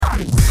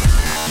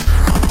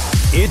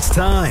It's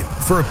time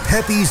for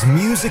Peppy's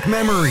Music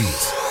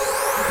Memories.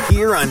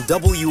 Here on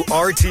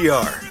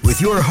WRTR with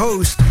your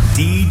host,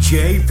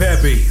 DJ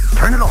Peppy.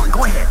 Turn it on,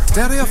 go ahead.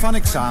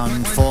 Stereophonic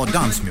sound for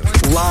dance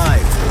music.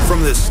 Live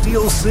from the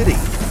Steel City,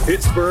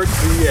 Pittsburgh,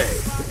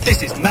 PA.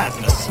 This is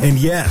madness. And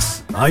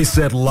yes, I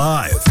said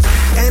live.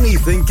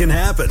 Anything can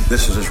happen.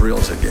 This is as real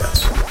as it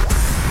gets.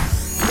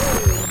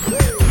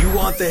 You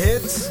want the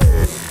hits?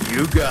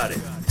 You got it.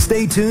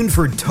 Stay tuned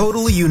for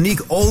totally unique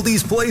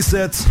oldies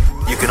playsets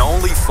you can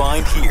only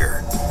find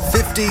here.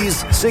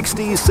 50s,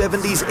 60s,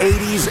 70s,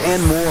 80s,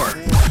 and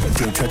more.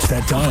 Don't touch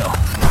that dial.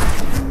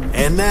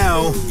 And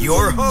now,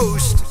 your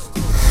host,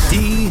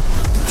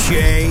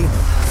 DJ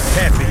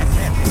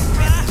Peppy.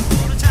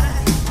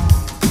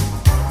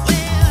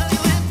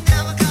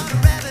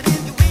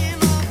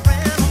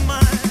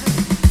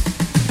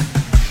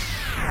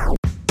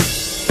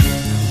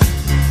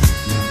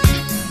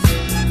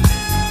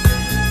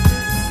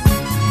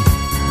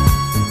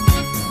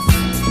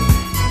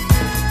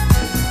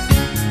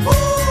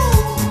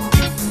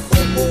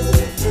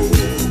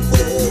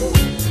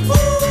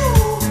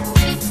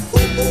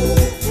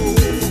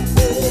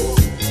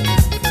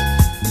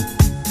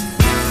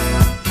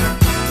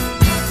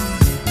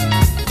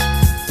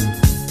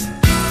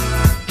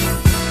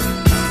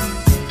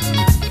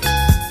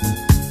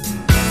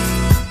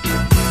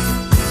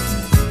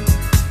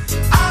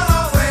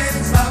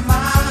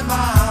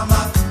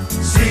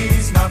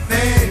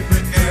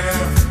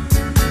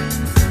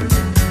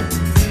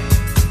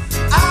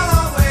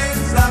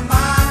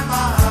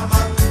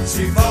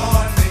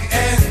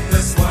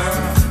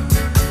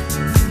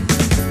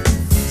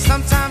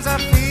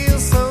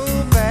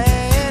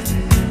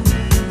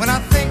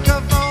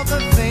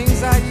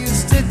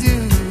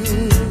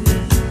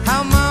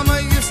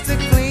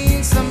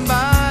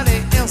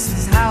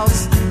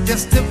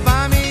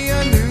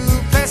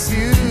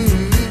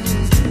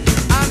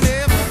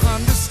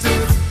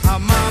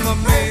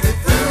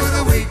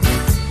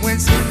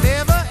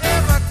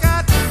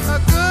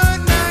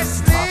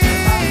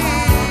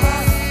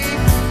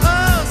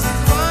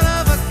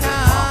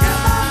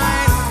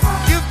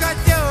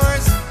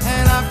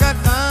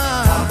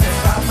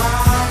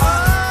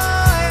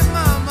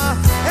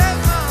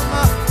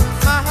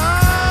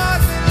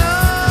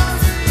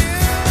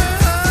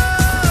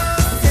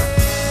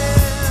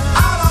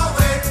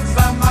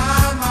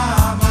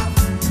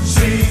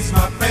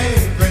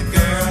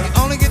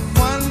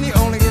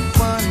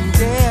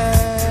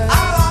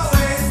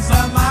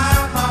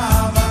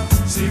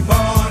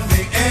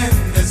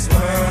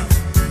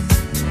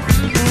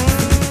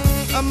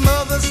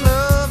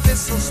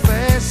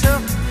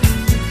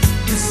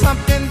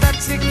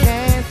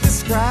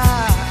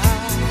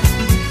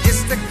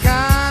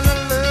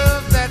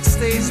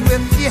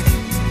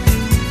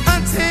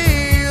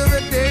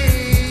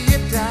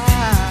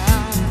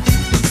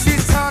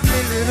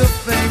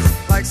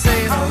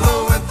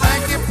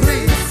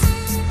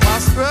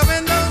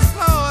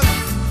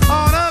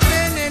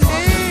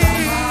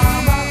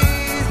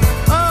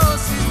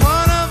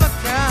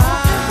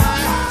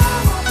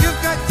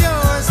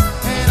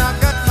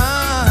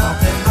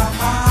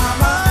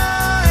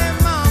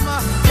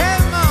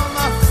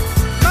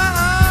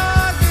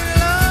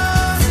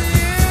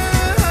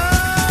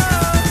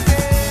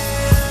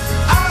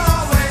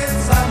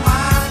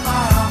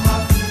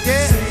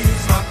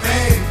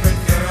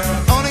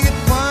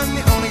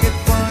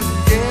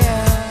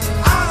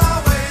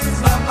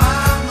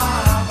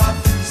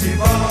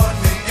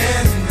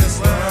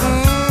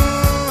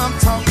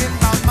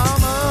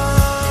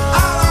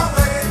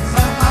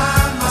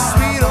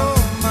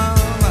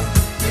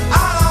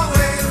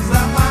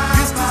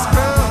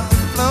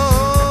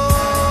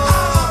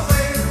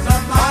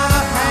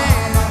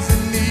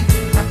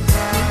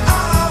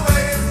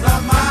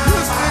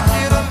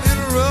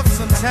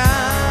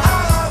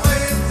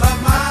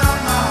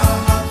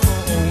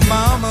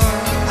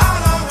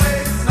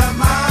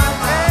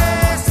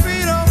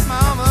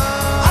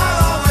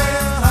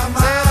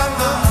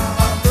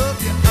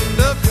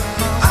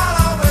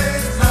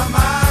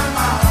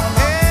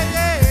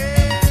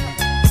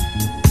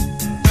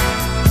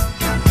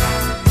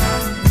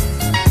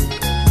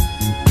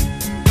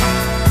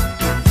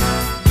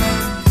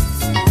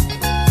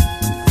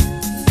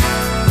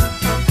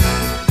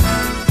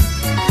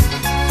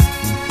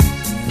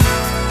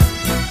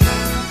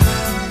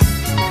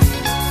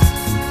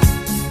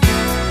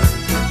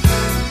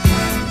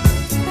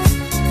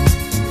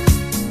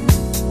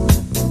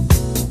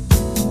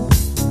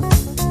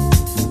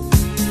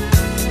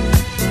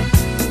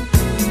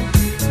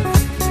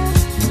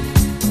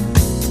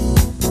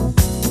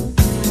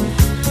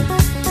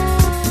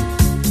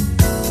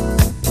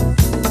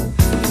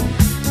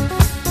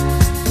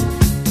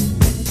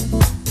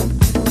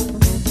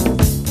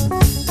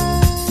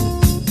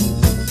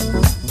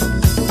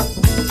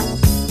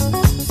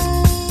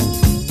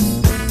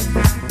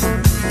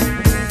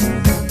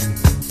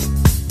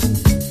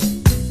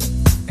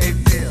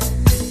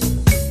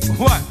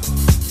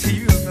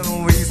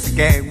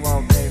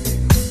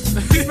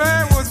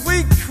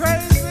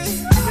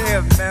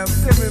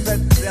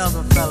 with the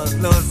other fellas,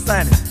 little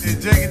Sonny.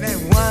 And drinking that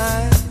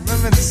wine.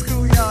 Remember the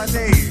schoolyard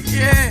days?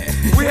 Yeah.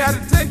 We had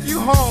to take you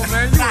home,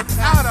 man. You were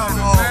out of it,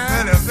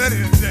 man.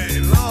 Better day.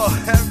 Lord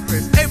have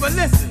mercy. Hey, but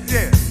listen.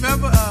 Yeah.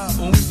 Remember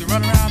when we used to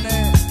run around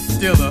there?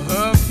 Steal the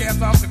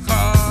hubcaps off the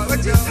cars.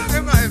 What you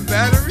talking about in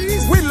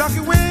batteries? We lucky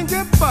we ain't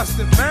get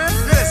busted, man.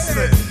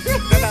 Listen.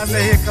 Then I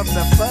say, here comes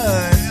the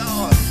fun.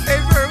 Hey,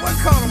 Bird, what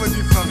corner was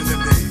you from in the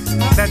days?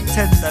 That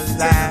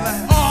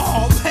Tenderloin.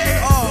 Oh,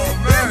 man. Oh,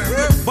 man.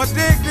 But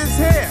dig this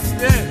here.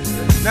 Yeah.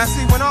 Now,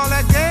 see, when all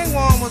that gang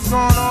war was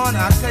going on,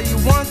 I'll tell you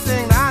one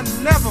thing that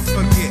I never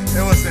forget.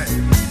 And what's that?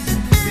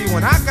 See,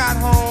 when I got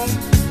home,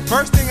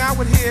 first thing I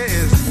would hear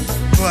is,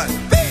 what?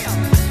 Bill!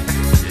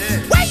 Yeah.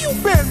 Where you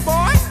been,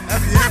 boy?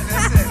 That's it.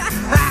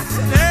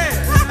 Yeah.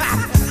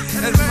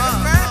 That's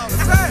Mom.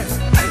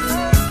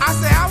 I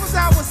say, I was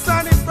out with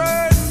Sonny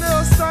Bird and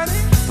Lil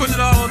Sonny. Putting it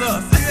all on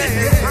us.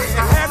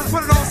 I had to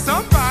put it on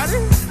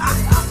somebody.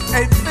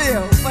 Hey,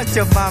 Phil, what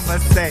your mama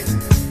say?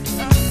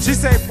 She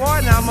say,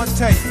 boy, now I'm gonna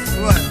tell you.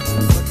 What?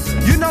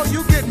 You know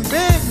you getting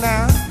big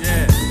now.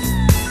 Yeah.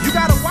 You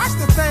gotta watch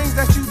the things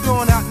that you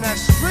doing out in that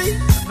street.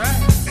 Right.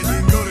 And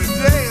you can go to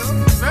jail.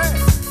 Right.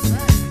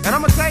 And I'm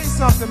gonna tell you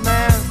something,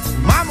 man.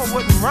 Mama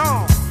wasn't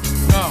wrong.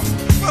 No.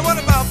 Well, what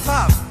about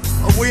Pop?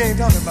 Oh, we ain't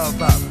talking about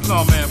Pop.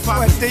 No, man.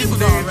 Pop was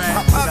all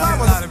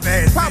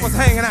right. Pop was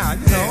hanging out,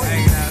 you know.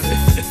 Hanging out.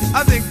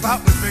 I think Pop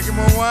was drinking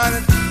more wine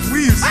than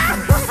we used to.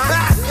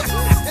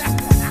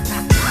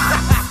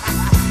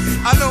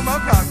 I know my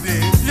Pop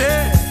did.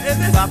 Yeah.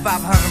 My Pop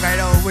hung right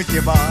over with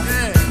you, boy.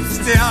 Yeah.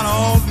 Stay out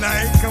all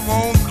night, come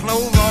home,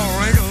 clothes all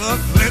wrinkled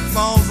up, lip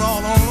balms all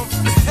on them.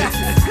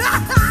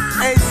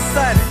 Hey,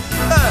 Sonny,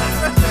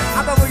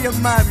 I bet when your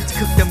mom used to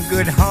cook them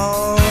good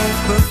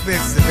home-cooked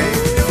biscuits, baby.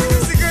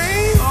 Mr.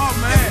 Green? Oh,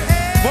 man.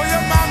 Boy,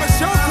 your mama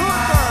sure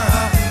cooked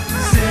her.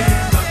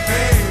 She's my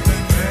baby,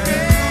 man.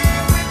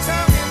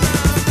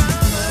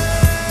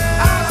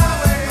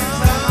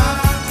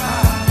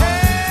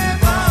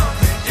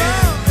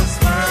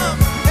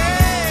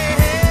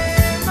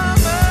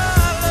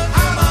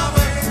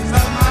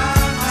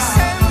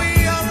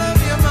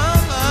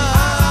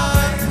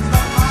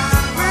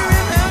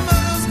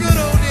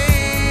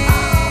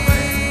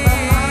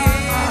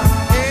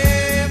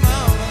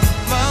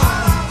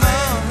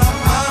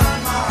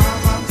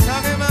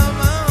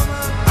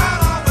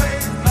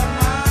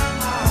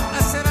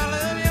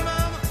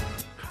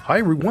 Hi,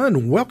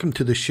 everyone. Welcome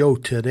to the show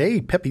today.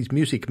 Pepe's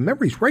Music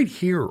Memories right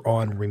here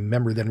on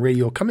Remember Then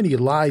Radio, coming to you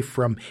live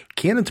from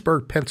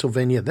Canonsburg,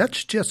 Pennsylvania.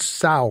 That's just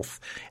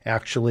south,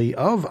 actually,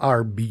 of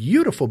our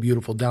beautiful,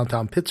 beautiful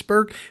downtown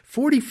Pittsburgh.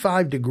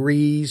 45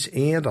 degrees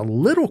and a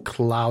little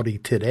cloudy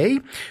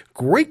today.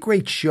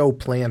 Great show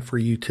planned for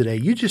you today.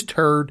 You just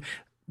heard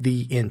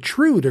The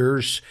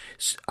Intruders.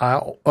 I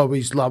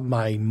Always Love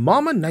My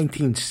Mama,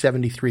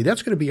 1973.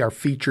 That's going to be our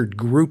featured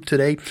group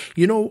today.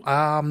 You know,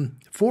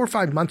 4 or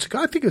 5 months ago,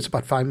 I think it was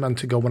about 5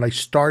 months ago, when I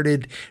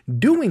started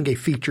doing a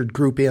featured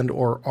group and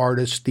or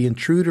artist, The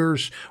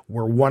Intruders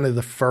were one of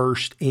the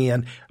first,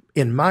 and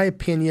in my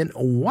opinion,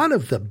 one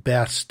of the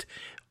best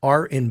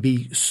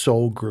R&B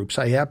soul groups.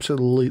 I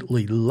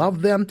absolutely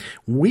love them.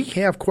 We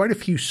have quite a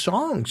few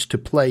songs to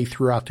play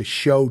throughout the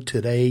show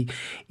today,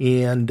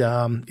 and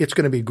it's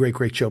going to be a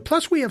great show.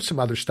 Plus, we have some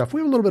other stuff. We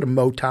have a little bit of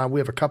Motown.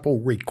 We have a couple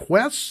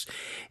requests,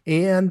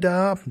 and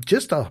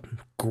just a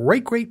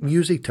great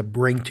music to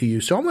bring to you.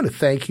 So I want to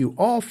thank you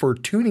all for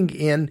tuning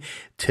in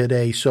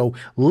today. So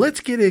let's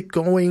get it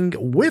going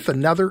with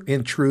another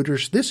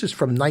Intruders. This is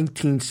from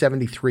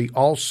 1973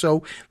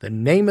 also. The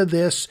name of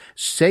this,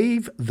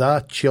 Save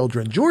the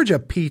Children. Georgia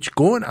Peach,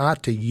 going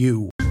out to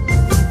you.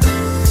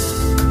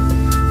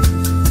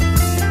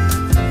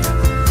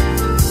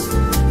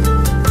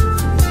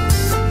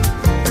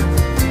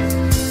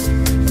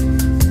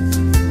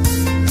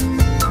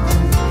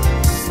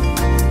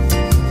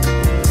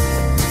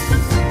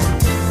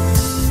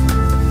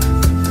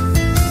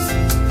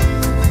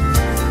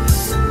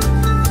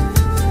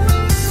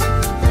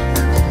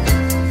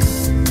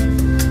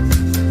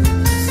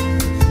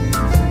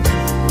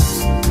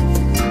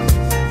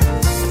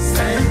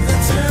 Save the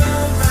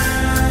children.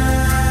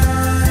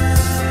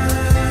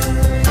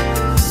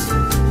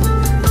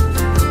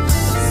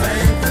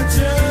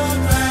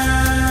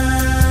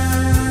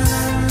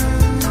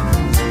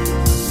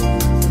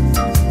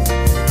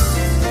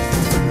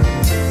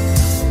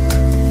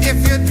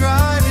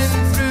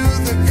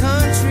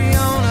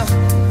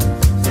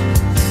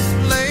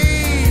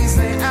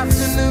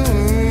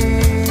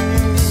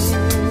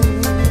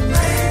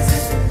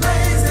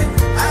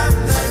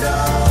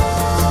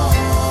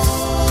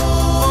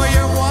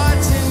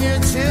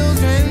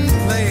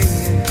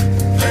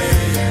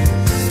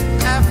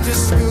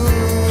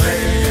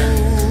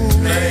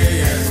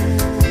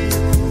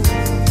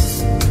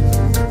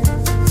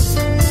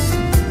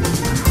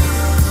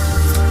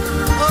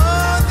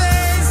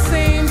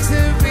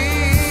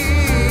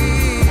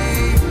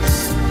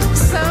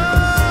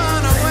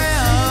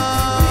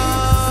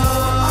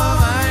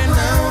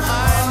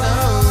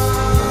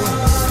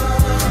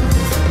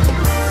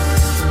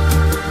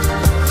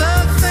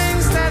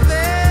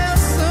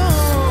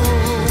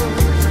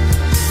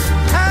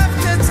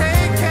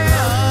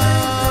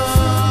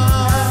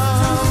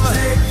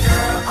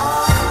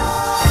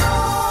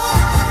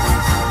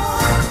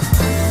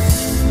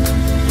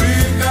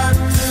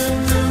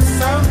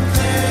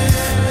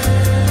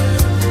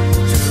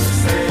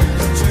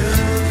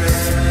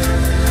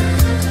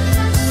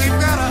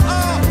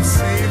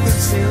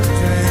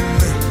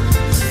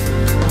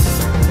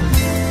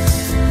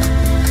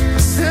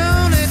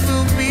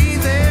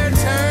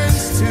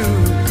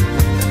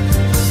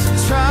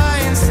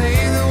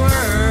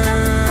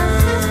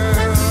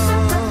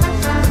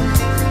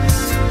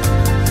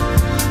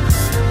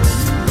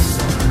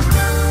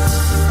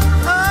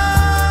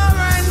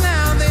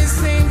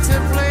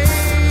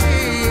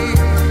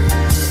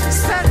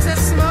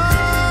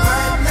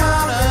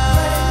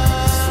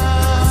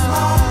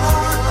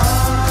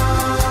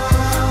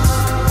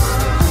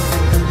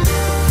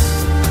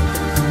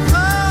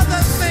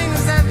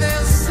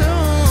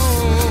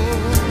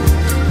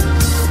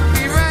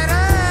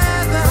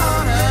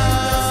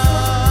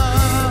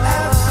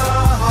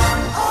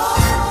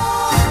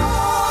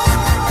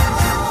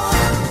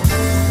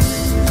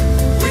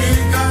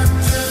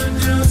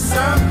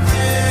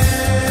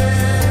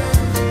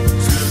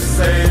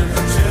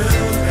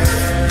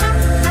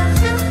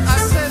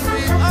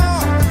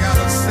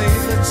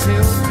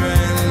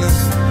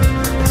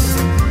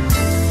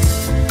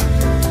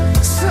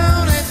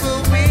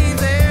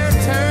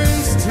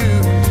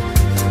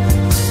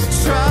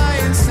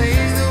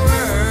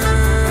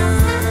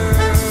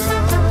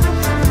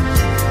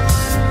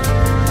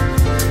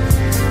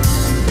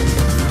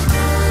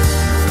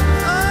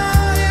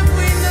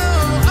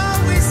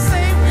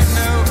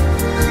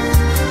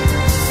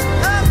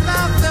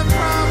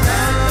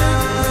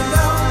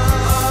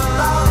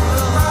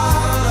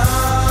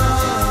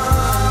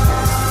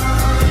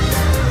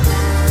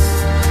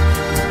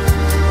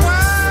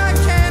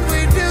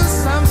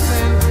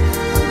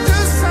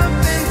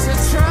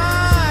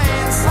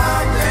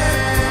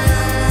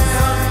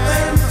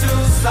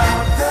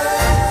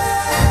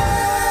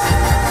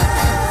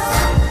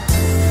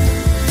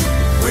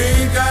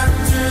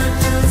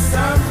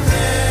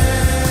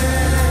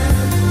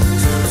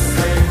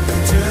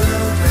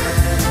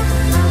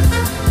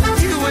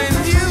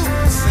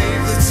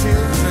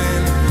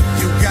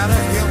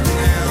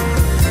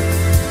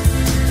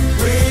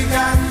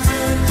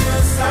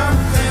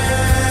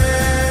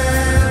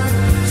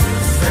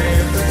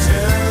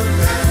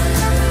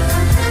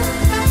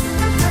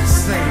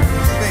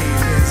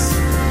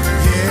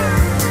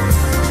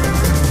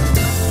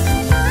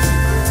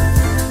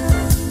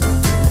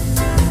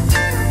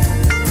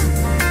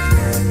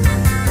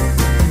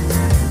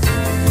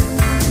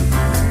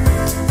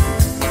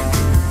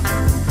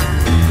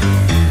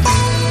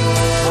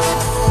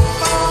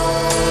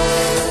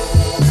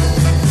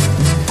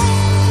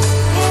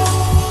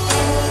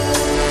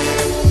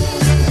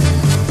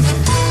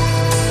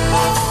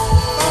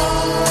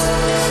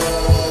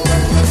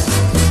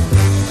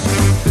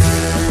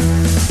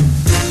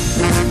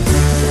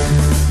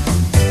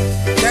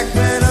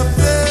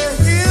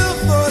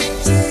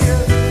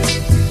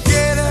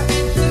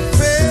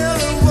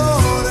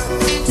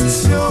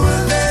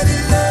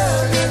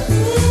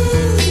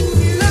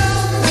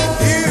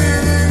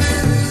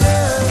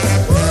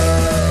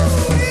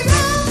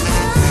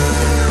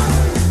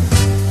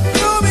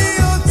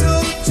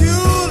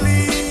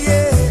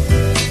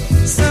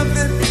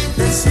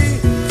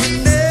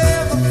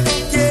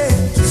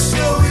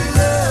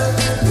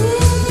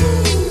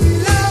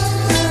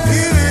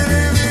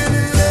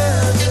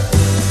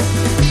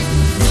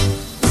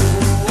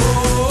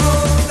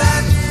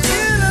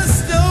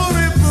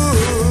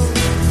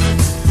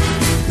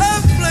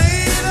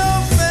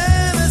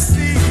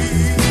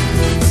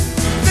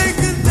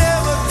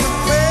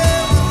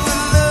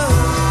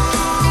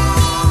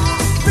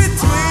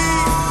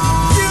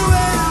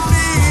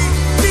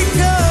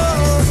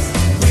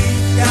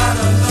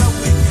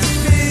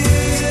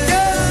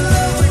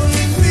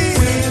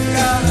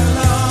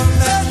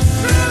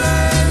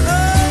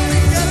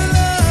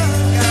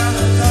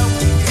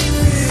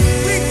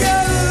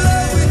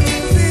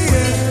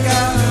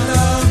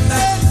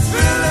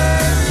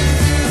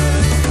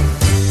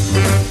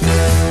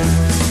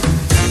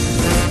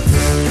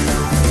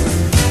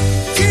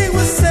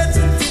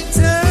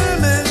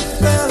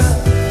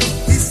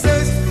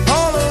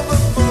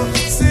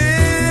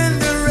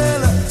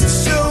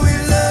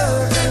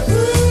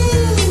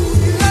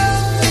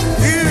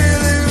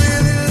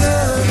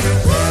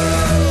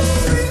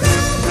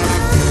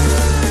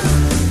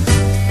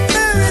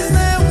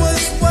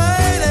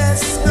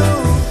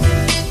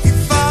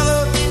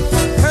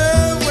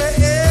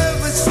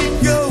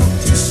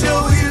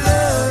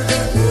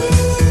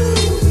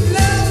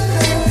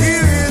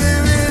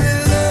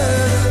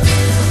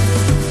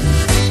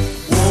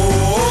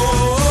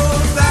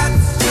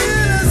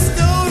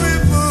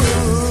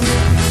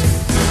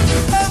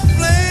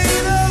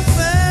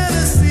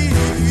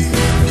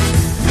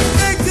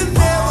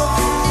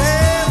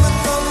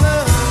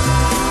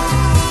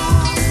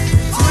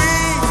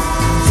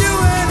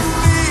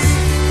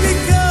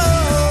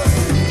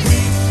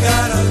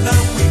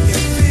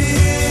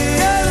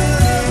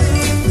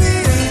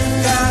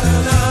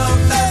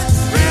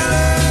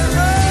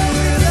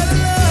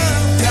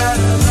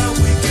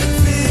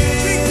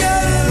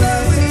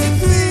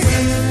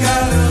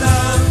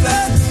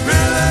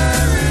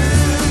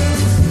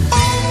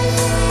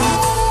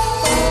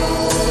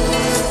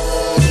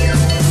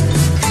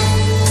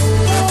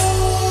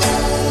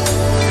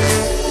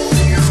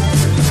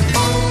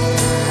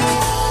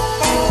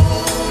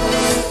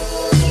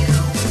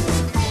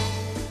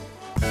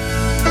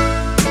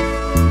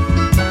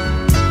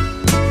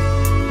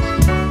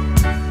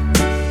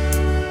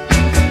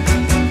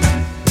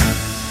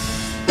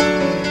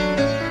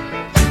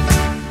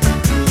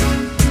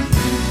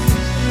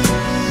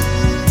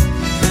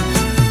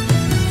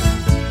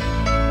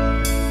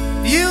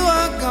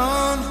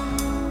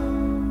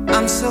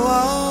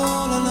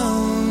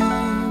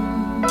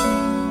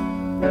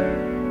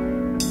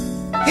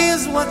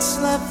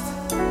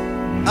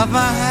 of a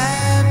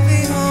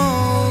happy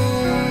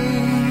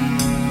home.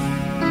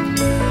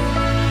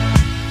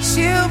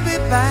 She'll be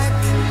back,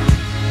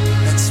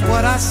 that's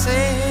what I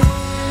said,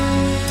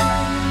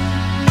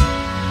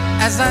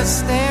 as I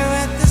stare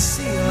at the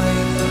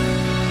ceiling,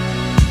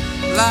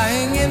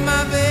 lying in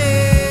my bed.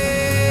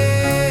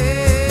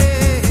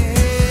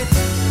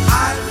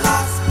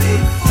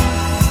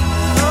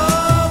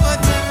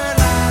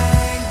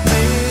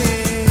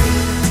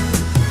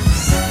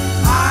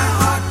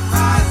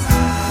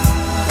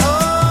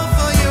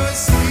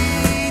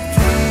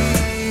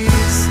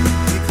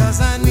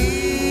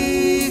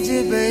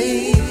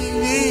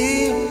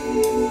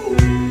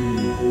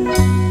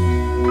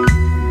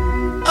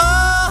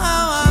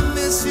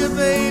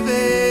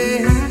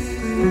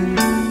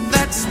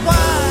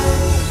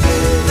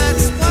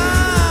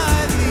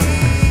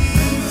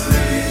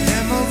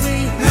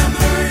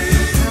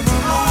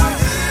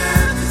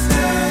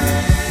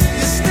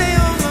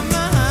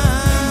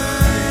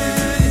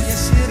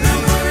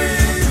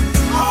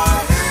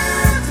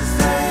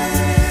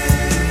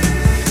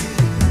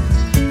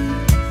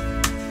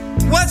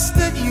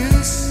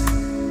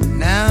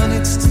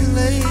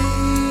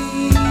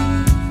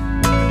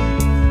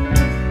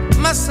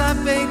 I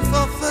beg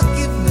for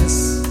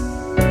forgiveness,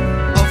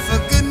 oh for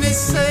goodness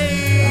sake.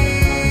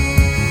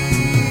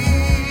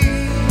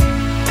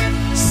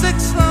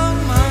 6 long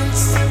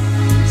months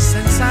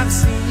since I've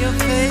seen your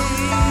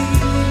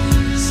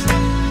face,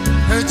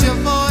 heard your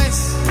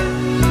voice,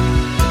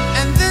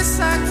 and this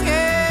I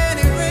can't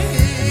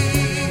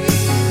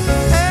erase.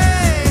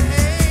 Hey,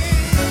 hey,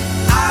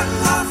 I've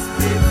lost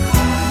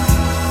before,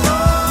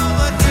 oh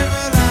but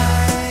never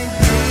like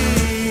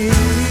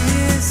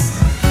this.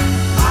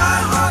 My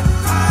heart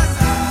cries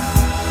out,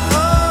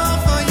 oh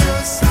for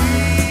your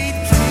sweet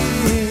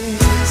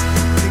kiss,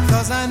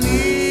 because I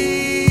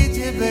need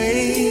you,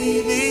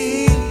 baby.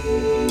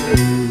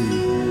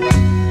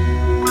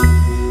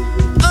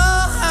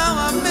 Oh, how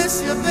I miss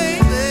you,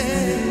 baby.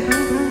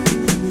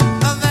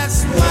 Oh, that's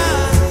why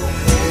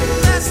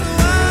these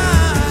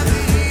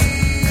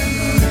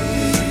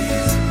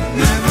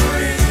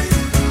memories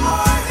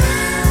are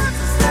here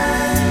to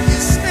stay. You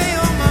stay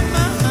on my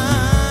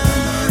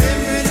mind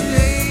every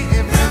day.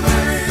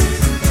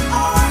 Memories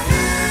are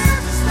here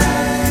to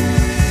stay.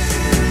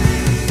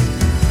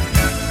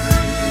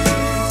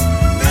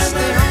 You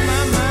stay on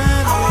my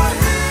mind. Are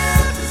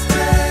here to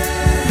stay.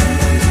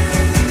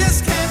 Just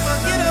can't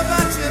forget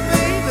about you,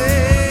 baby.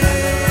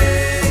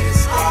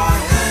 Are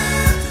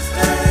here to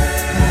stay.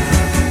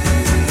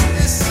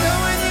 It's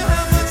showing you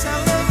how much I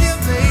love you,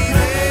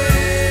 baby.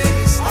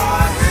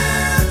 Are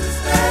here to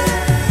stay.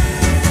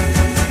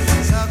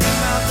 Talking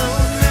about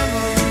those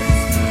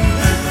memories.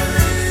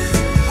 Memories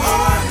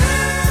are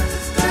here to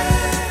stay.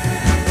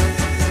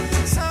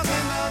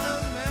 Talking about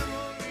those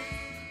memories.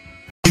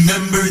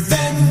 Remember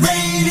Then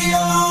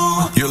Radio.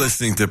 You're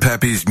listening to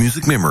Pepe's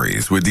Music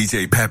Memories with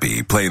DJ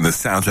Pepe playing the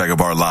soundtrack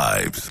of our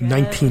lives.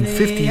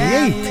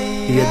 1958,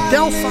 the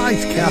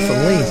Adelphi's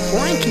Kathleen,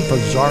 Frankie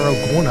Pizarro,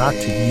 going out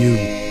to you.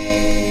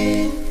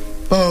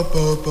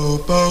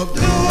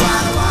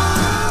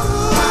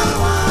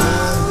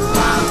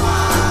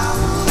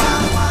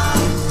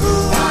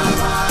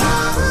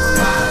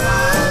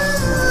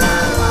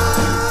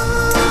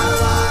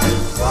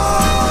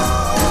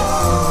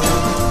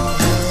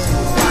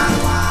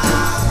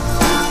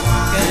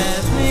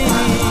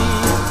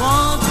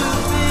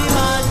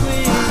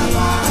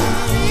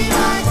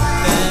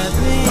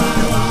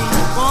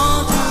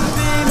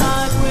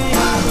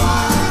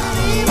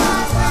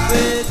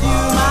 With you,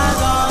 my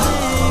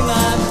darling, I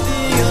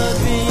feel a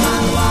dream.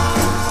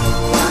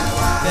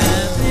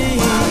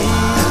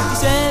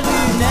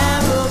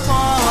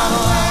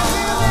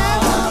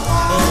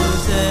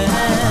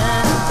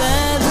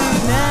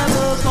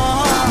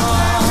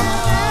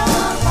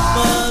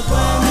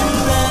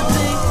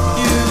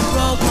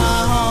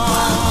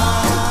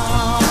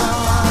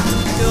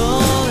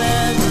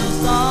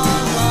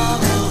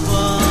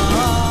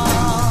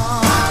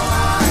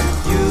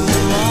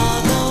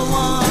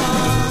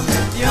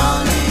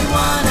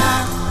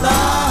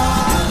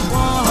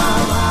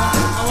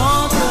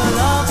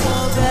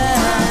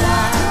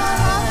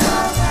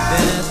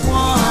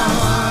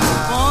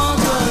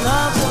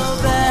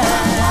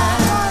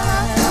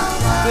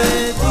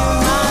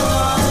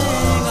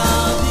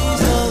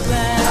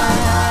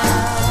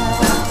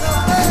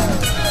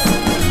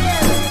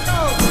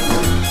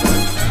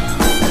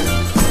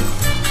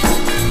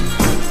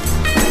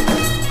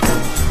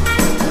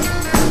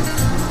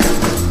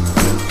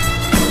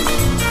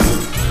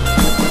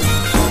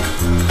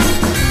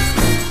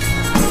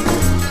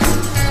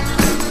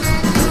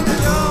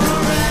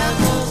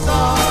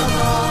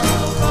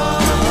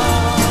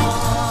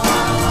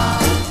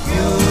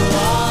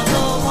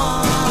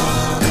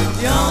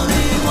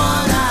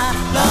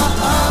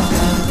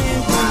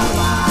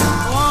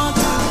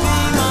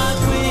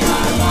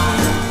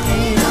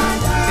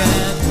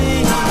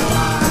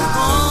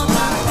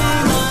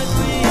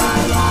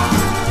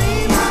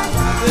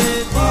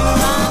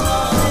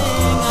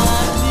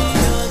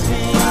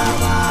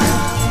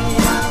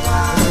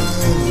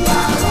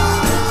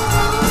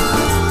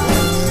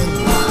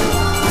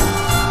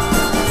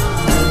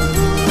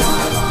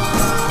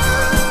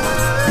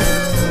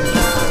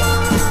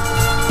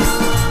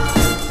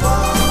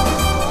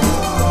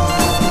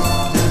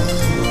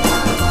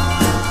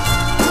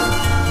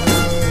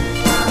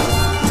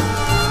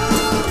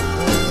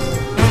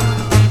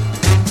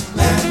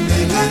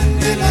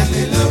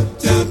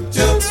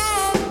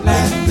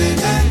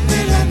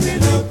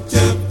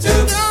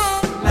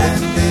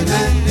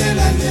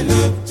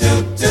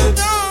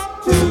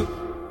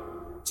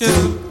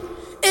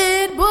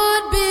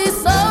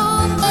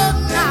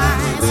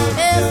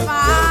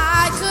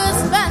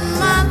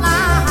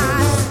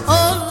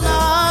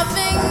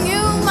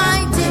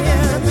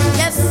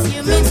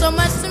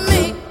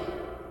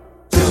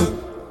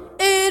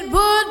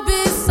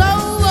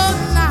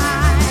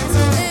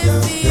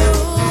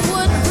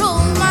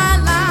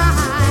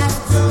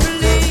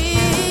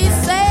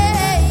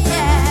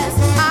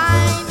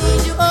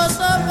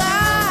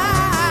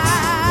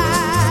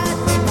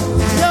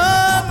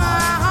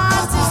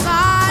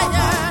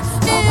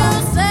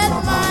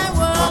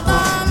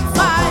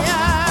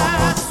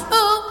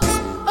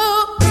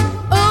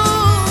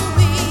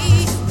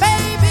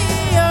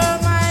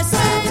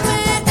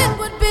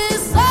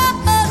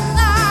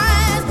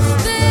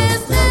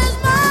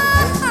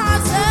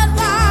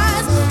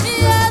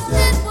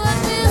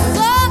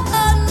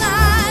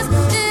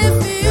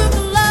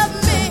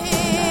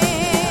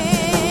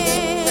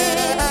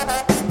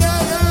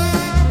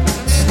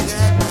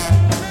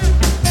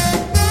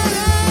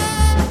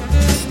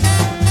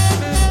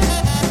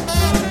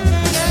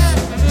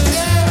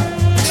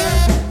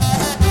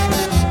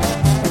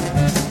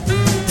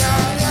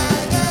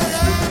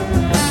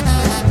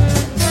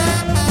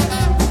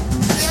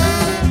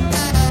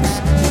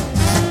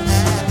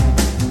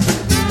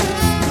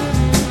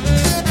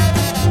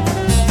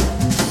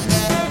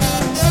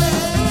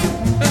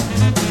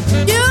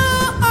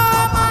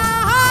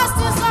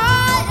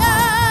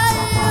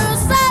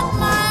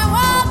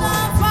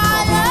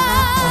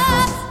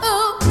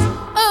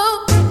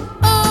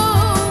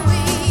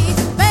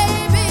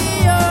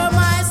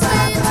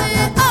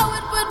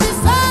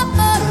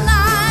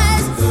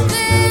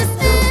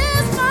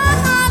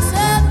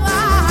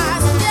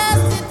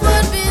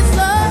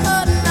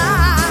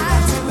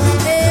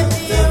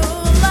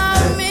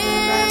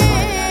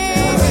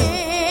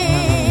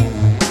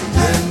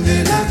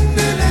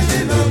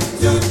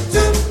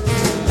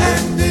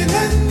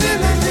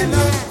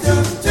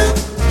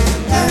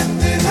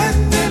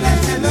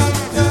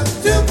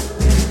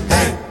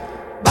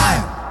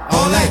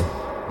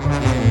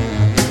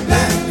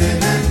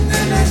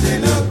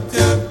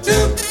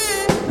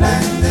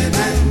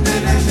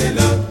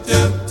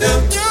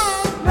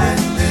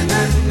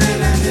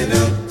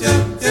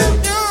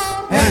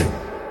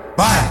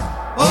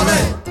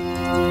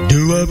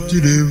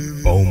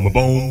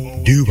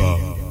 boom, doo-wop.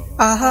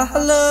 I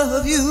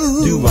love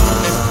you. Doo-wop.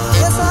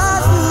 Yes,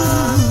 I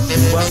do.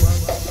 Doo-wop.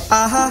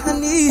 I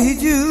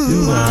need you.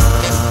 Doo-wop.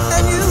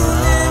 And you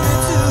need me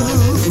too.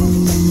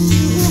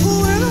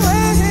 Ooh, and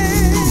when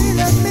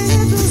let me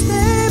to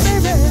stay,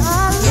 baby. I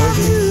love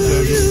you.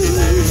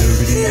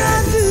 Yeah,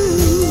 I do.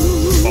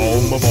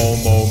 Boom, boom,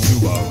 boom,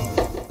 doo-wop.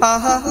 I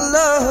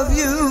love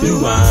you.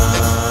 Doo-wop.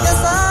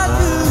 Yes, I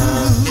do.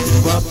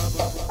 Doo-wop.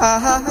 I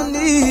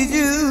need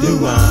you.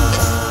 Doo-wop.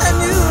 And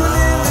you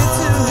need me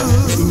too.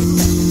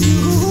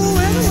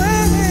 Ooh, and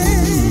when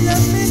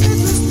let me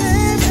to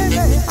stay,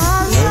 baby. I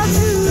love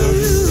you.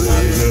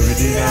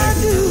 Yeah, I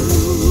do.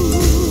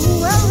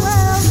 Well,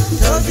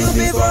 told you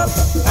before,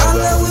 our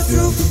love was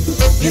true.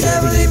 You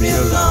never leave me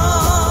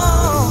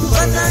alone.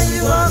 But now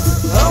you are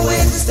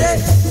always to stay.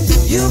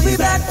 You'll be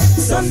back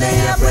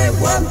someday. I pray.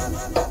 What?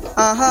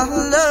 I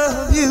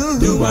love you.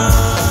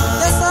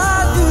 Yes,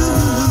 I do.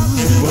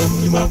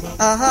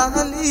 I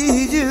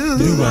need you.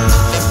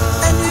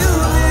 And you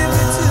need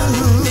me too.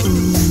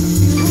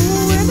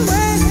 Ooh, and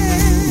when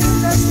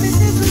let me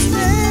to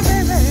stay,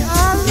 baby. I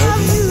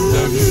love you.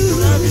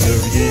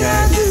 Yeah,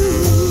 I do.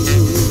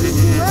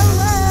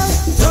 Well,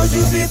 told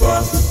you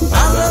before,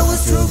 our love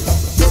was true.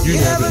 You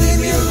never leave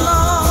me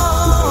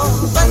alone.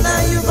 But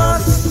now you're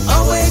gone,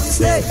 always to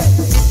stay.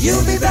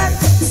 You'll be back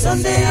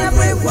someday. I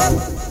pray. What?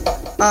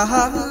 I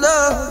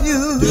love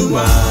you.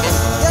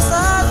 Yes, I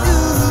do.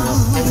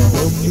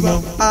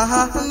 I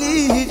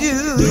need you.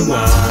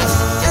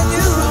 And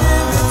you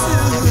need me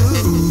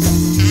too.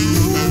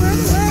 Ooh,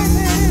 and when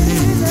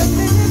let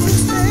me to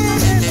stay,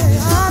 baby.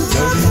 I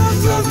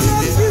love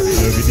you.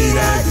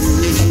 Yeah, I do.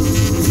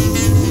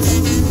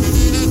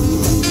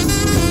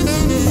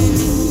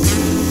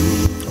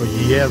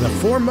 Yeah, the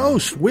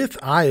Foremost with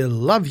I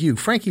Love You.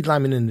 Frankie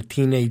Lyman and the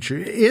Teenager,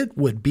 It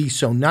Would Be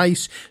So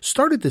Nice.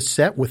 Started the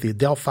set with the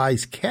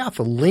Adelphi's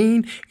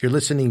Kathleen. You're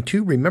listening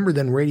to Remember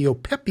Then Radio,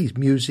 Peppy's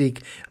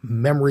Music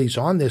Memories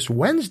on this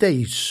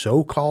Wednesday,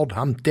 so-called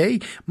Hump Day.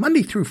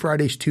 Monday through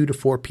Fridays, 2 to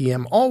 4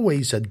 p.m.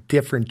 Always a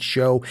different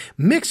show.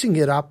 Mixing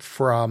it up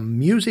from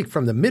music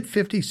from the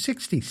mid-50s,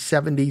 60s,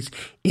 70s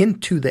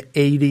into the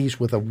 80s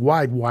with a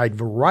wide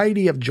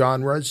variety of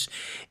genres.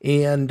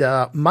 And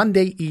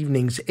Monday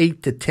evenings,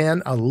 8 to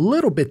 10, a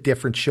little bit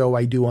different show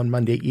I do on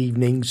Monday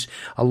evenings.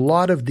 A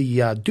lot of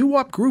the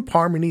doo-wop, group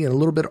harmony, and a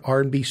little bit of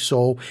R&B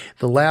soul.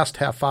 The last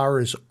half hour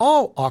is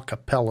all a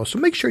cappella, so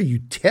make sure you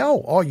tell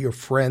all your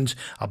friends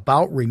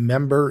about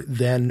Remember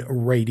Then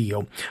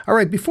Radio. All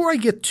right, before I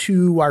get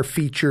to our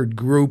featured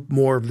group,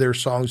 more of their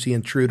songs, The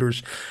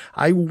Intruders,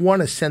 I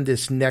want to send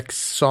this next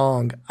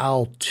song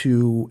out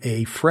to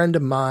a friend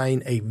of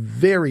mine, a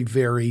very,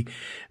 very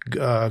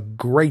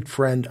great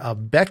friend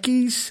of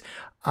Becky's,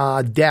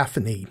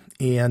 Daphne.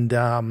 And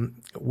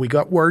we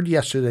got word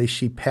yesterday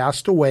she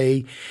passed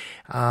away,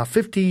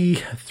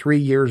 53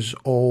 years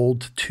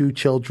old, 2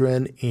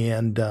 children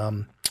and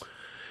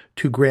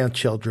 2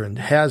 grandchildren.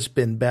 Has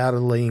been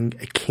battling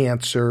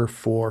cancer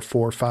for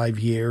 4 or 5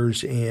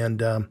 years,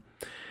 and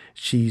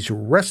she's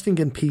resting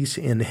in peace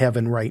in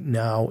heaven right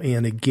now.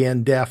 And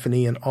again,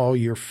 Daphne and all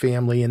your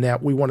family and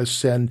that we want to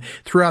send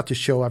throughout the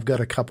show. I've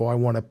got a couple I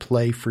want to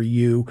play for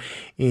you.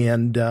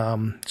 And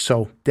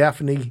so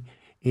Daphne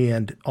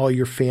and all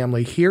your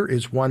family, here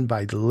is one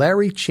by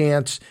Larry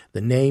Chance,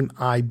 The Name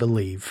I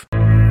Believe.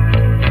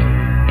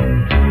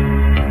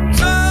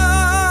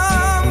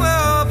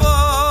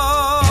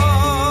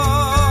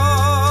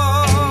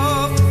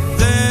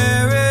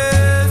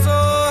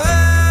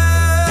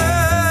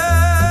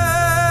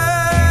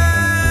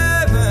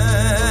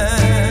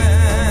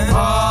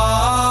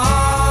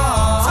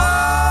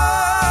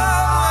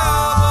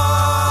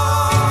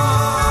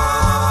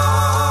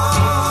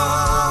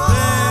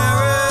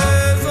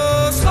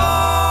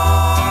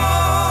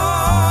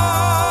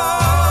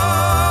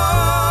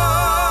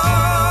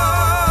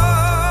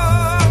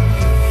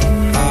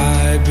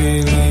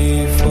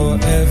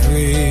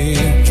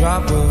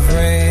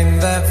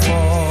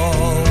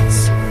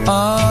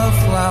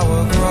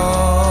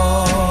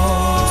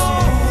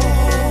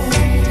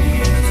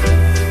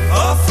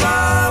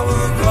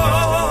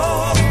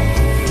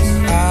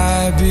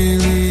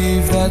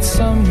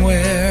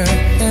 Somewhere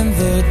in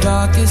the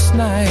darkest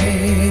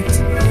night,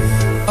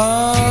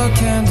 a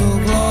candle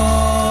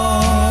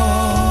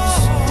glows.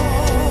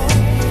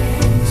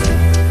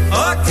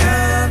 A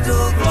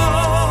candle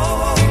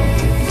glows.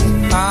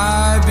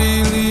 I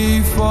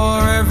believe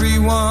for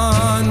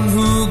everyone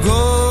who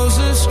goes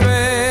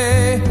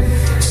astray,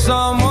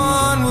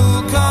 someone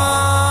will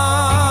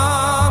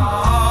come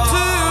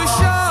to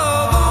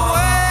show the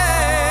way.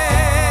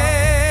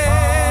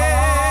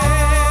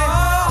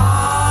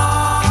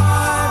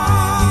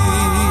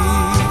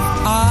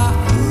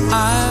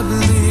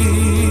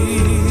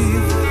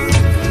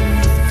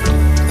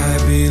 I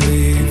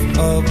believe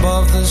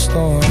above the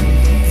storm,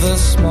 the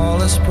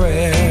smallest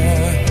prayer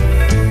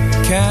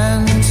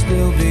can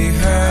still be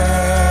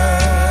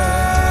heard.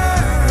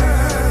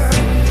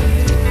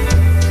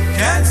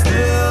 Can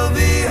still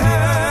be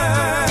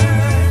heard.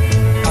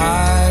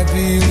 I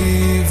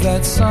believe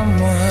that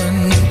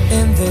someone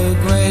in the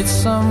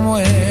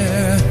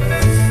somewhere.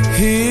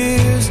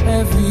 Here's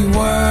every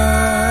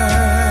word.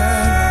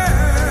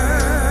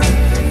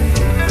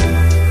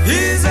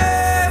 Here's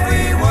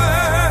every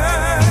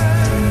word.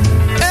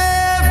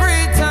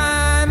 Every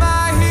time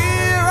I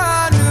hear a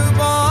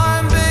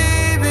newborn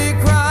baby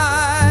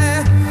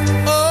cry,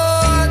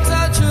 or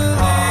touch a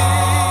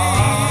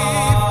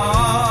leaf,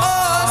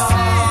 or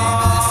see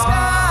the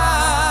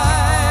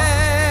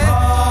sky,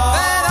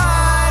 then I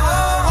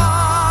know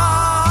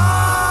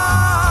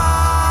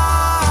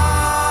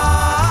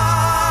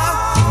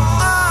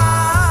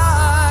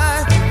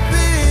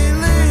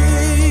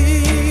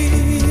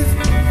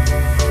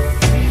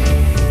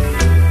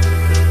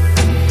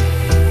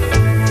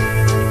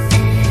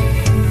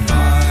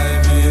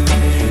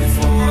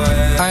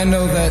I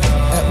know that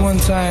at one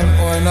time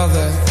or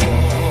another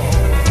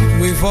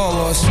we've all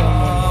lost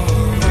someone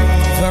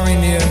very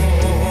near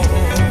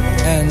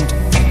and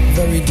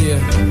very dear.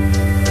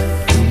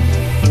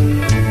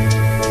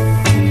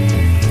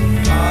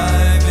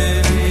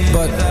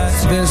 But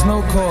there's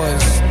no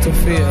cause to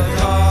fear,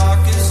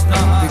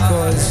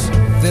 because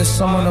there's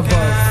someone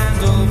above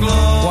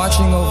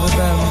watching over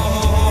them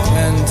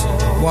and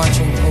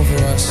watching over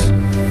us.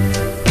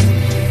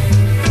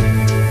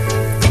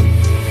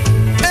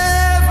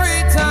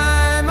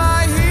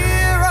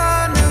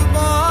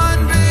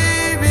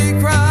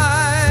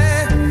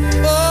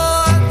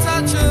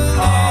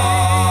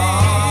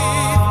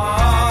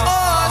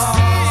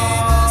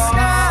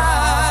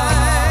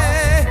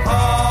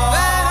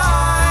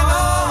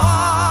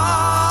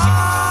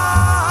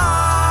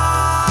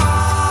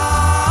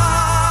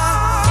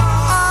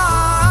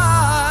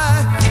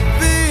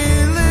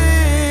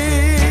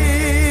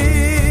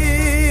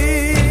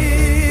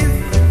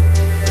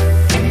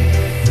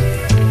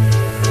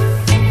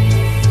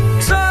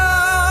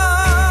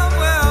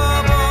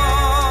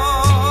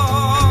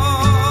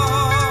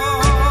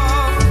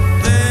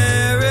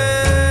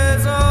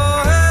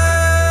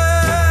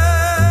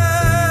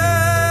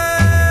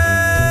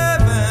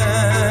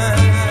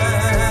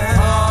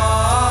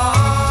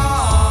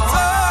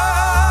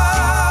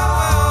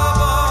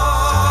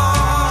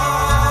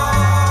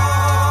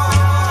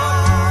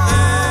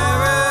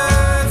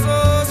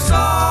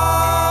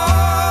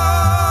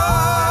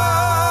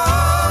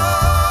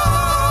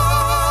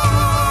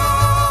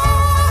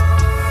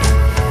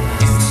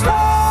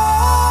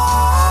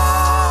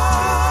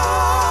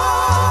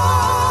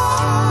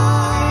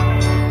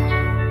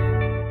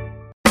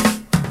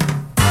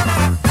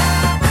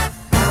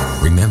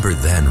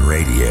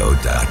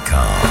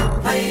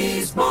 RememberThenRadio.com.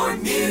 Plays more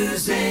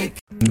music.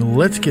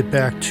 Let's get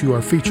back to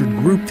our featured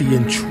group, The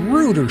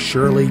Intruder.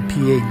 Shirley,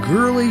 P.A.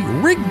 Gurley,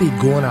 Rigby,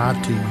 going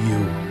out to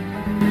you.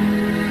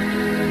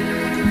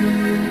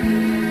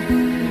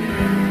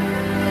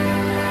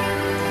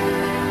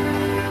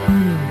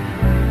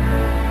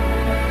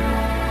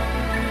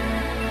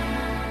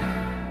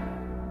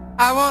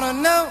 I wanna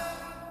know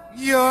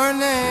your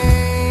name.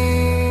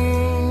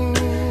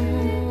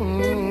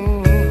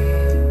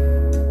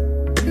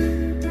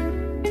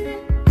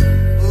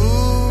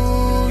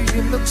 Ooh,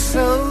 you look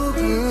so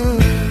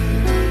good.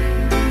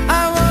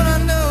 I wanna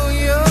know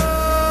your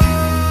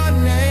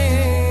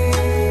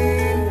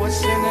name.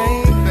 What's your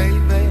name,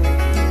 baby?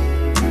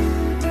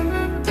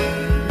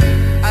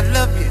 I'd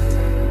love you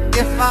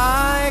if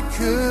I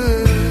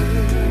could.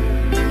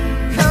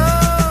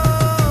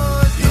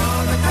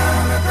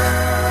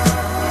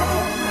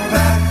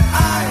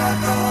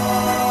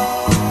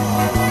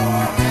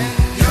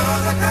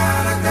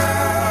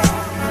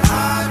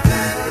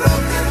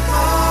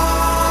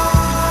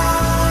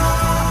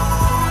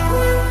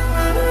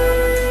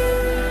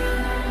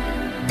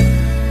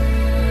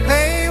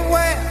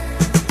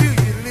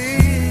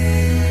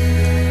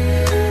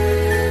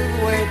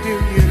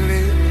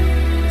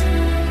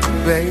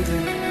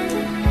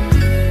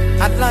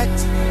 I'd like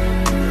to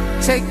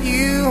take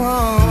you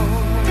home.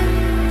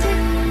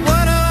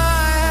 What do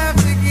I have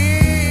to give?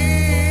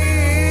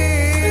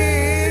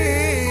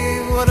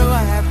 What do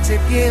I have to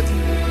give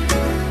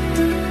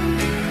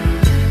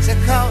to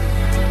call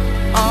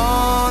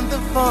on the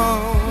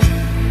phone?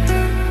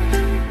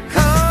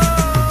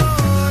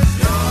 'Cause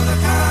you're the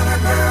kind of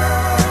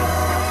girl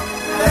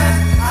that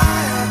I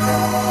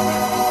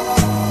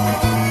adore.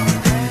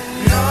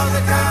 You're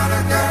the kind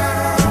of girl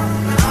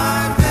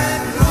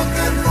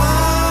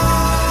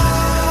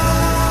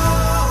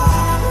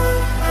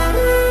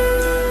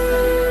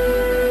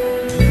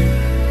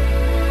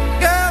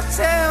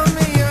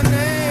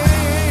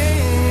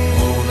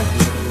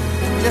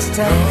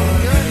tell me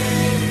your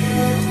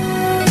name.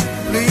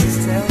 Please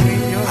tell me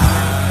your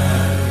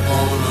name.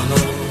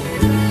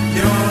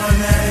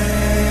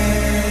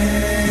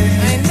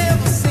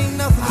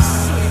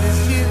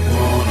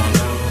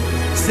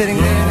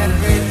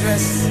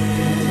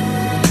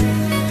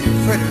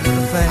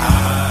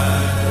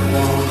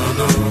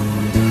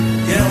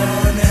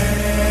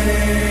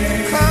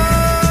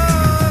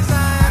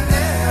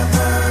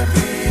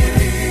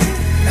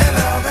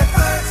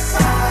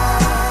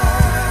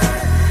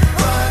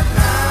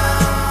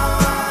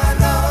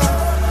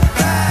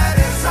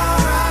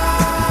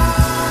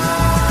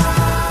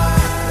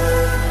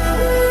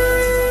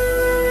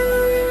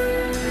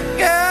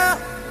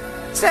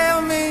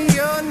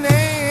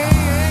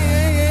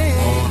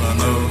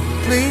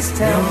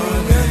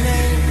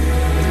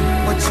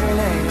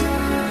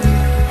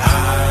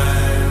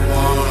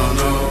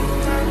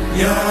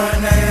 your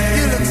name.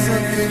 You look so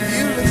good,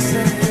 you look so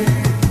good.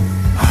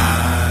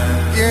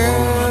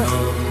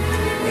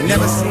 Yeah, ain't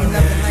never seen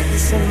nothing like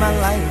this in my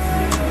life.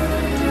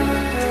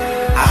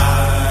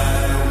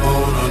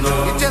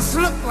 You just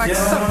look like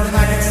something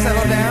I can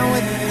settle down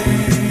with.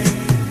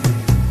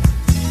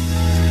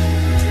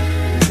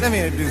 Let me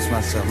introduce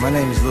myself. My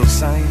name is Lil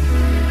Sonny.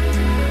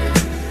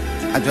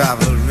 I drive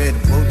a little red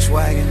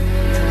Volkswagen.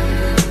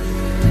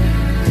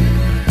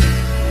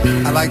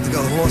 I like to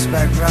go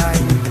horseback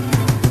riding.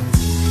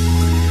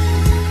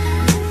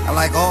 I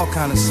like all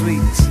kind of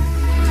sweets,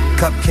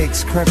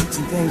 cupcakes, crimpets,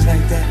 and things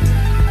like that.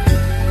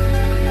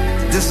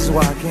 This is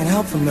why I can't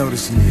help from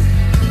noticing you.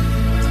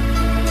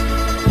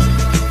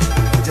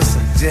 Just a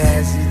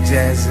jazzy,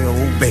 jazzy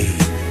old babe.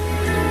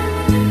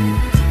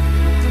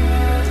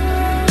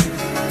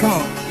 Come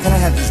on, can I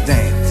have this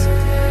dance?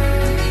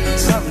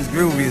 Something as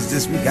groovy as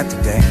this, we got to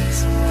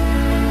dance.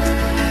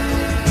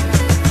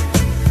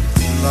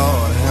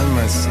 Lord have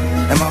mercy.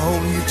 Am I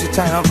holding you too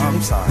tight?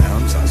 I'm sorry,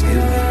 excuse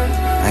me.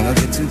 I ain't gonna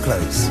get too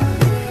close.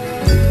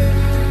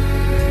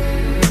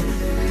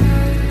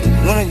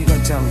 When are you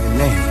gonna tell me your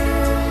name?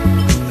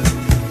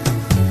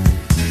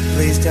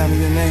 Please tell me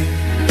your name.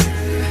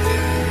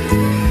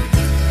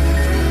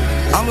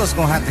 I'm just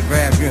gonna have to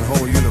grab you and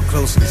hold you a little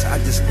closer. I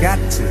just got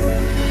to.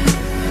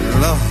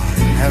 Lord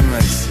have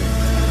mercy.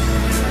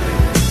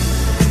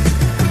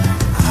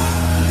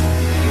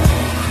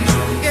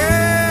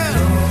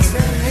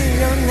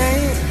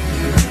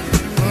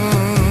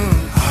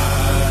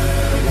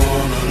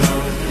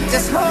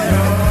 Just hold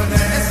me,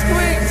 just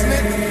squeeze me.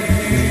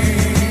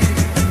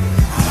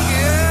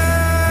 Yeah,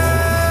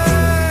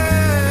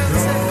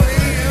 tell me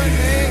your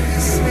name, you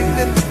sweet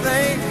little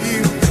thing,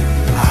 you.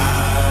 I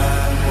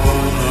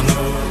wanna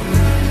know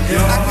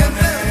your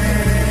name.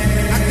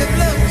 I could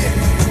love you,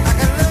 I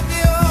could love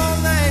you all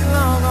night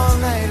long, all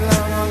night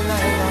long, all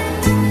night long.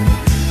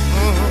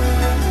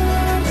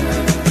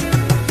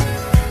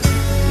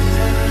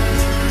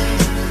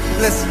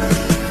 Listen,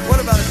 what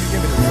about if you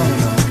give me the phone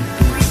number?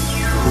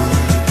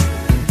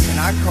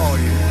 I call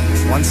you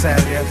one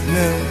Saturday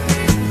afternoon.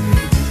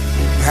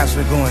 Perhaps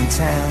we'll go in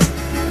town,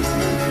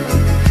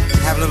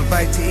 have a little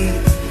bite to eat,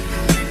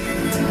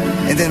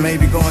 and then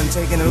maybe go and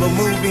take in a little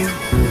movie.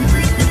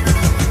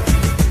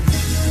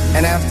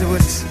 And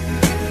afterwards,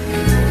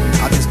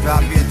 I'll just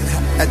drop you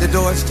at the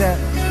doorstep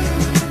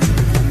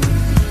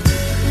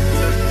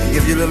and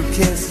give you a little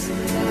kiss.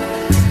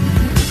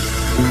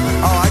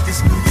 Oh,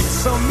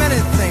 so many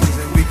things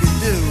that we could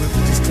do if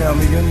you just tell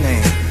me your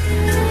name.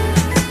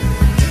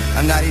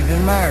 I'm not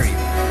even married.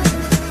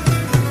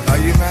 Are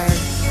you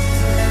married?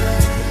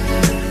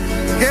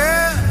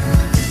 Girl,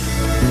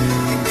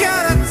 you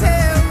gotta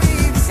tell me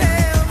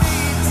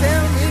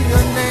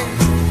your name.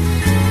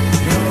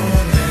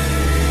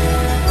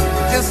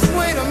 Just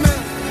wait a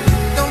minute.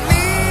 Don't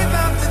leave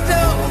out the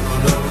door.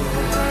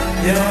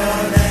 Your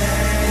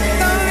name.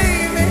 Don't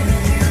leave me.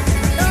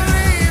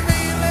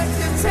 Let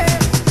you tell.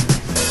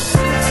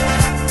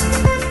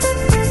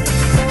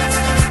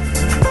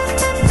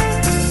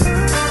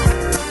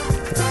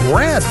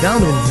 Brad down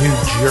in New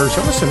Jersey.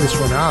 I'm going to send this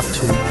one out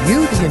to you,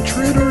 the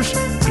intruders.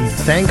 Be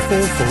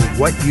thankful for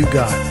what you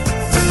got.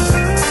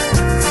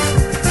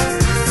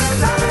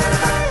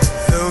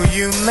 Though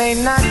you may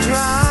not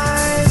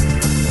drive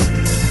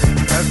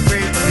a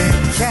great big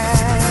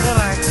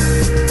Cadillac,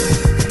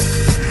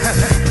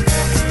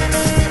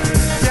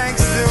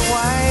 thanks to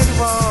white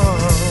wall,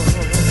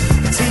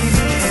 TV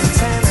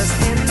antennas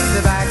in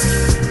the back.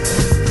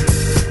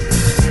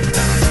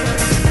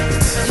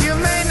 You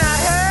may not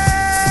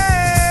have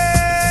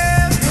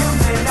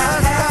a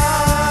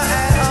car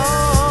at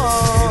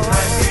all. You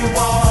might be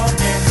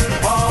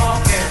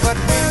walking, but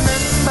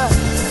remember,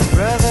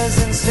 brothers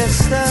and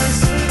sisters,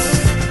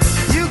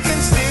 you can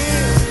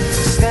still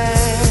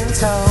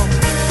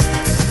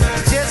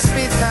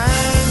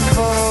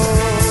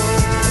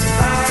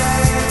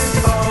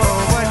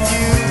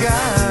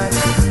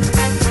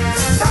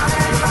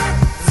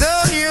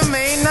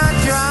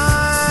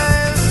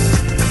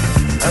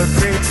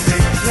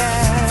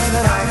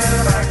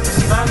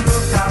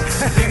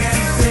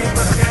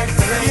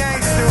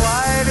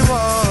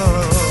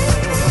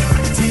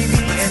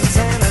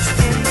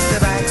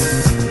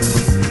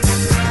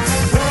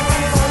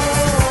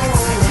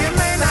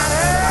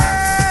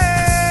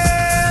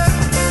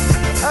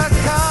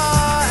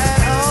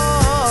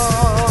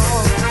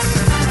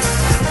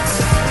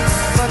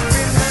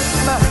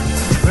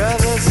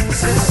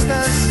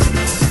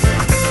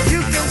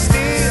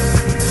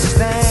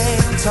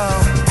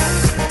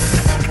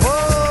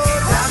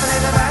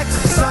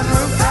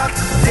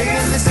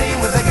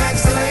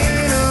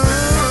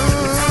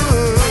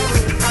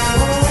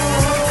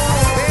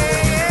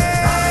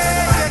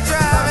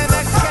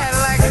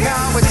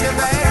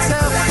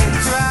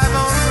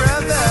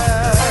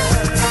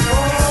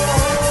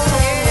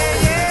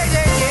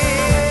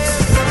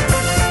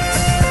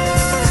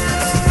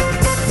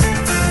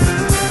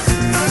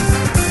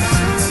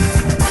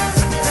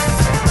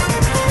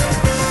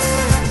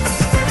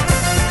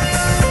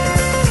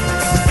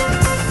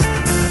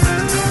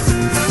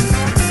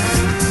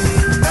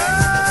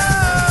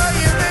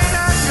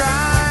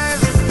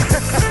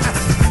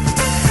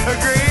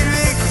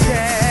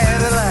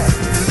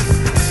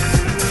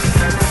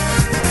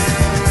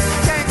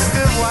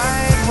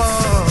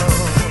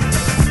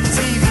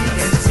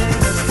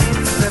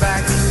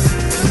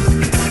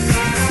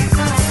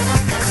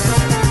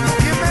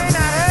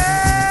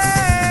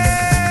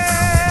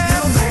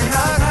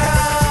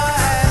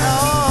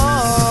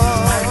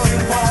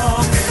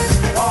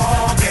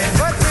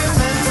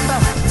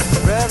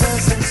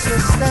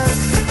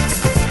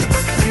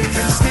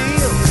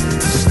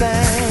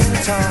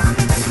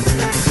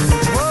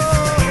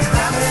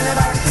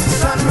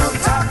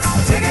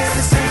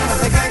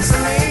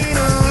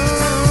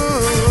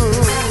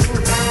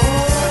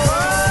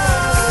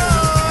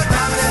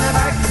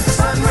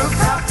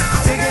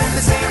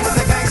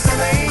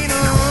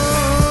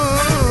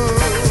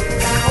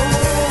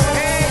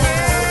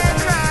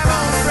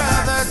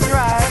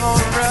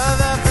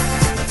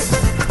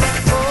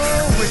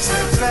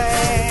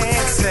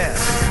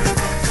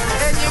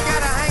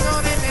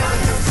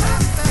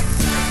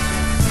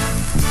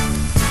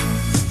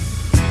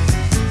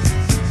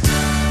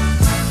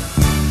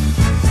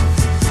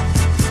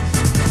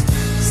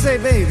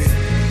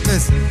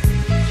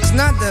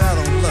Not that I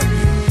don't love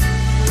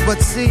you,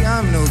 but see,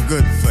 I'm no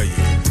good for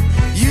you.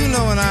 You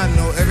know and I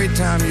know every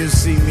time you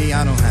see me,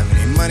 I don't have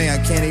any money, I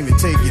can't even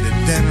take you to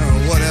dinner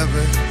or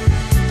whatever.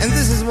 And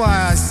this is why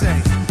I say,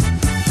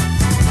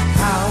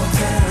 how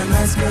can a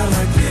nice girl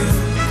like you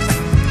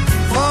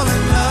fall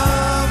in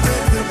love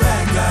with a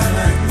bad guy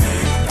like me?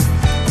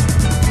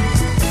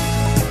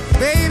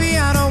 Baby,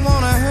 I don't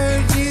wanna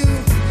hurt you,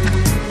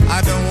 I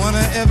don't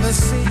wanna ever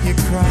see you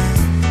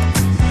cry.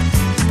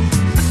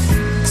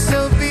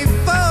 So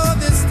before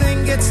this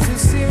thing gets too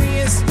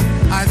serious,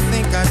 I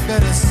think I'd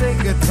better say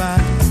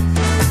goodbye.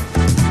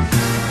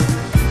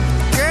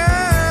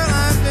 Girl,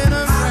 I've been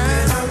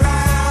around.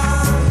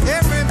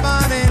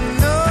 Everybody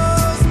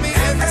knows me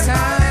in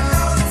town.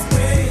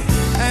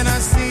 And I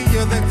see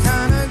you're the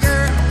kind of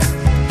girl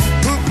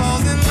who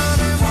falls in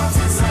love and wants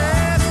to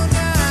settle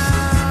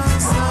down.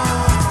 So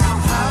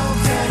how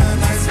can a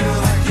nice girl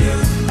like you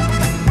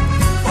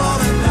fall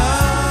in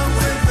love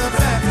with a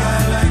bad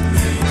guy like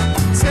me?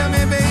 Tell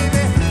me,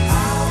 baby,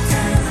 how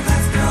can a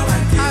nice girl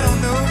like you? I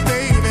don't know,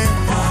 baby.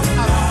 I don't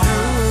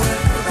know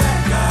a bad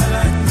guy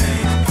like me.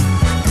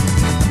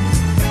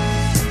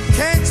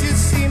 Can't you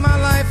see my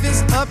life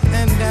is up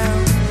and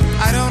down?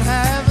 I don't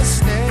have a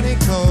steady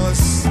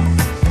course.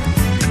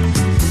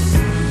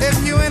 If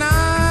you and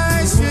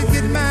I should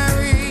get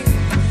married,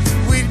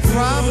 we'd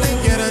probably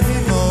get a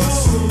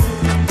divorce.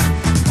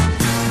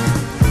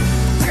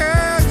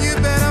 Girl, you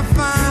better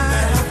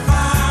find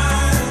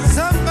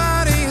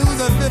somebody who's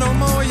a little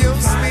more your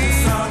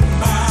speed.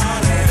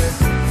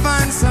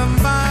 Find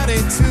somebody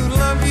to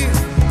love you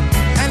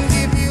and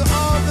give you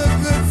all the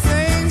good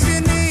things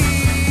you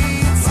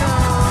need. So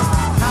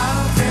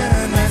how can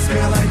a nice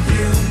girl like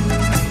you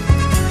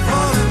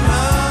fall in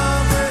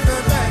love with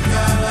a bad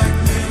guy like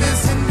me?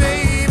 Listen,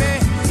 baby,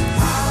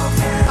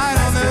 I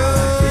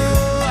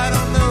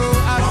don't know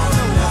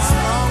what's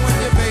wrong with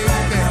you, baby.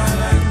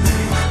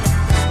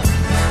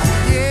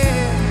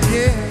 Yeah,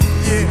 yeah,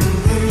 yeah.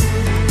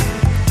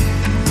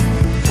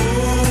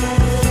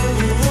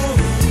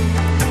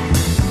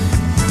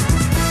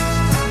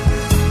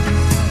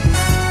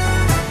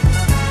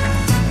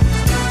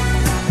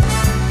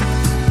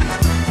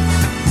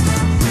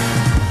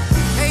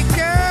 Hey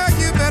girl,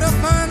 you better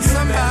find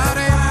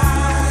somebody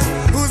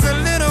who's a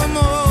little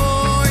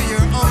more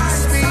your own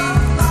speed.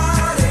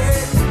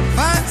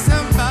 Find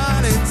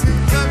somebody to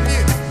love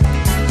you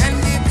and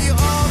give you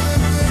all the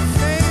good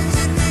things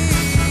you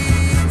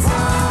need. So,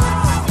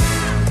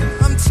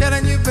 I'm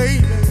telling you,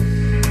 baby,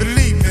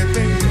 believe me,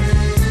 baby.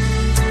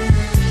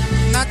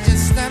 Not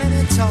just standing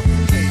and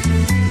talking,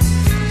 baby.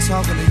 I'm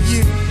talking to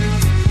you.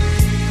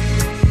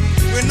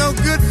 We're no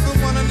good for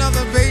one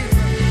another, baby.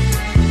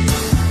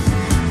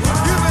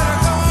 You better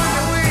go on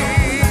your way.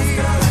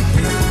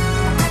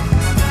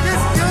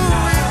 Just go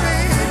away,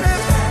 baby.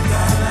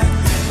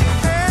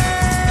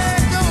 Hey,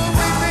 go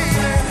away,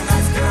 baby.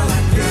 Don't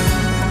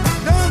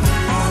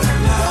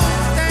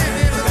stand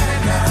here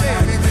looking at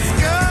me, baby. Just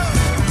go.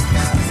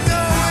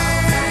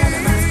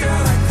 Just go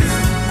away.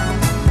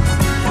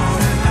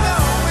 Go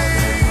away.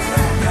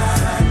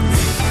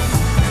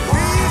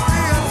 Please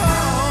stay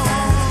alone.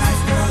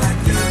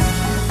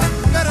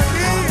 Better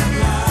leave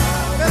me.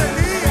 Better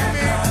leave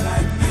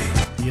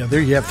me. Yeah,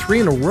 there you have three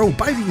in a row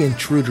by the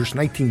Intruders,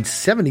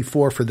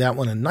 1974 for that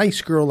one. A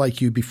Nice Girl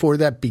Like You. Before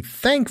that, Be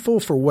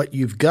Thankful for What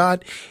You've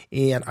Got.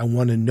 And I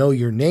Want to Know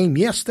Your Name.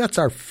 Yes, that's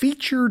our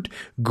featured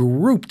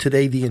group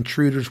today, the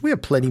Intruders. We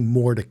have plenty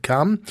more to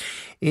come.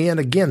 And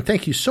again,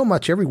 thank you so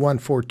much, everyone,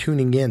 for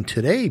tuning in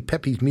today.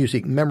 Pepe's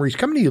Music Memories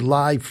coming to you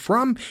live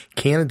from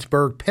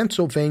Canonsburg,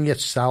 Pennsylvania,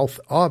 south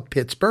of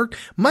Pittsburgh,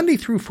 Monday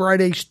through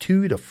Fridays,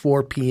 2 to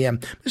 4 p.m.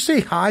 Let's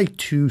say hi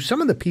to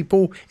some of the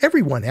people,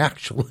 everyone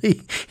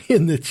actually,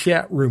 in the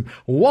chat room.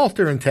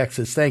 Walter in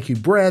Texas, thank you.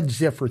 Brad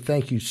Ziffer,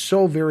 thank you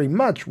so very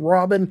much.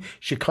 Robin,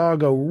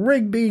 Chicago,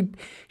 Rigby,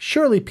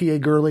 Shirley P.A.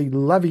 Gurley,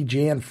 Lovey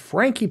Jan,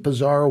 Frankie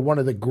Pizarro, one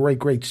of the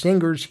great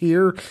singers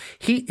here.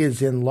 He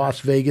is in Las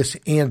Vegas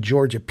and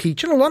Georgia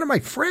Peach. And a lot of my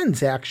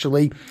friends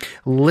actually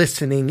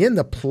listening in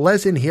the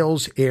Pleasant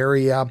Hills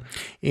area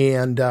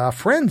and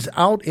friends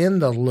out in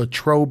the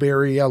Latrobe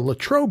area.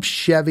 Latrobe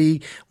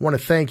Chevy, want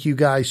to thank you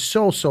guys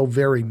so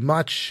very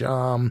much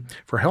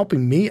for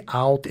helping me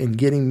out and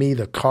getting me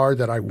the car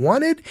that I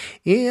wanted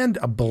and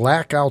a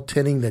blackout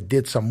tinting that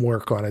did some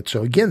work on it.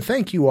 So again,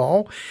 thank you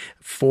all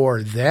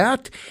for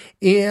that.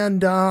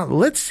 And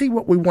let's see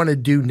what we want to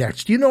do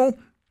next. You know,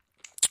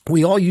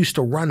 we all used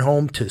to run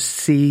home to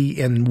see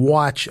and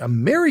watch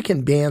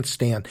American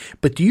Bandstand,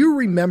 but do you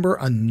remember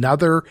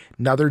another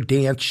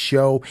dance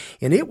show?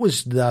 And it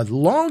was the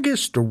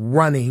longest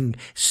running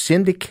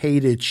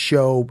syndicated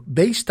show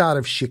based out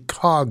of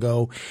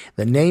Chicago.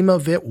 The name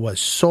of it was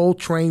Soul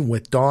Train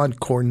with Don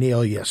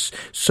Cornelius.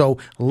 So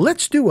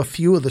let's do a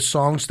few of the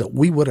songs that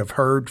we would have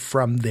heard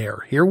from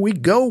there. Here we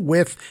go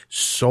with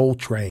Soul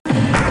Train.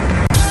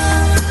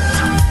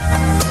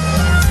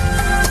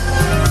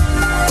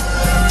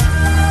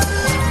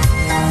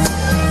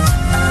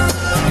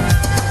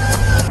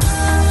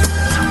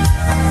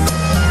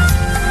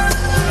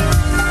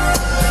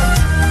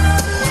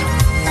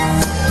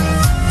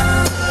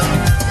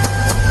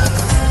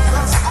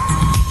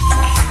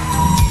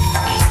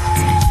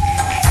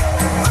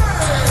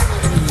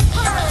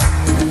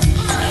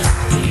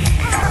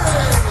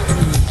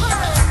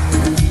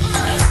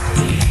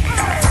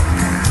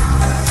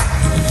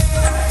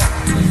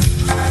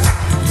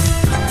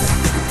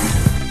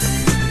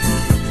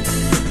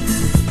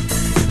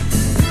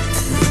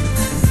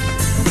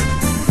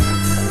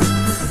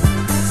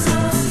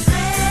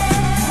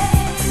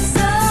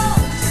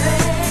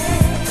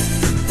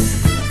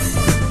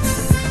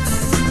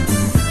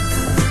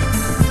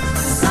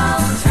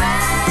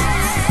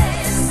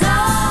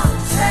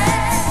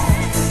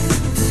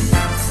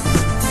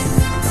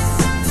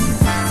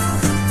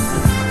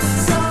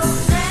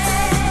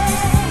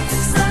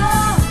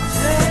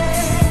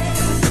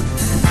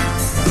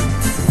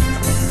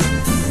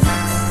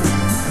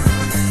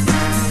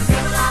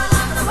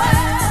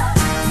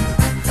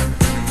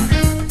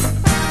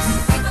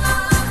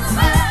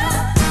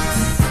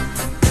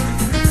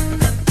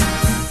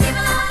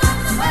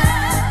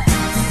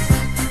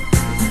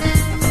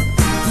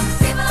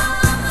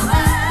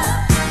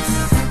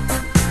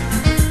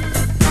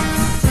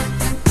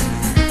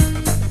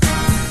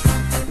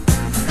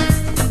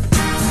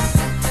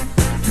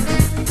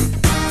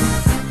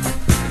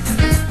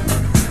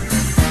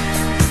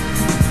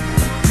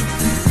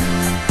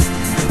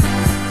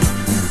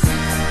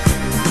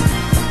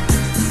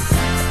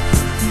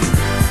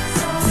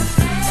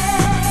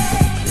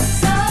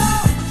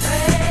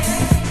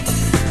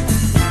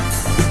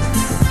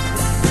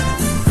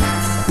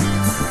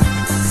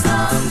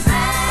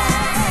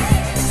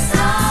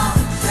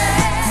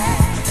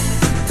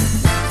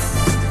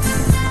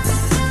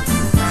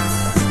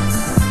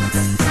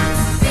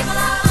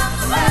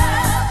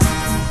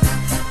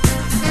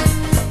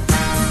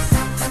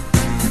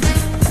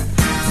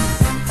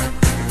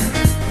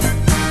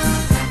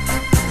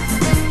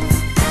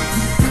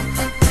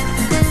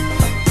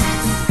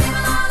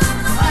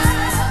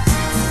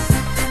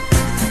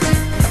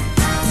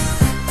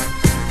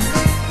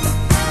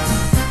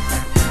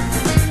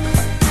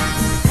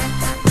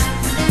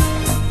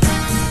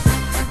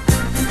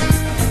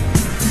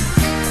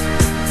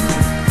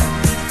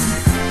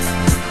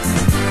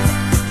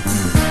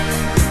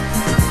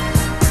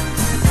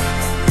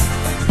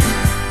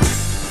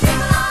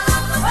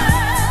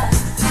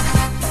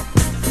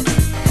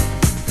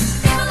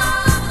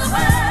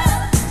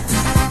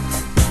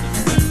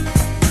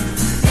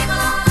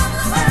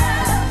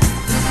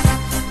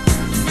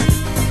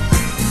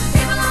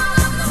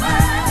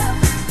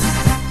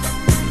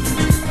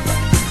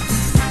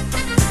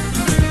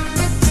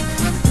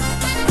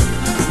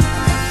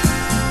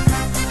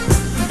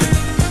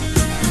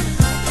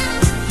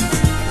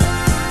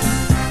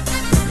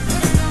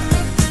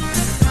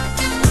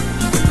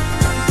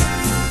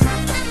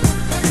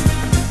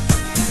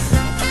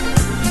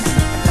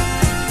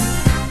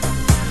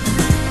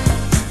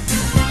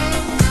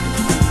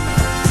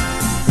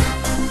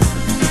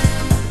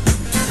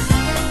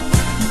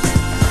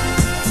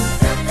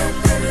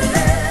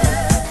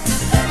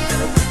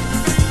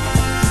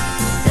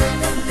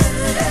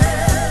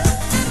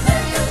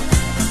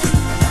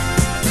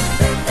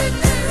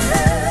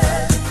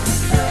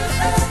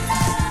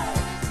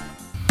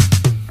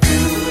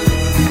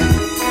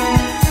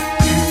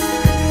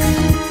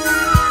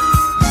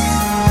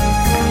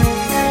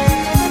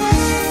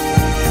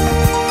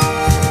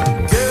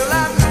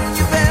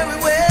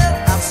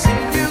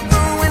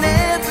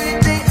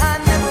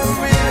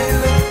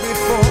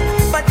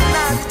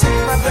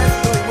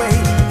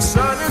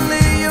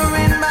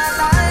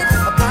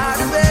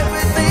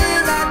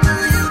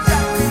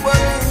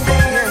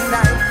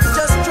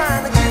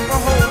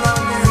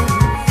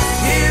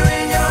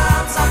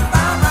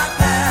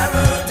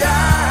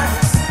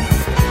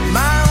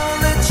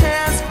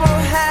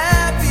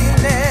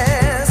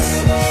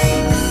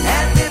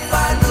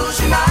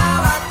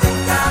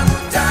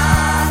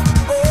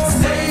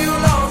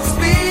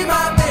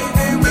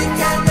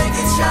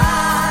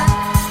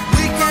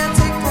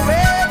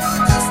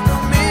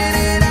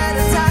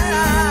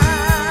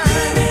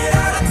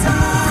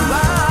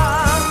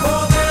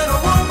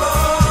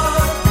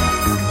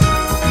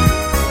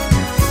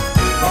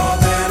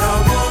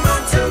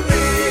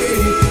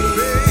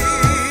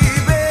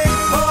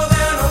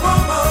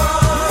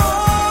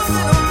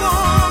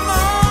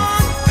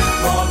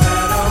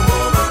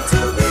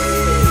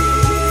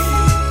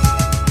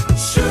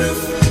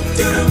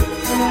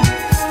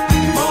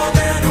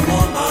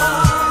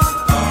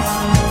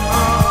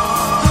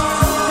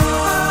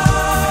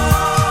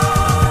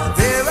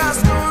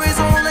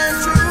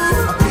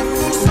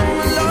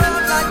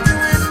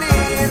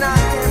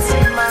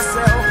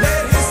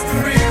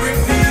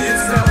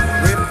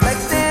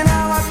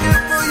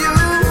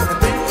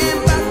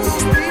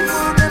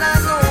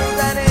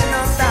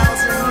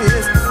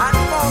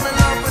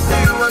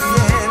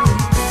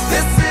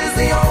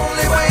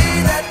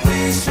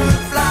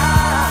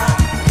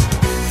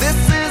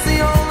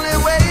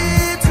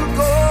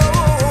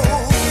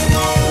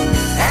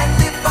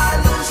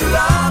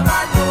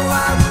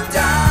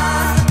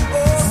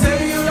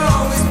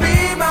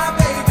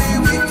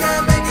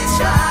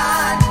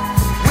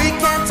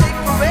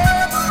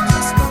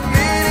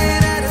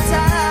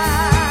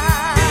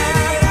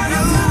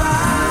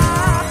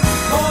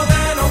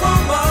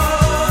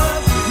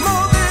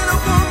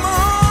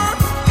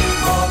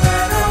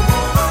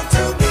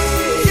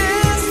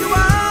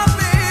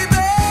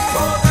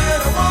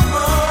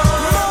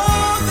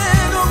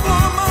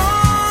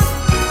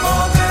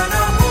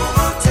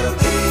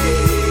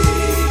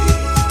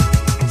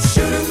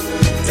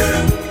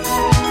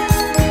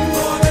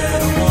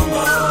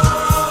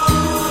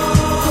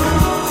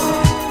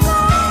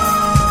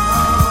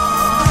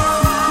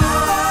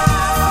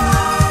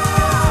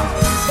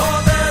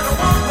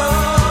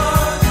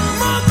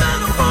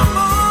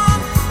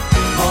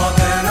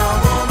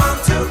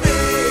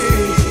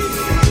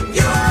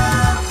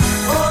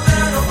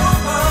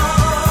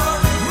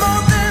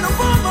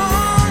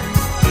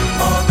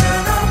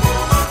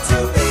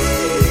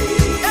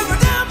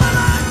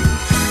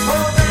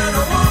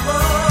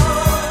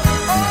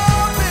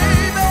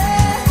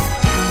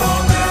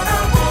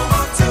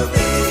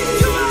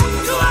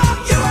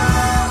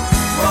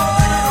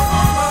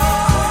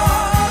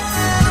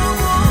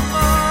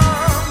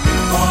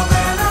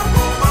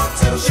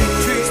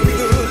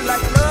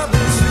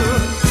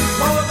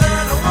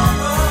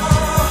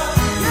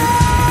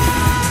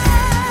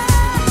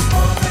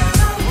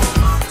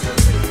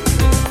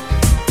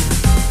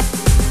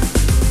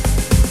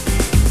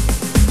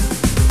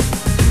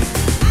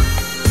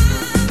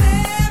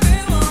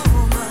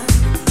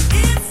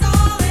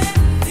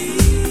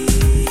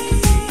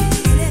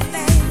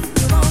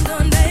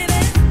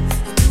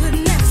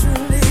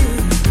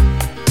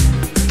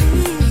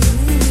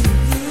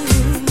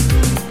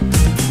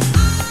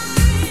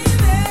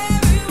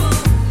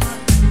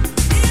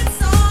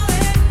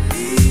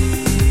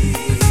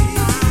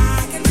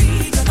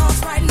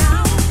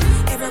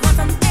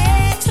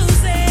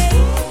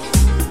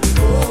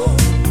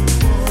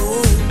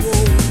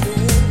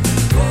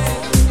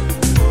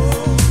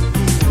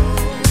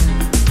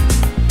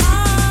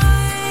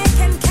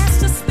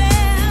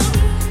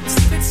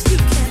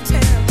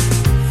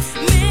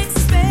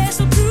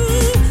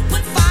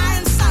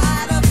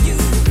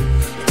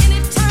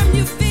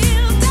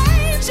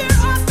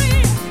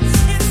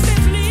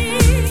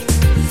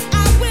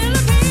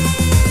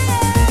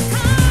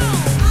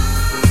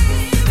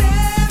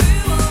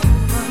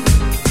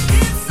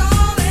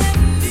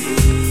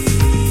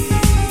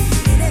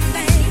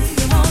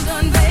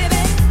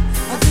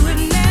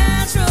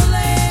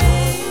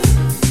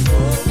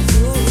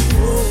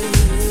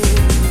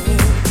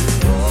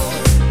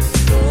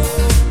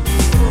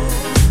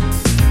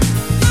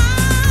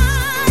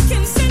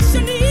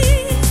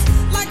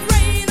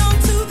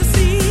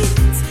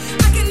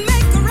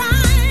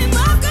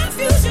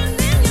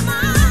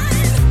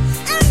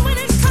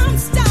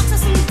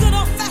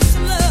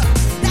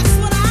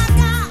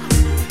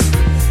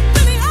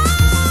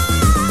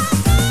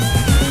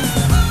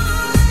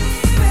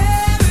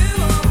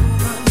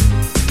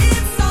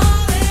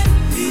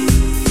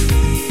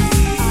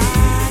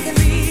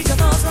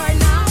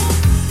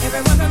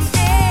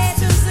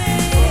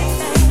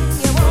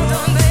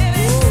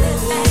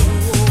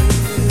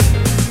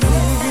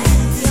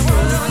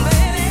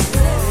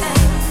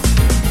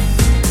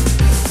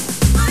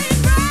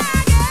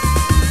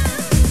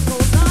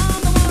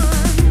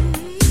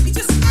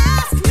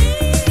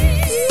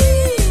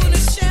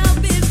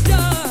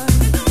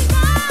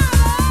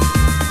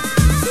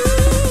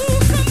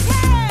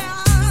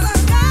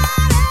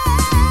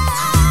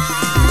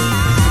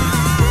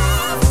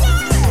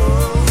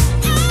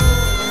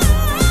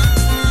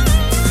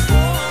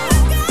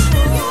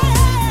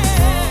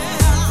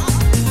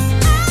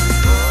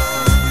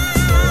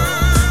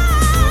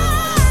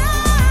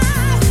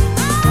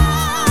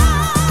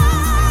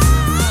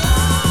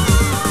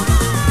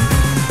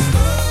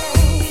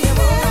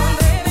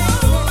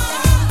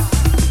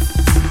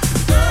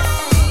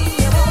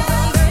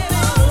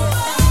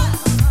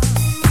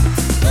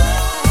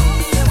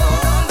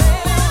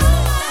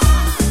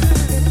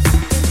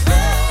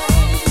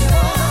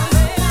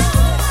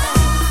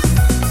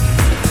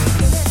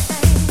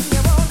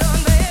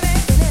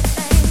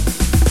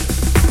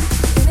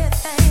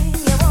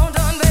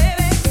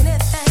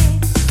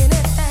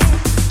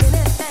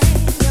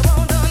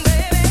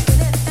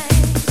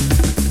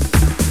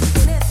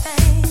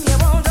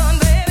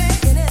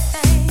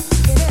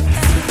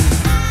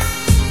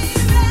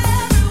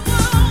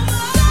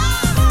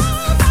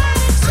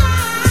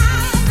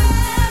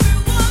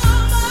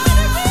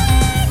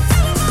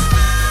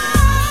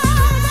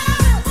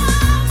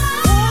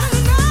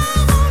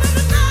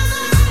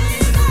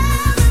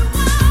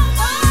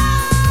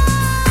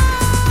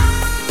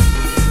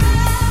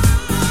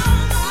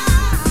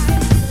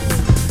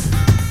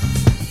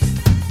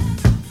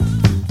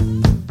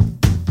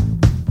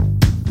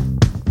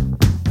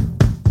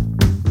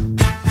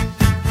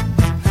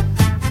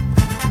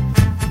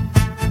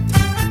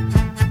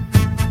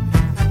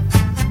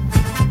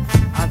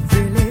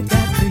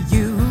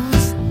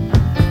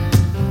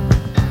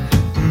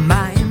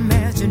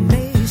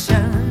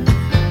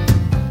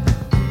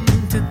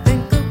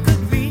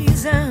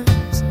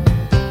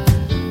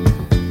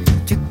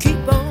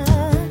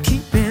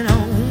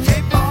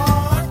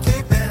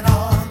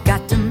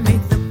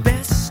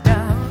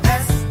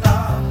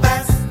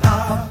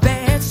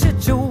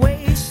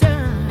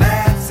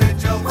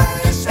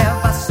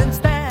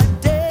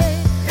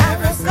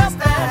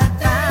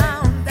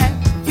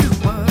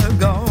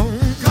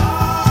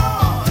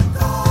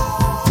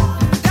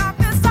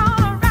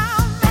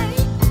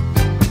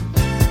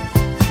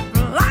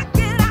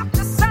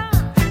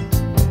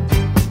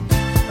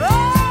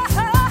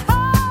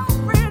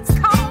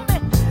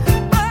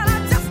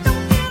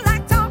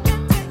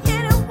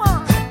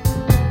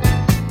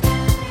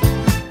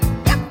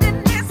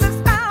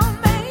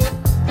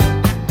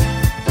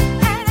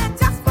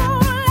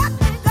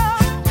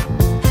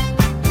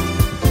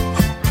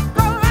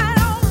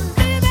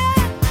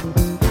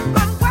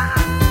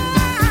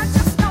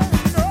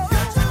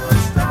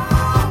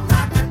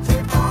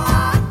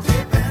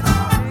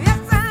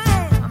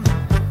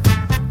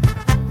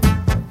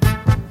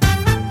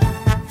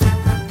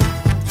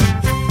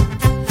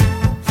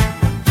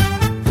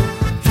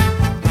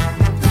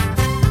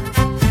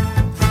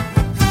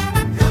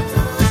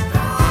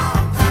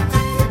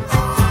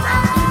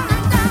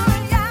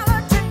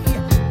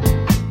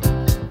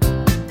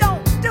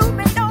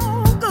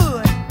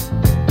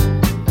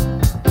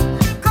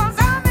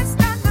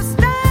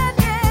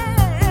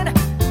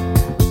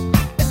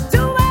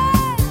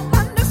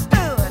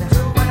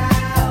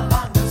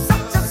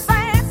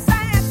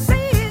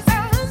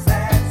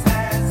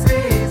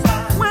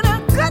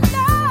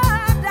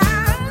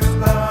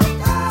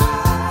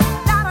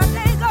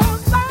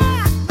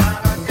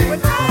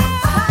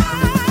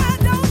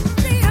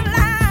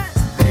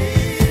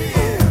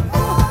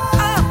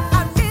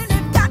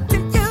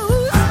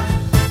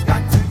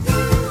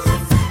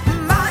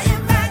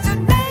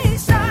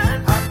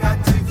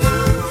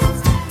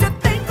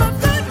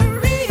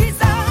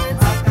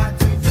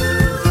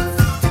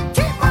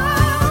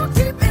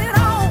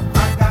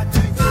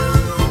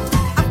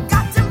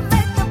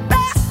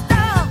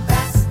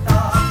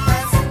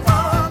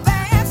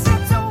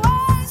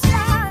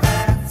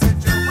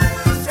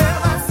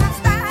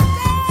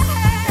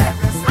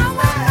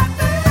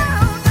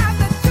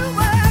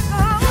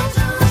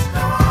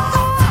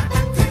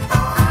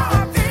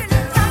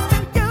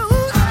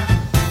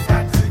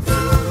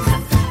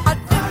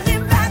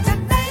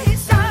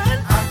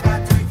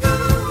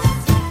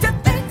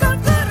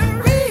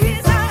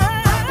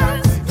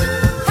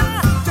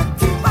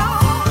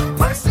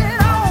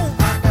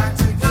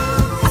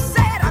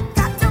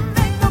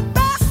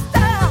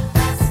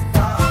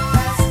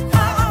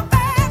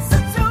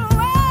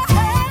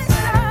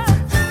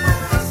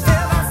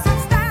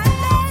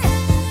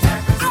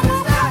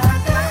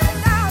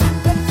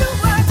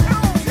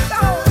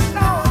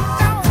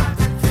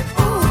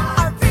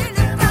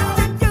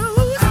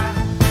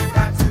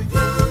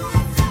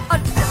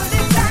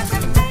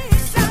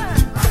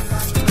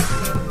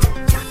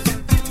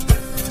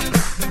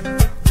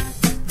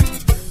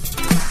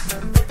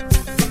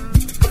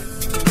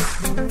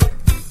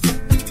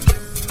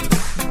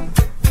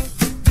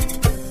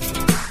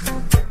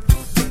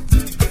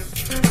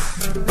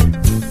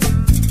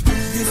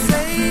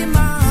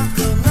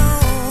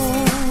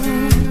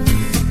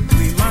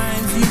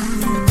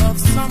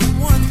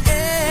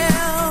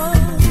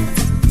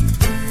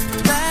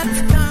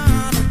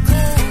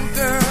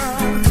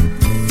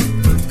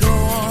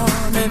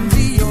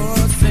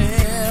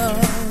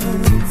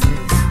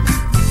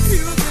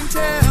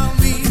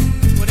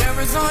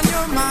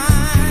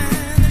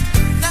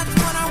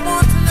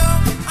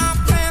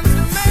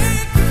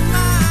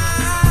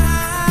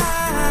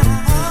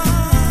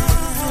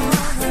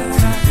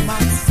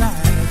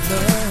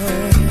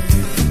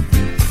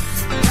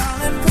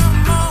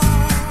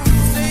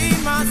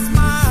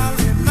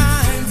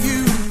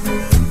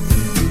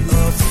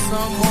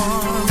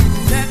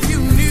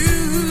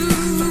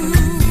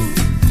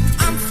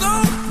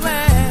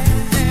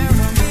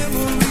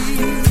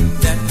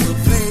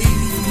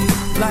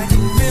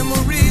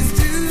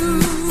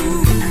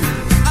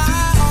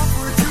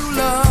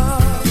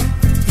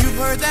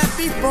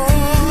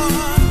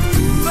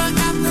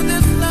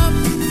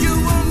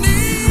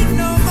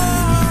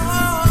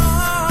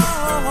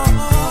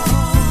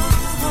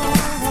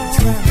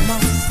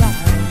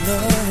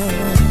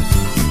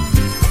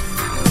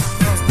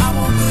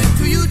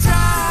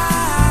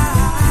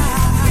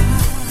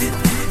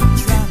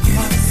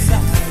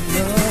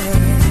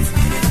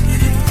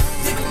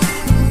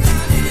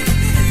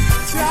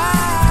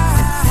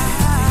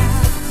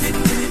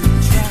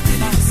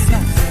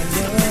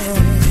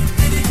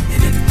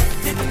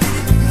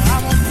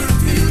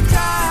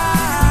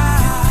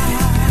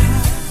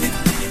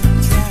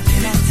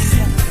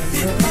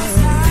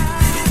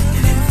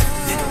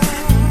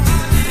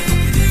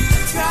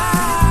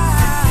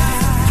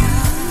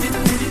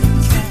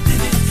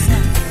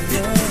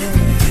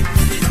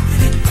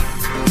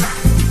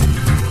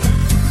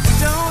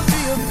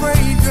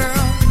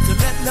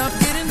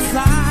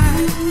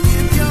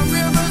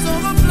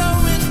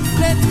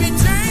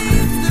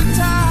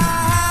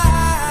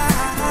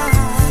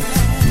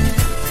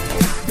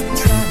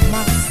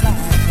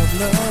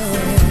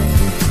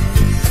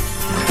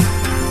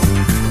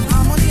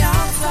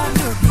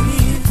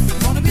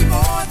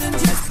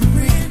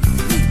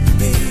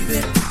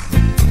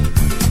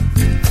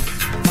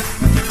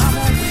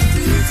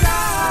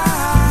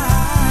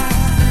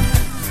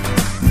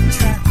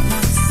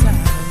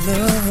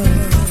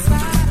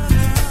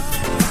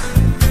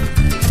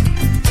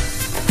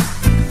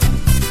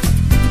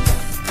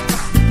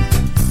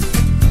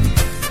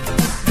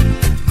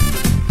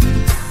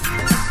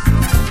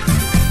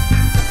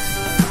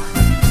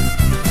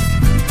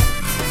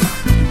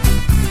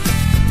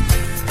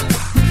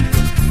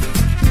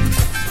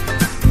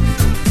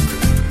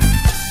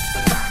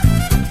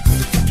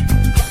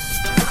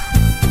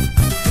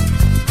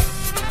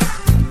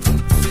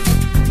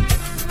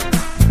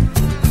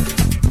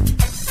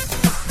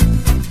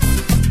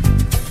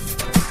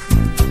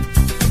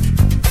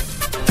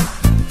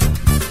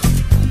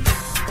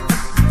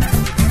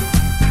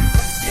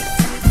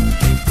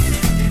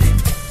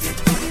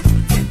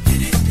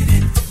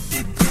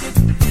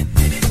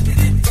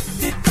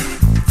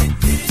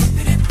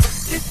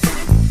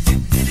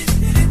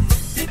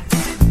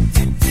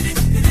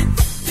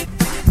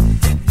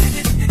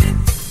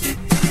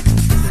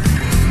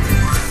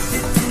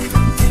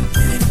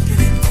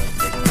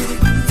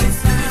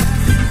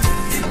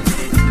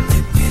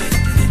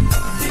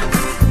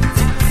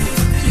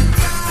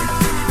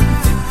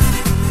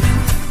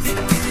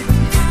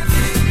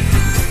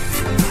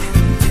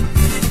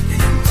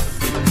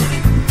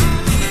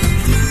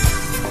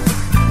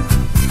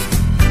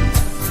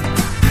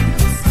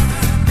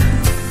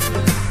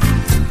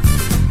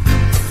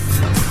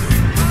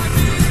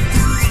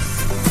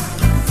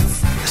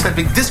 That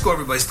big disco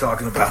everybody's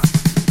talking about.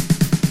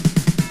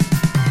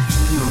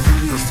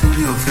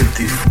 Studio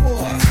 54.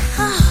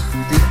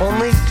 The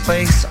only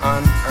place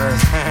on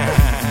earth.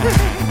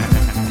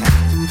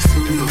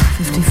 Studio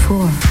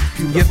 54.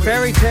 Your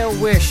fairy tale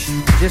wish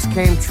just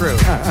came true.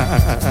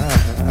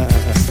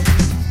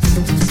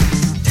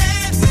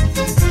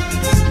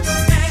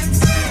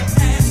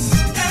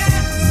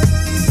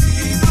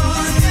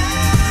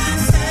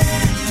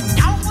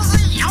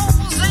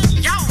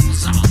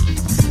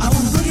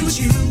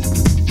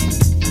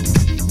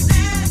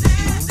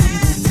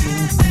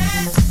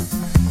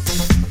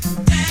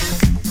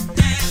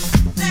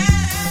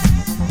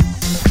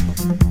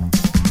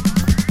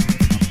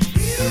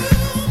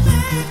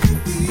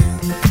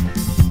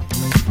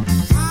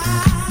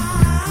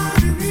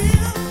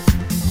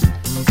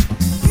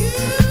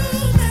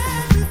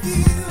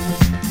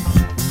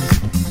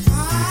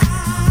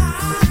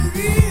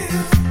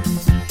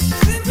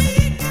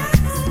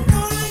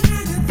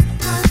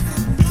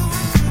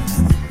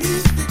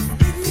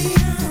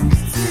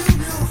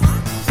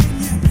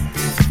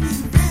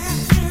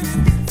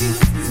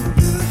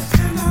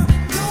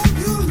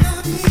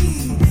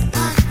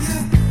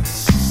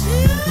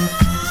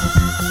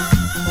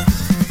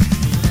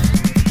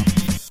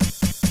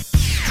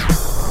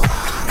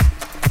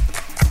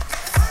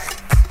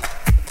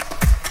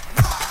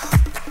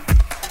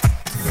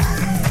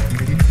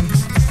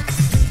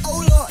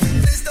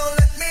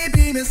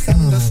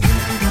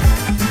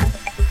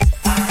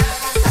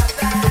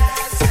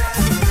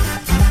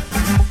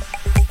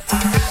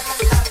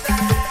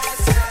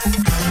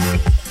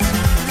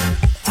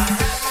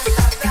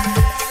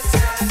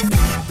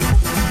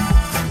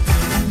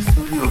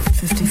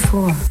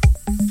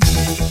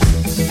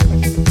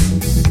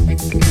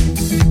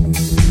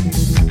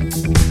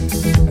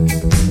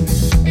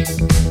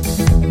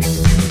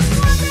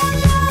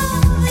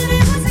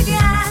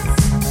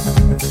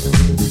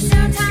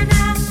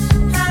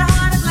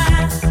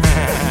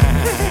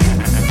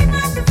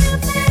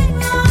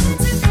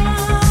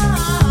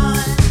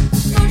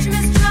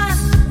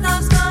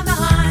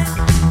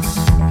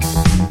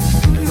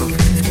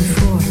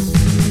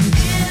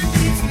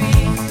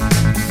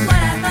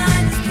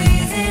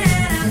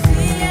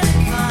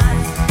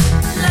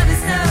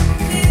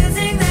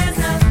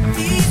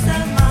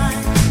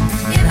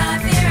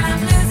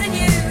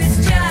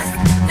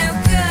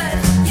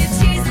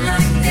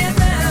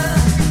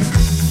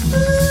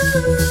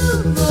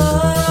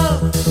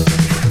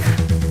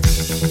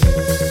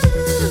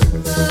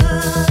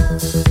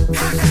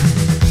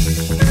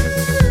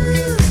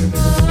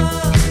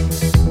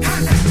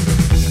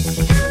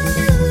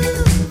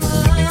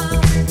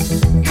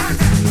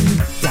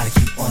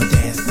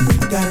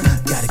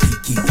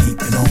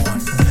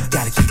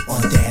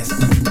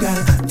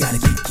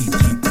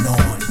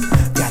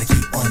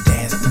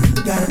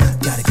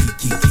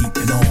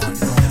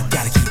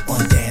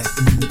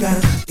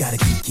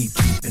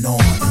 and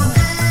on and on.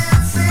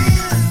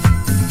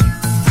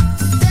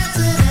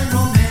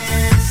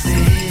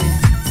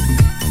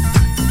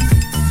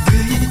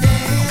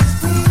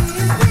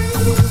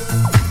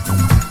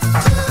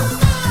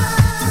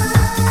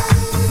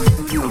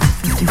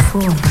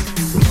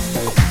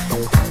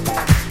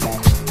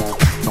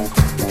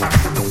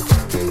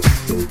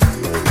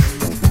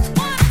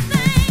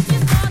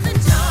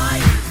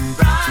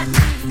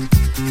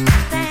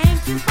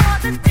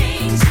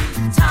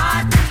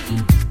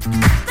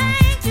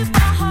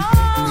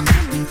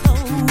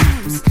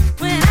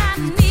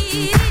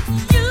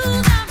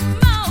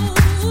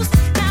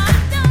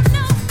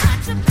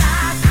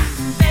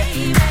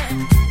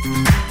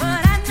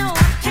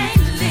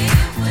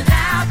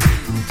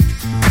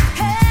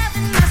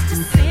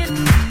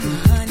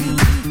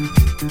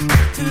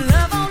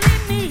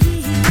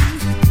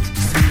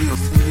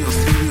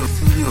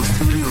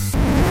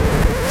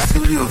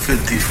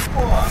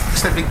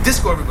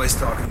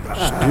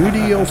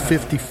 Studio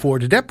 54.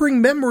 Did that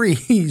bring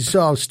memories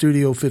of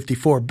Studio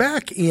 54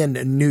 back in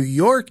New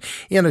York?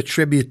 And a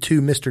tribute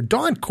to Mr.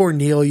 Don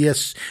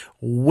Cornelius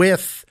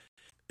with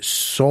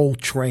Soul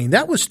Train.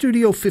 That was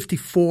Studio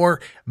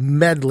 54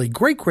 medley.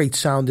 Great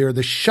sound there.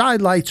 The Shy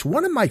Lights,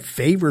 one of my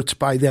favorites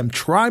by them,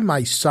 Try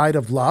My Side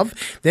of Love.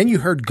 Then you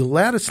heard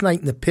Gladys Knight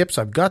and the Pips,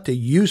 I've Got to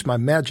Use My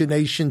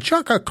Imagination.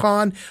 Chaka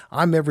Khan,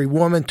 I'm Every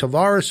Woman.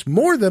 Tavares,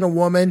 More Than a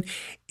Woman.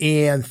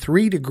 And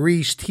 3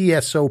 Degrees,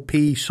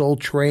 TSOP, Soul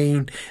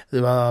Train,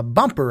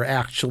 bumper,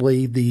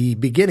 actually, the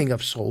beginning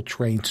of Soul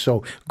Train.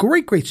 So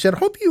great set.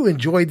 Hope you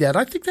enjoyed that.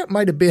 I think that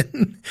might have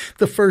been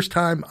the first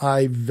time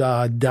I've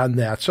done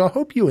that. So I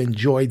hope you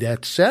enjoyed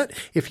that set.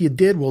 If you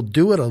did, we'll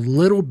do it a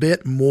little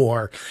bit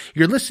more.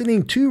 You're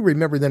listening to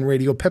Remember Then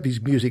Radio,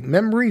 Peppy's Music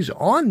Memories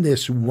on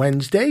this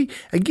Wednesday.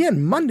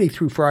 Again, Monday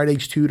through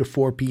Fridays, 2 to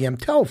 4 p.m.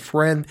 Tell a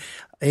friend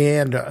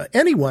and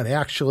anyone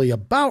actually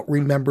about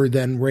Remember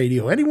Then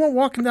Radio. Anyone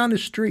walking down the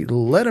street,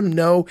 let them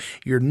know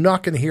you're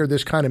not going to hear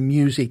this kind of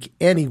music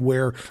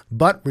anywhere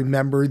but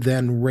Remember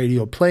Then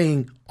Radio,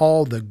 playing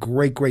all the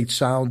great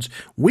sounds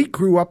we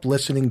grew up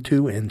listening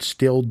to and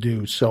still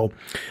do. So,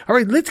 all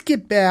right, let's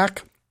get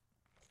back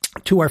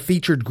to our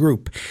featured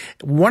group.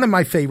 One of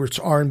my favorites,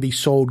 R&B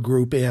soul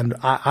group, and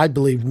I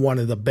believe one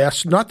of the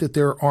best. Not that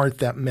there aren't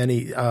that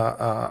many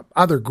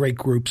other great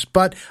groups,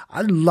 but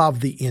I love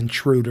the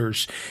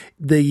Intruders.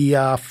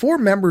 The 4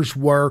 members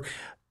were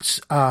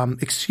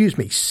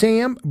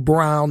Sam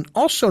Brown,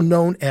 also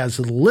known as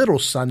Little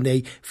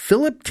Sunday,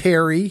 Philip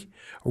Terry,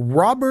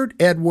 Robert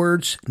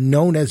Edwards,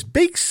 known as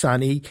Big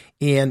Sonny,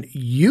 and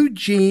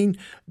Eugene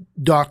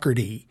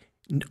Doherty,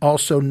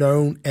 also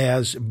known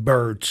as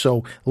Bird.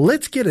 So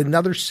let's get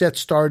another set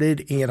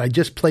started, and I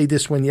just played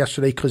this one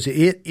yesterday because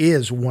it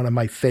is one of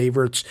my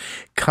favorites.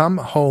 Come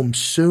Home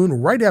Soon,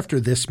 right after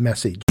this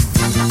message.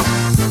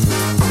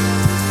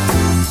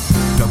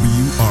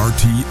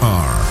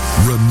 WRTR,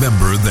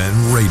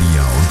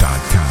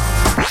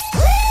 RememberThenRadio.com.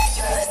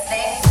 You're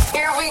listening.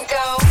 Here we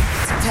go.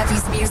 To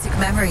Peppy's Music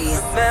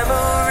Memories.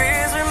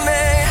 Memories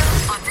remain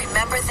on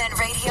Remember Then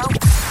Radio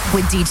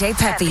with DJ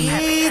Peppy.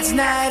 Each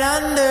night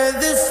under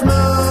the moon,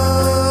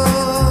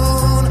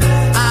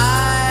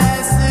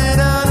 I sit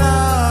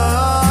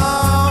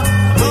alone,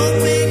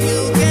 hoping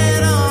you'll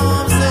get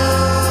home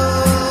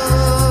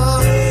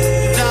soon.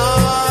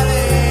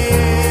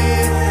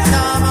 Darling,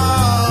 come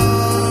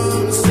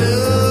home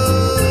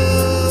soon.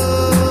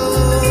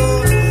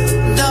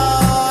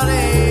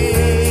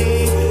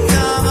 Darling,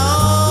 come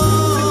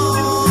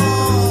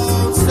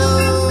home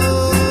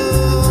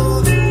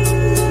soon.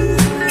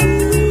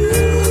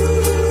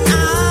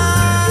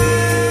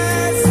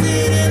 I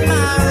sit in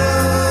my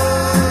room.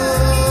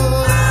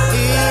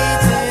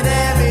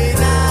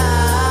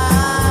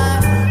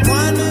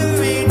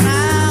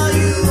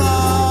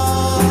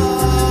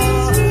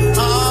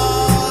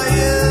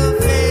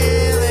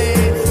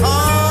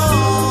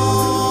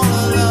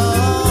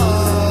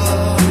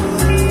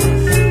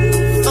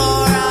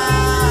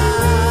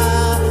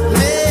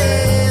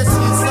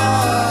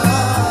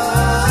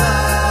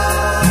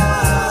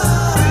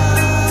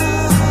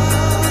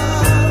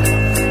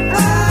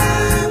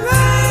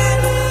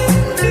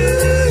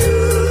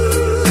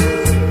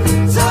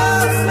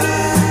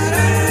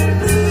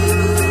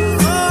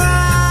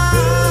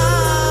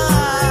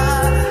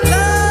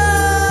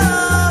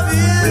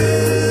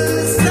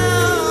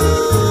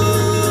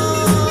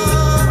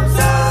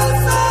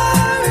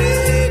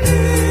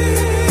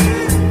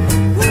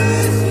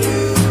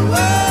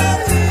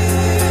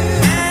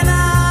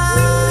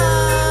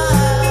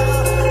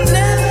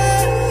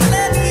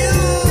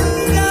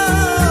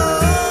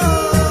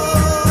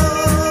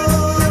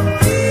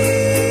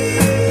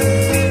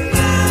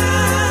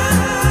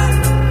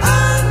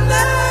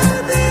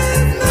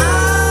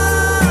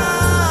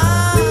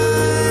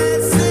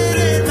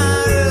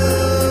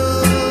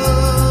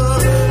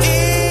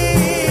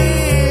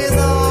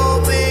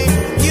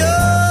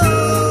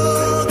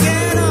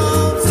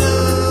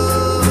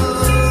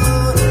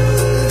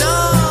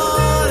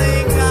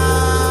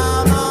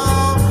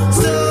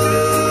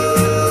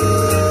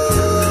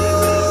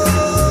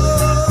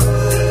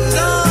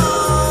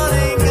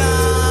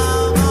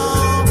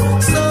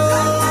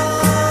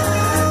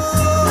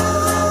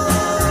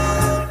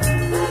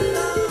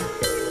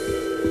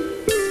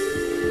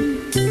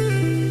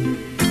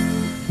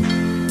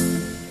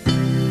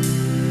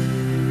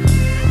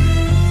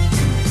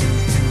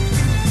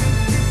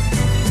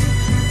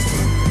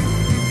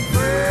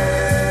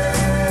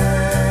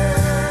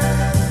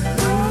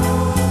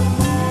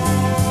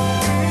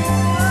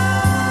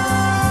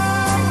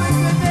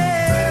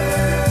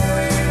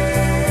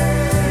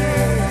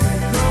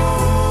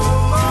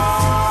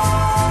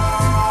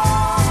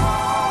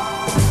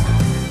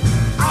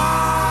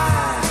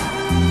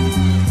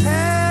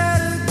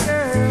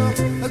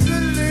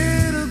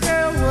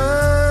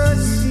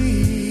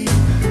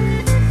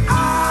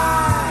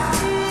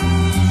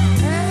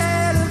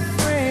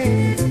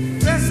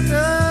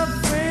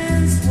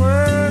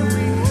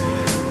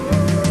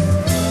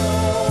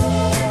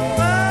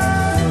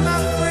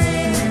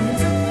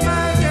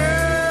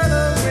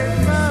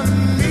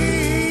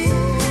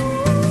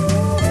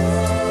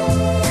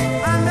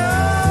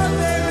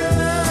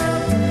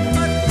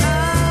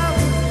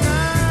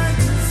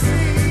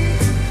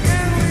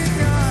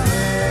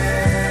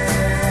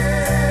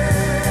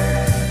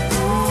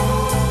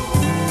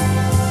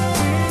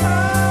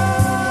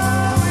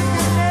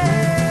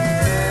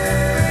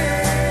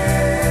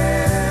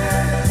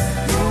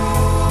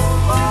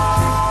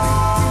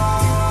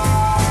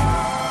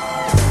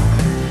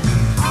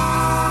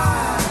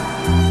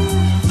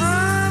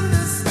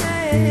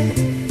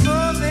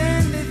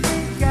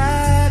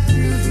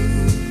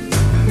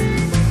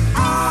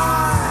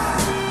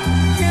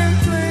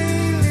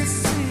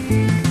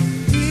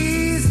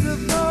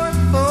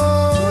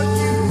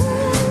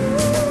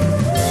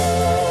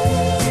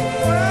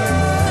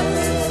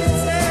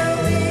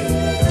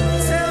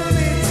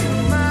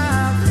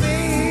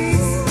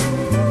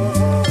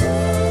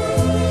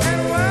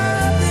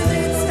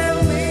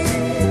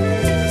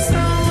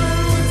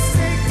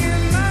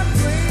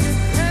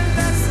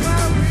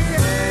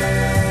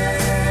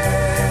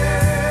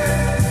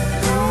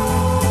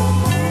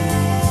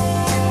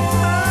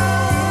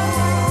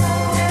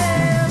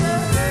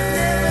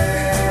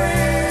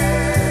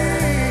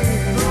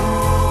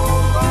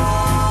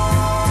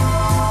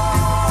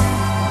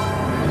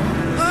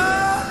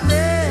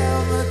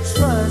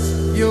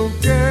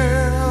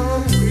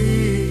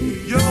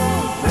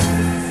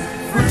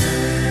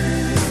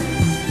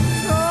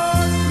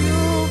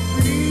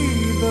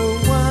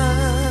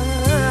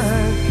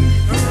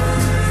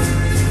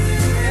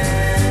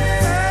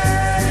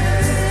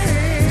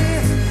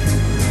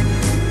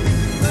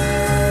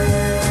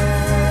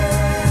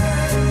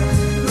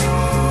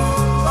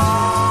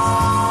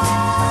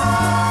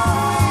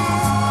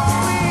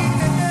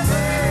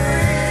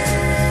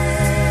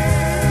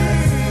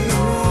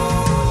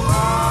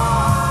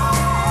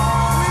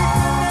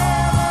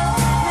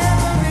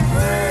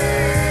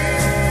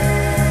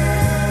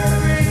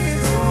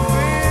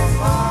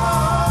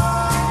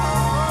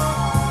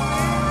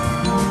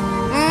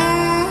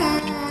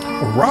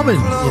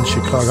 in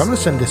Chicago. I'm going to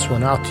send this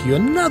one out to you.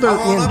 Another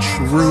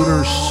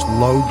Intruder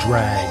Slow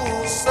Drag.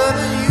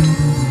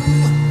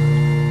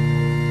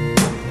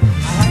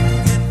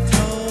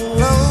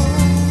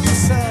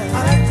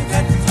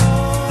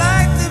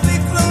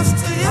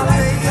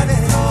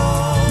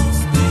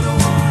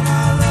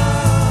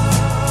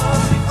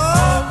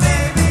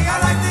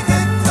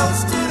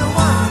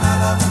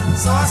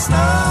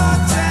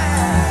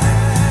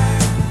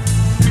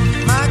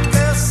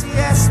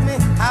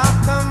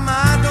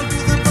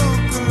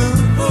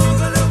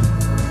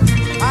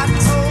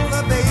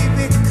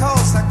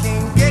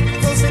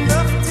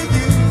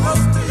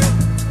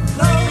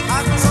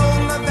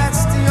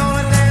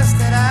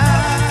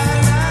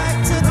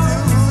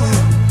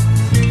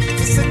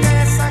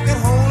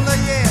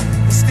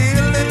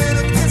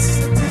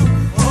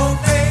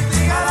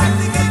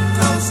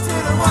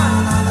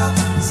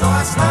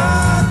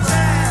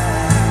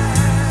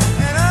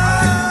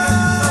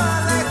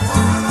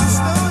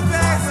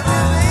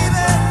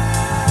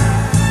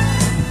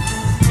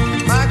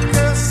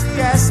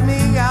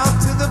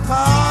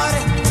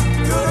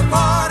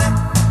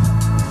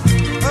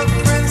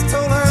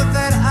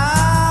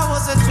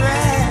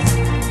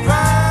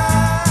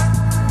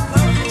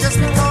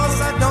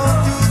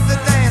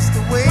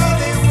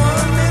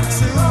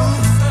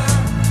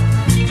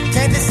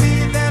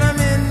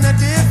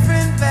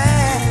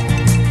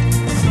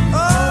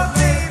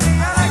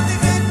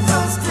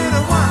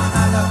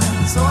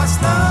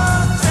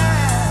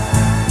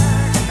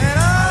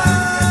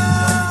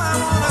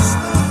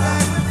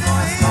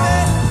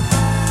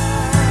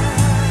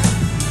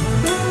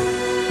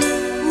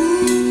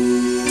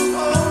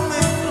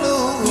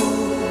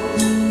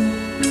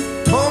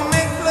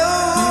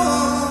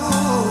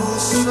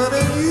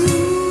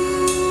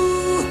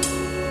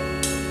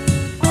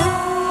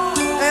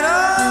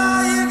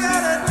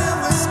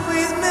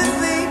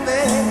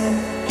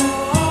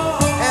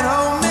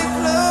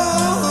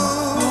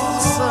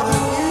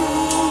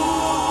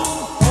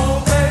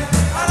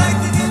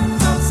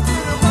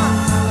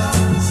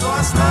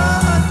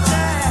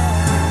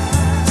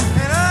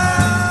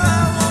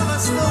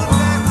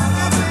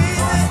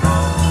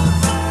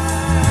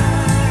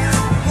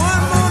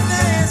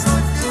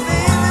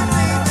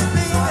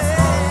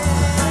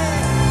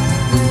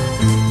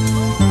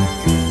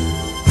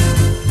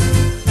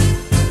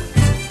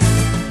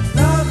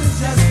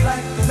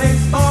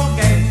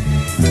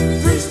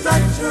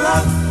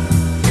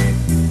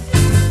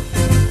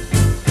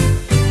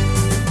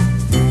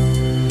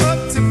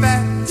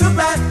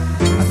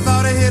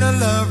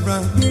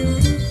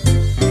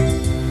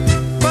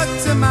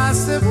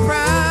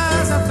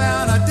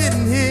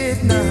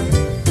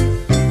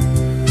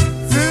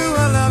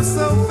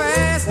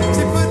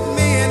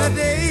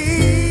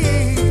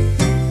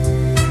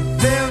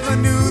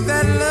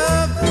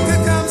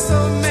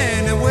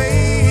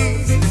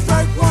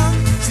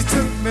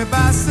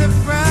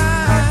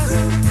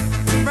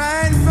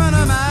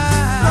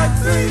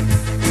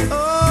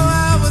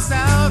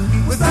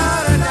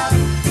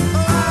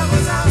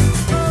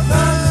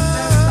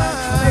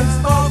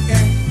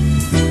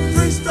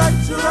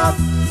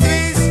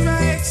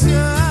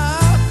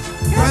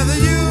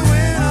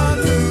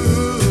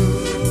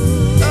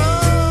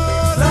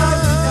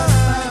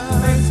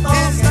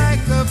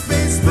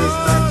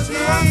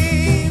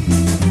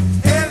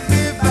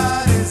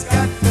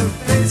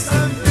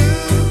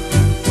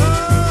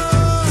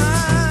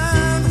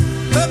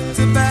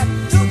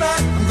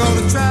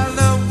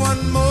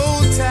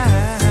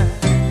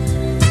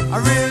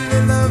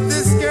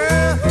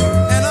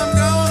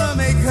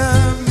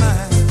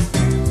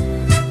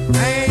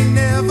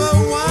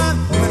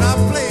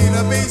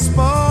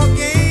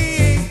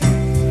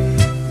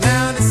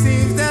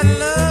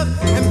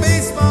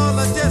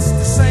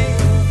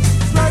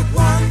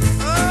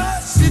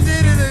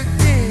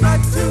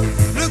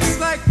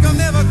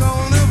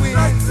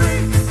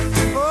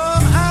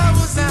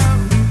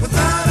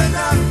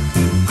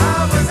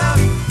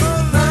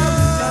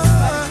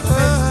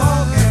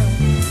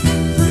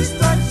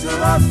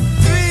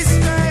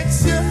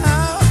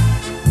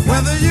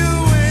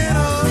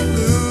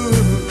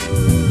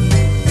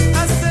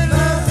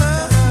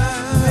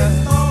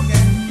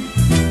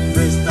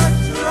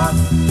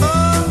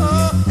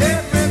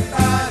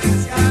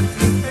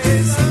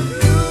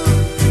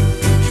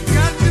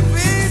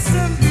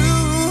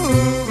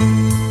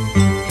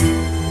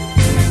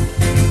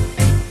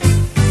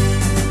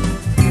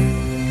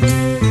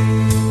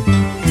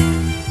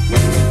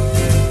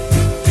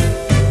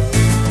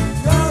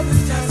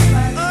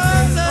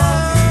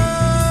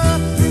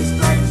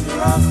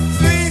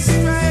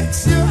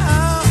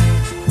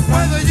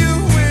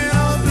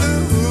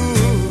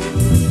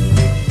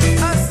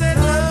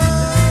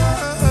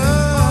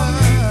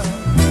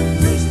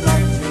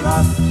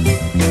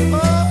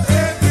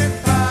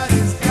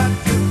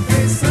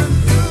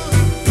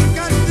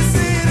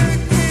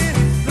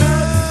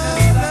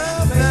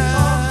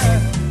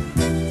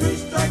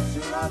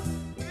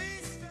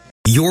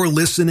 You're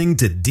listening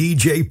to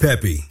DJ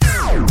Peppy.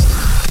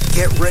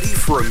 Get ready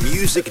for a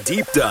music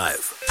deep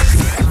dive.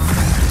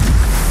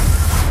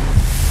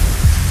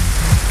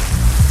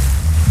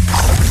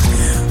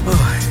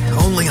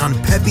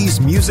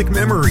 Pepe's Music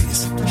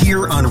Memories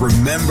here on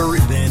Remember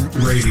Then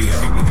Radio.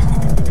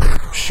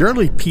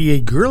 Shirley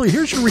P.A. Gurley,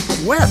 here's your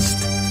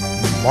request.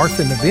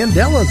 Martha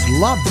Vandella's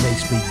Love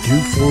Makes Me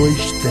Do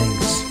Foolish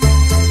Things.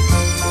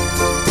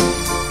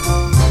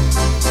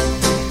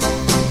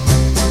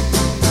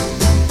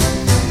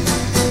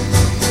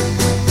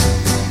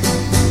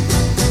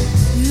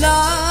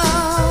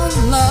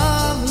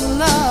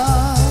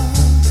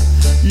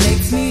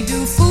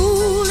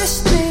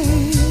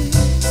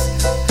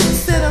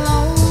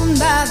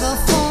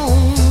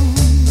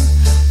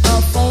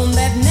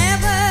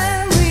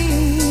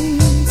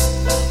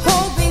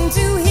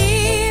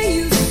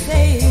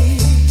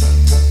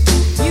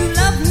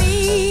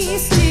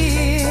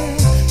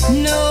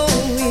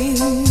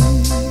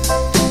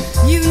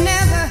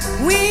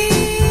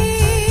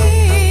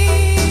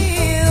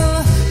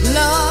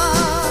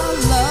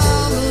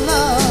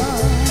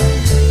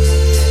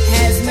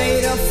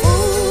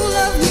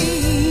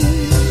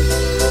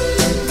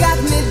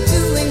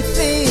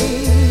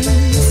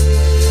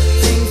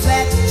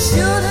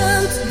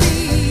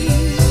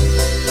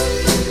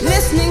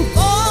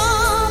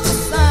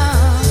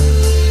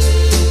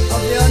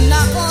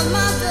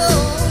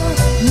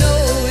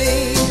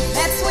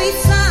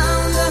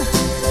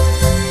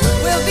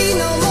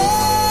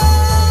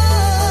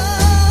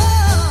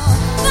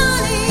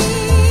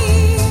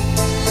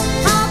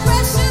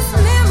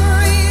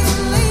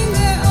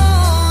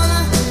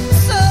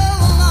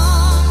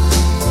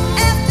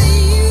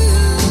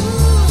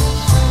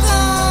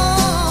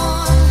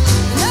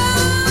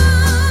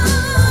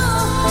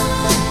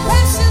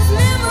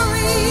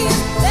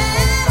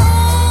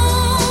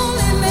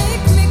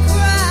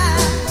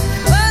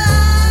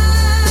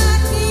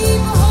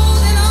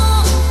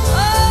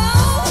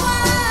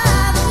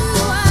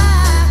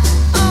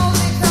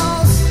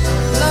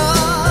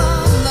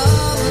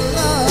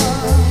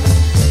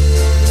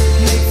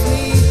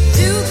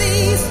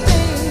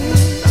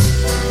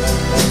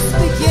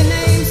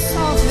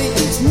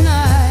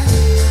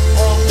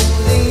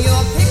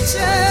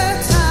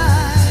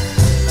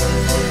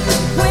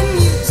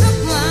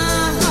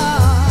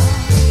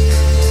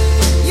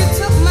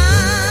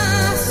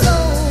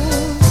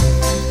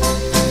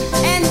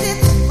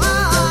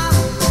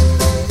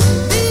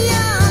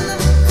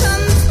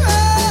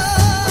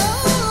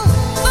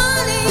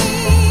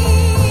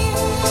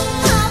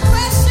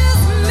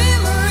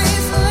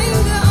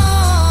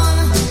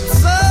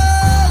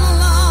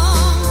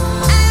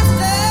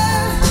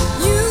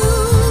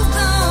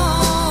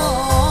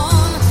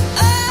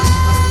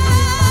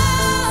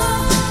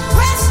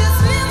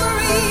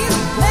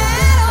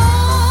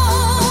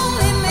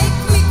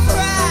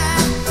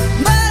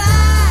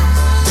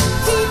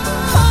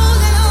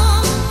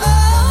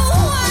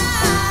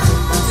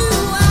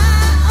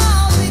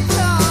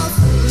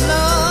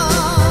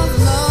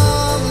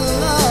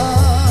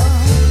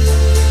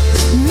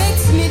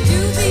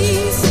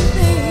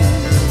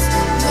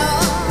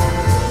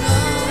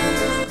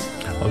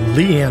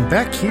 Leanne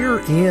back here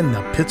in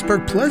the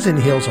Pittsburgh Pleasant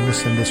Hills. I'm going to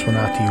send this one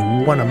out to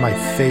you. One of my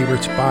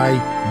favorites by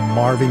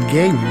Marvin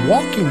Gaye,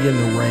 Walking in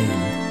the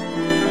Rain.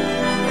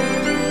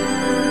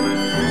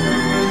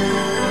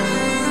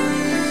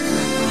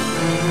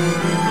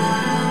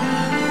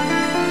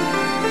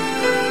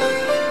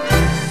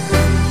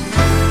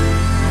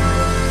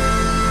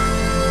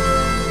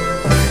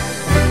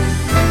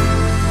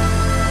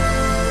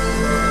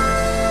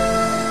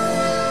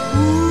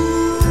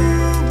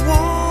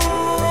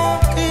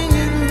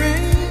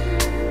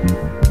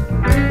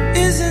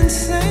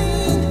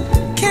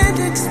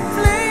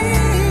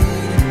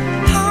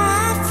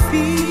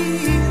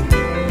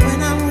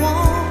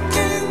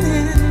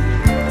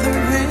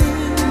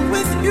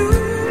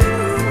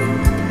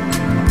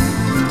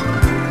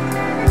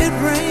 It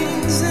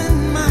rains.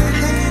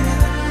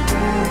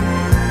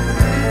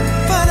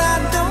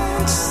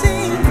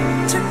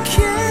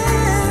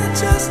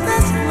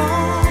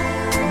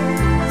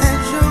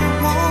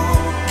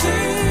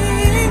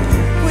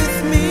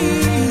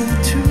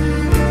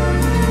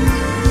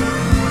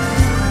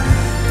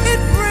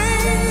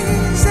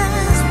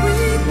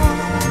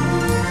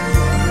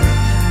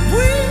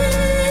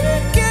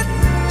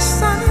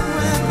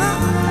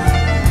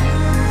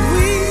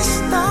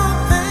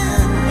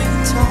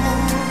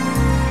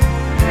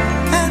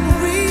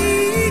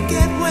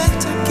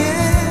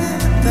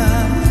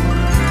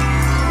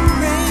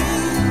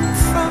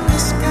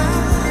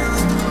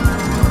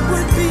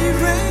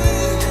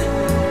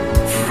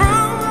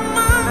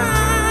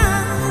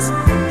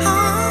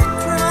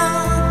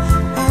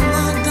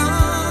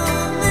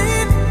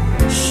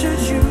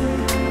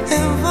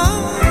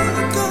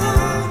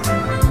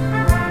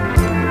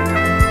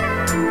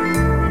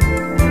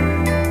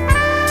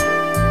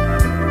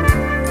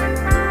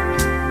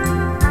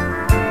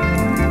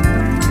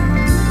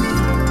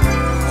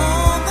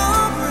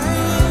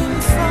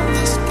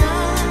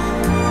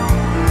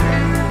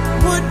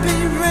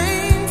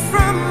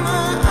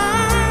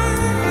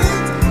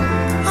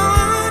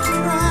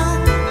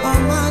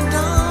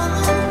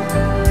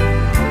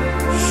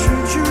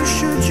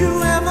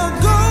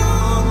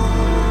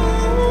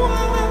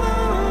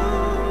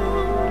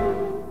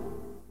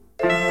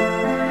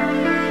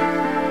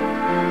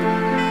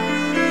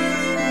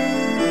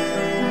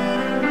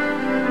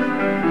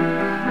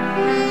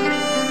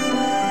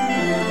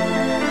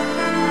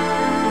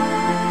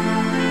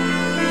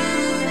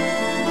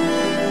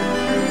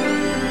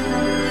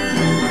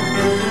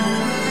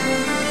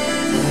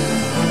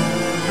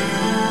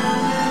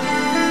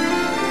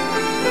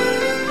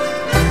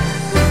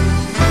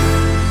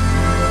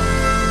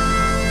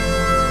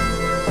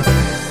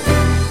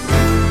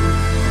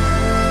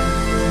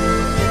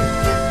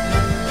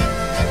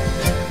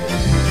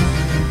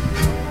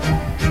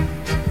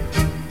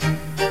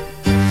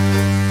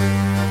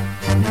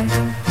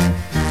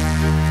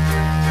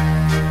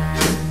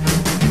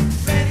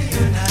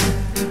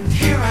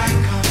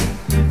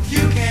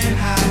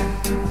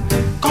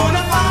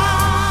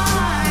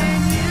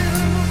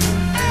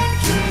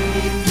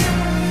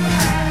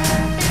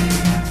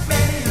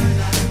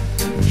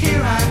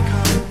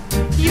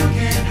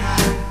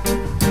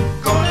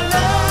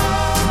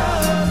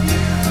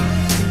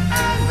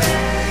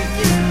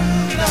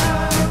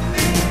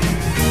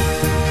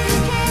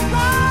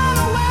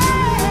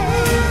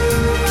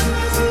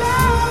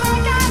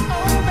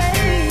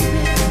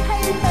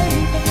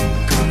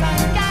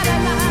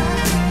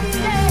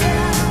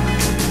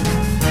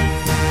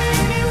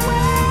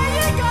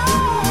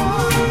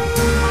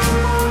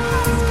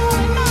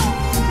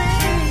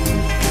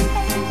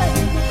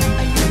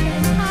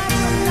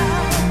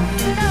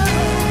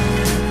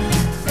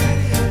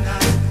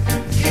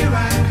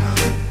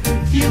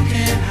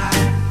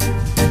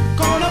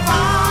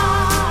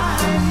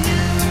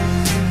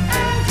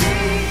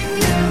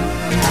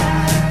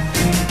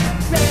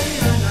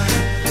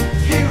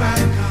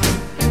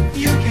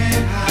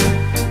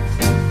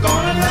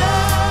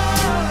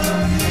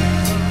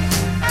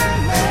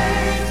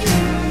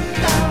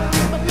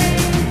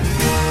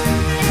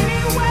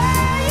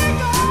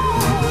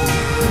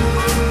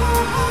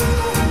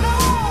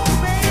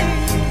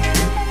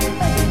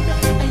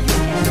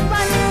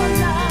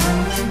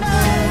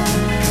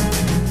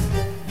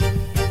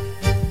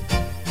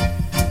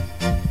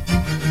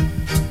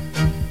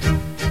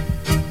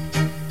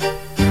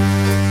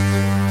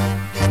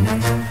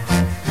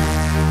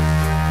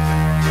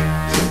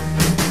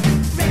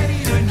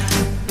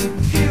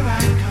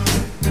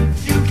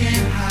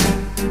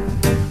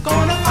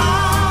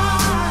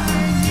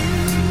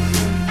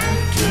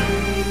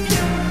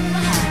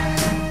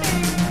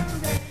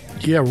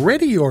 Yeah,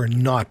 Ready or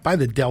Not by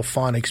the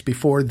Delphonics.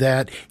 Before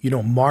that,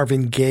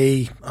 Marvin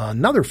Gaye,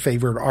 another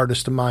favorite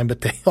artist of mine,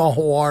 but they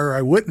all are.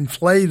 I wouldn't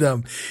play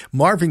them.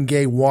 Marvin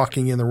Gaye,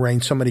 Walking in the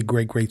Rain. So many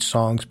great, great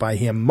songs by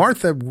him.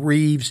 Martha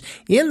Reeves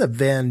and the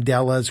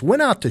Vandellas.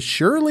 Went out to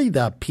Shirley,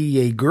 the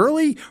PA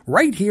girlie,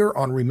 right here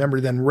on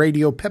Remember Then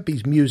Radio.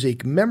 Pepe's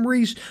Music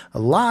Memories,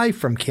 live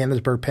from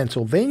Canonsburg,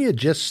 Pennsylvania,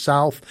 just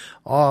south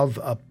of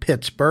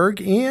Pittsburgh,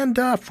 and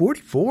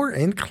 44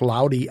 and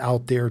cloudy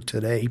out there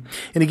today.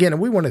 And again,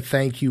 we want to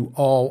thank you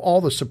all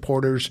the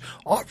supporters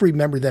of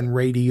Remember Then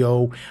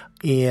Radio,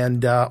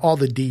 and all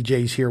the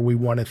DJs here. We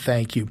want to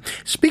thank you.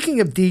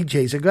 Speaking of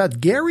DJs, I got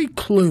Gary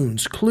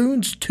Clunes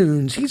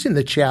Tunes. He's in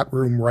the chat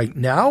room right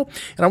now,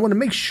 and I want to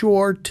make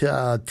sure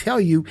to tell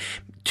you,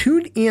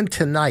 tune in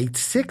tonight,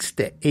 6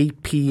 to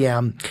 8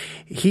 p.m.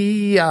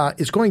 He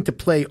is going to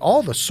play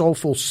all the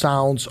soulful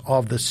sounds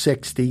of the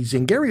 60s,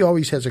 and Gary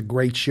always has a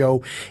great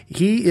show.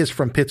 He is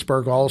from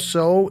Pittsburgh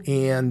also,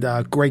 and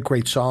great,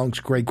 great songs,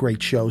 great,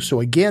 great show.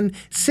 So again,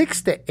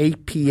 6 to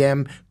 8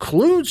 p.m.,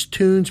 Clunes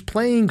Tunes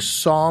playing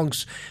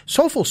songs,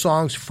 soulful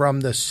songs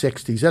from the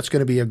 60s. That's going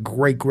to be a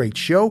great, great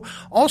show.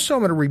 Also, I'm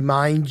going to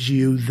remind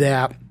you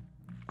that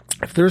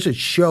if there's a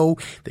show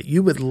that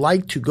you would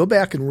like to go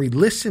back and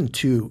re-listen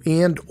to,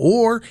 and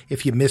or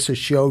if you miss a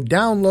show,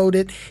 download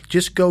it.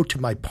 Just go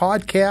to my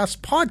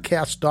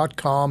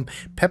podcast.com,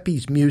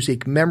 Pepe's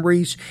Music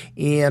Memories,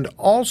 and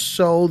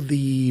also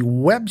the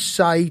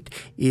website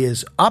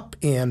is up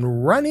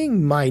and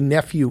running. My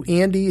nephew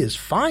Andy is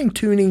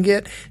fine-tuning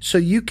it, so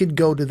you could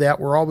go to that.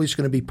 We're always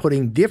going to be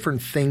putting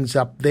different things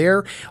up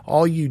there.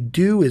 All you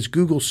do is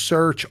Google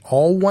search,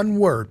 all one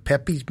word,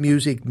 Pepe's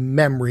Music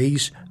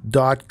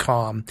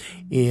Memories.com.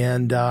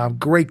 And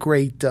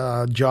great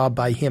job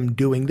by him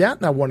doing that,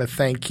 and I want to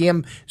thank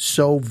him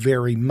so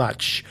very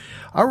much.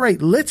 All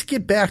right, let's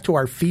get back to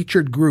our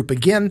featured group.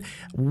 Again,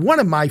 one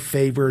of my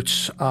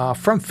favorites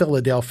from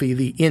Philadelphia,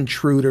 the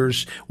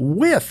Intruders,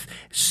 with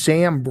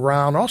Sam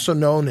Brown, also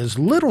known as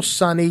Little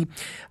Sonny,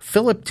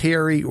 Philip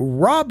Terry,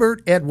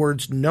 Robert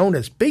Edwards, known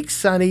as Big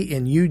Sonny,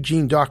 and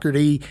Eugene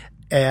Doherty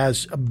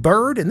as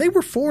Bird, and they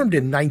were formed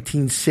in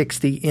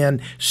 1960, and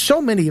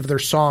so many of their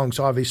songs,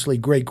 obviously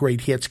great,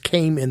 great hits,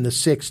 came in the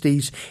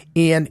 60s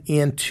and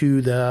into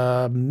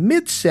the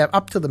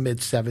up to the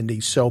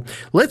mid-70s. So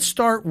let's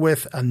start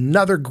with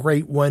another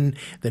great one.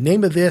 The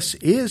name of this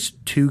is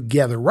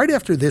Together, right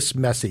after this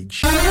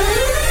message.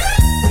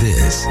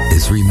 This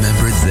is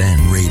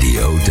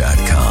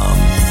RememberThenRadio.com,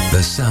 the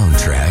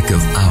soundtrack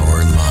of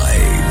our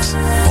lives.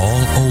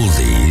 All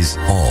oldies,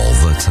 all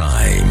the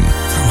time.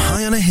 From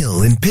high on a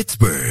hill in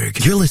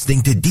Pittsburgh, you're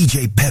listening to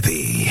DJ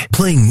Pepe,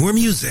 playing more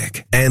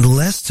music and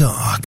less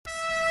talk.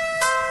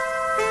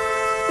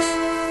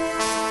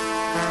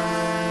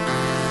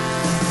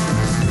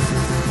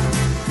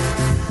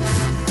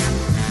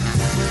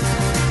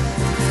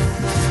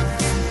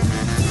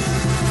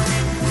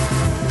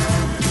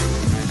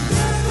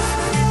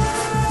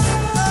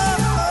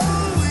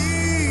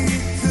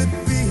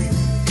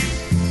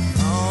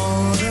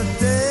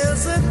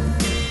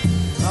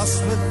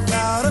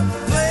 Without a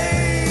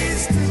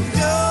place to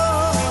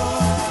go,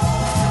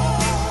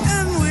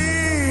 and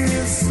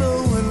we're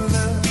so in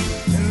love,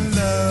 and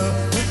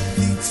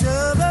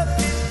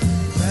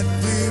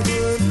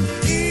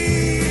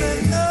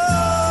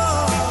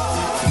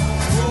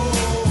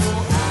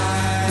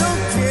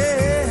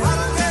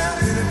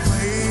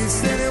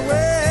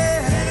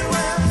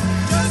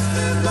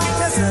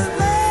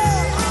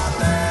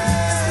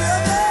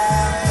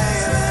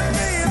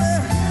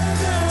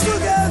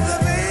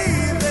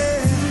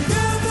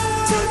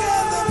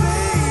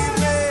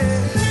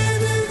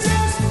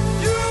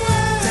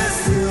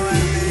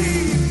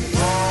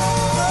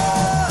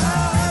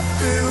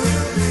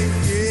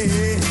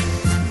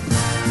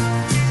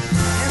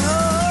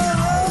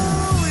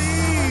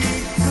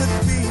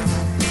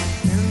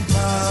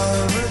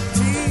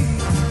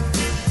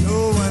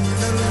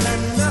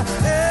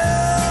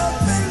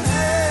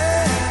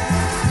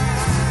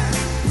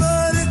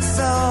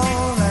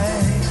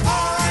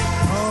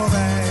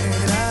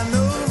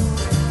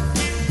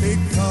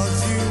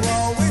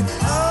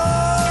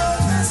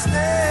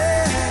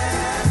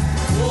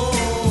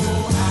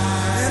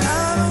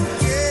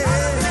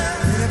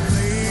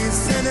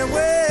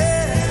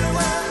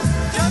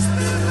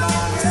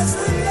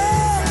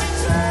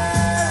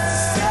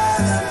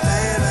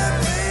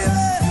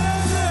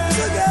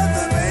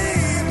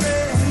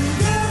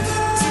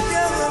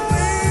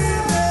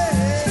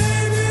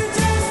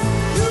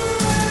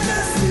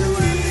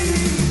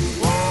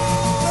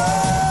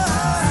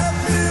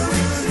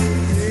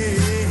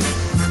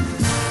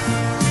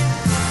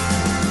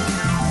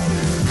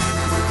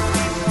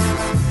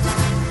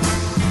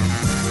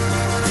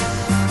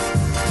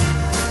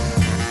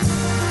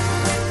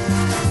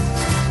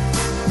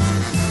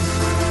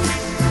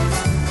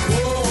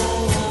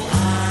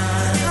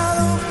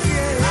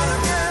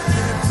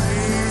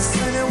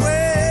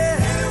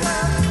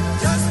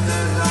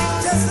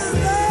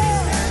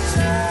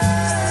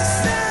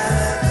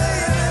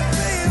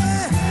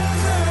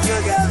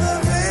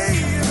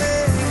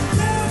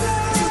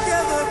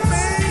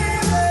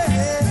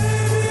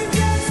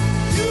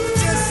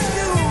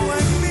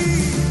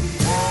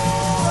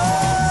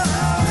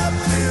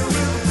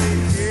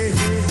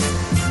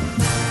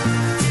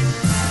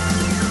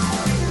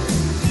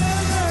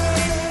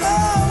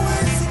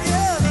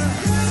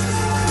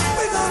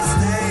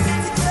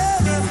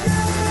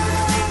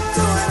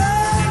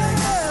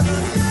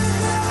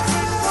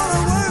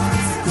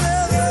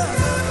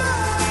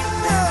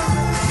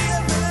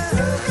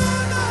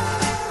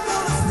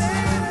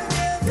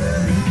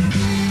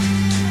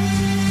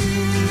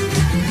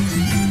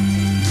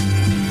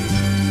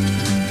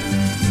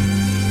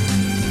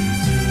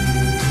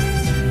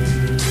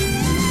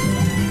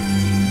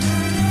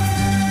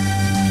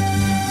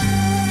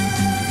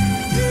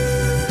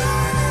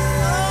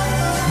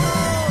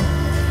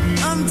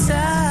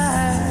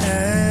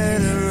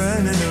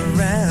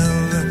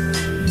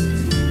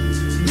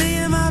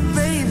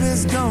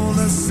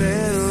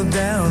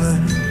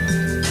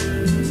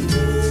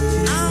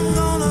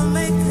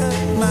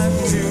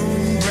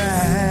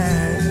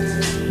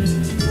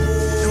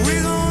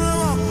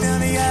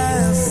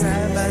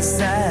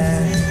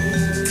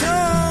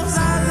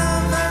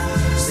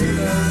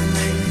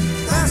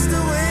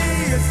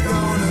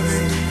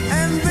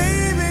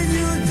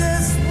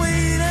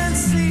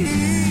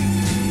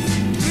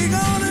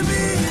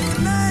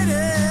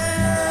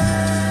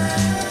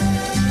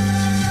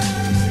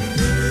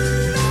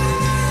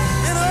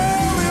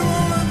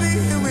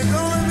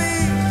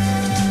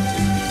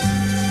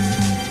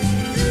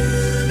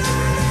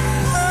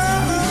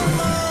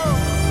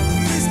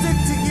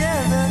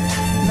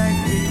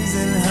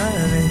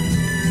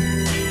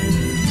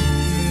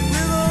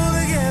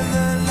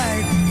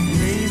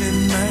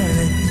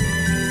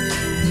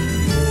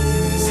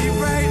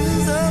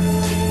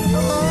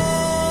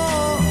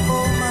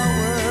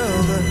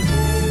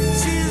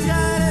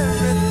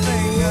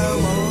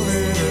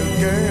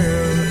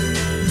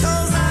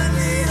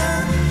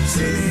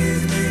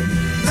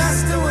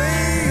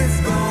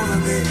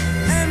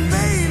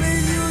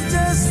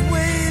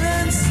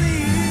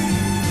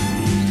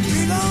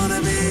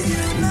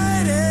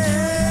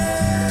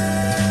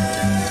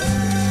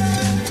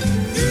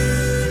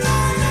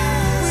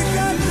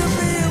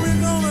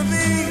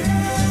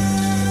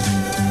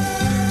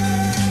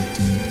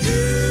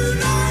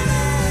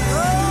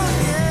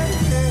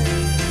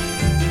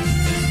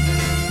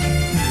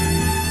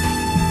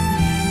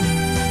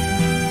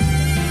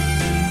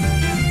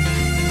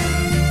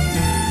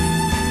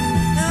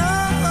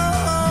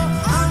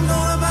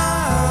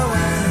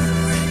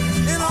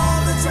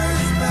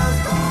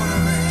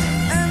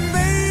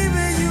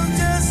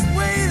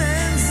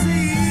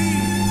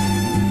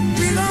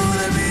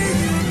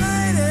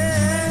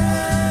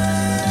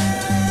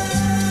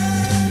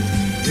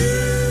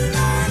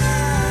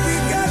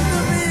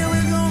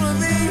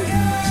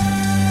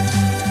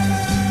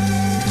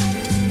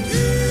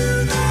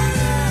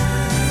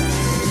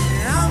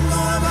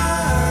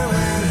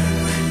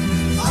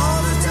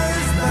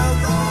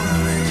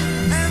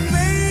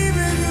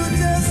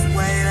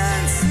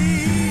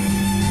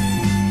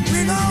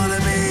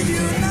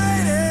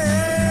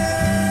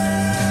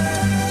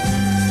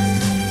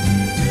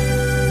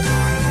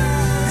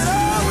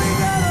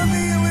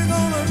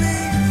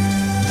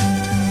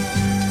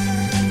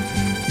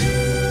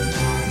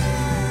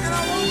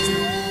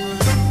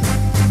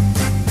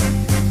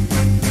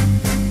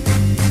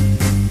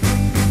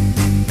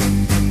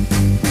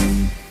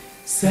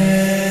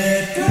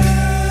Sad girl.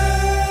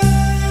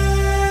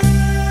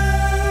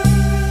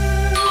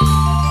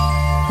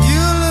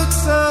 You look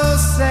so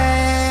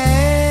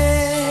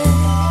sad.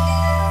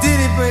 Did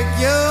it break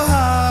your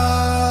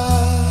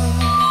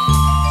heart?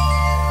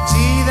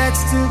 Gee,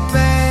 that's too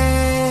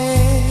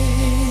bad.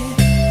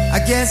 I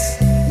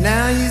guess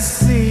now you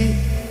see.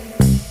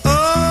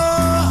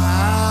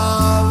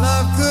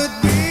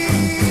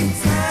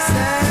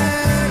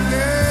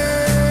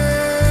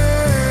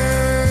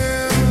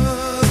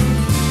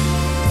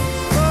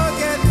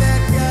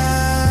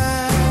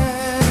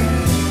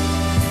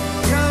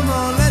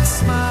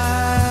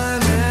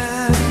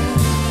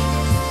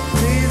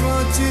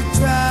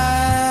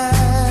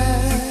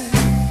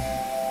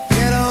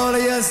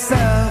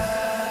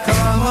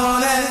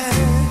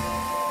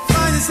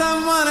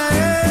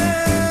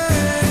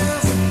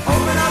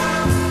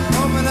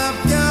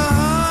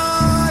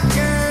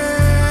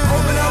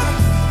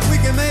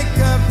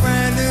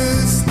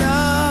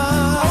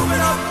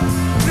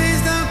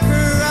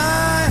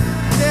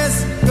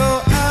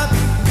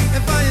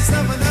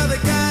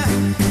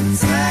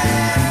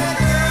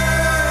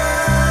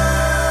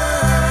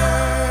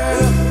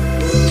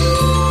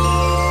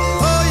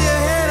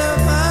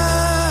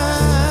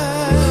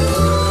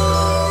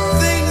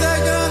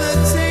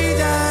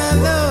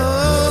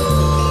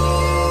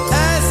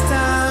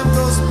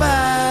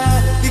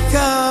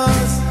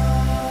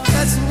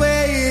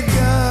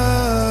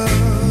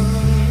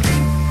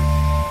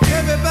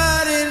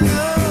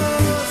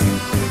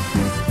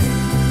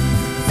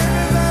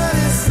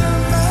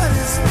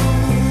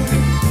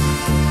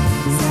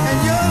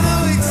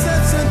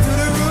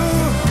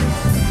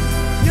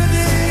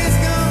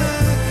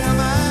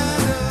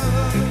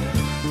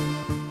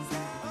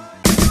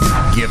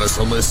 Give us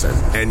a listen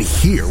and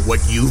hear what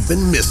you've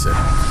been missing.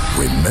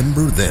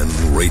 Remember Then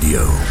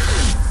Radio.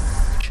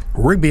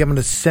 Rigby, I'm going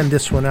to send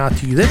this one out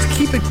to you. Let's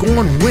keep it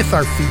going with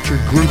our featured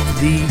group,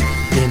 The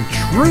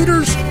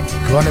Intruders.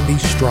 Gonna be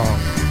strong.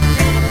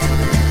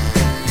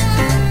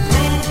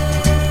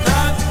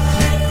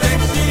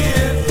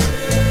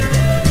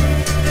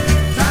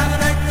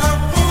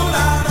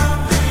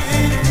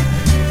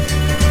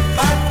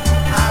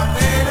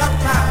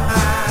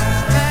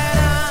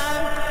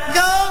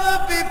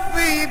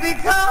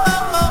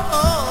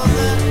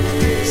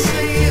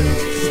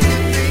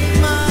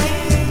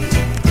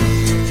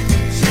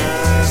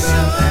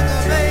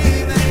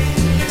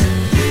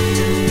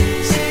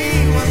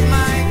 She was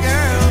my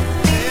girl.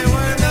 There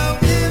were no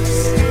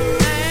gifts.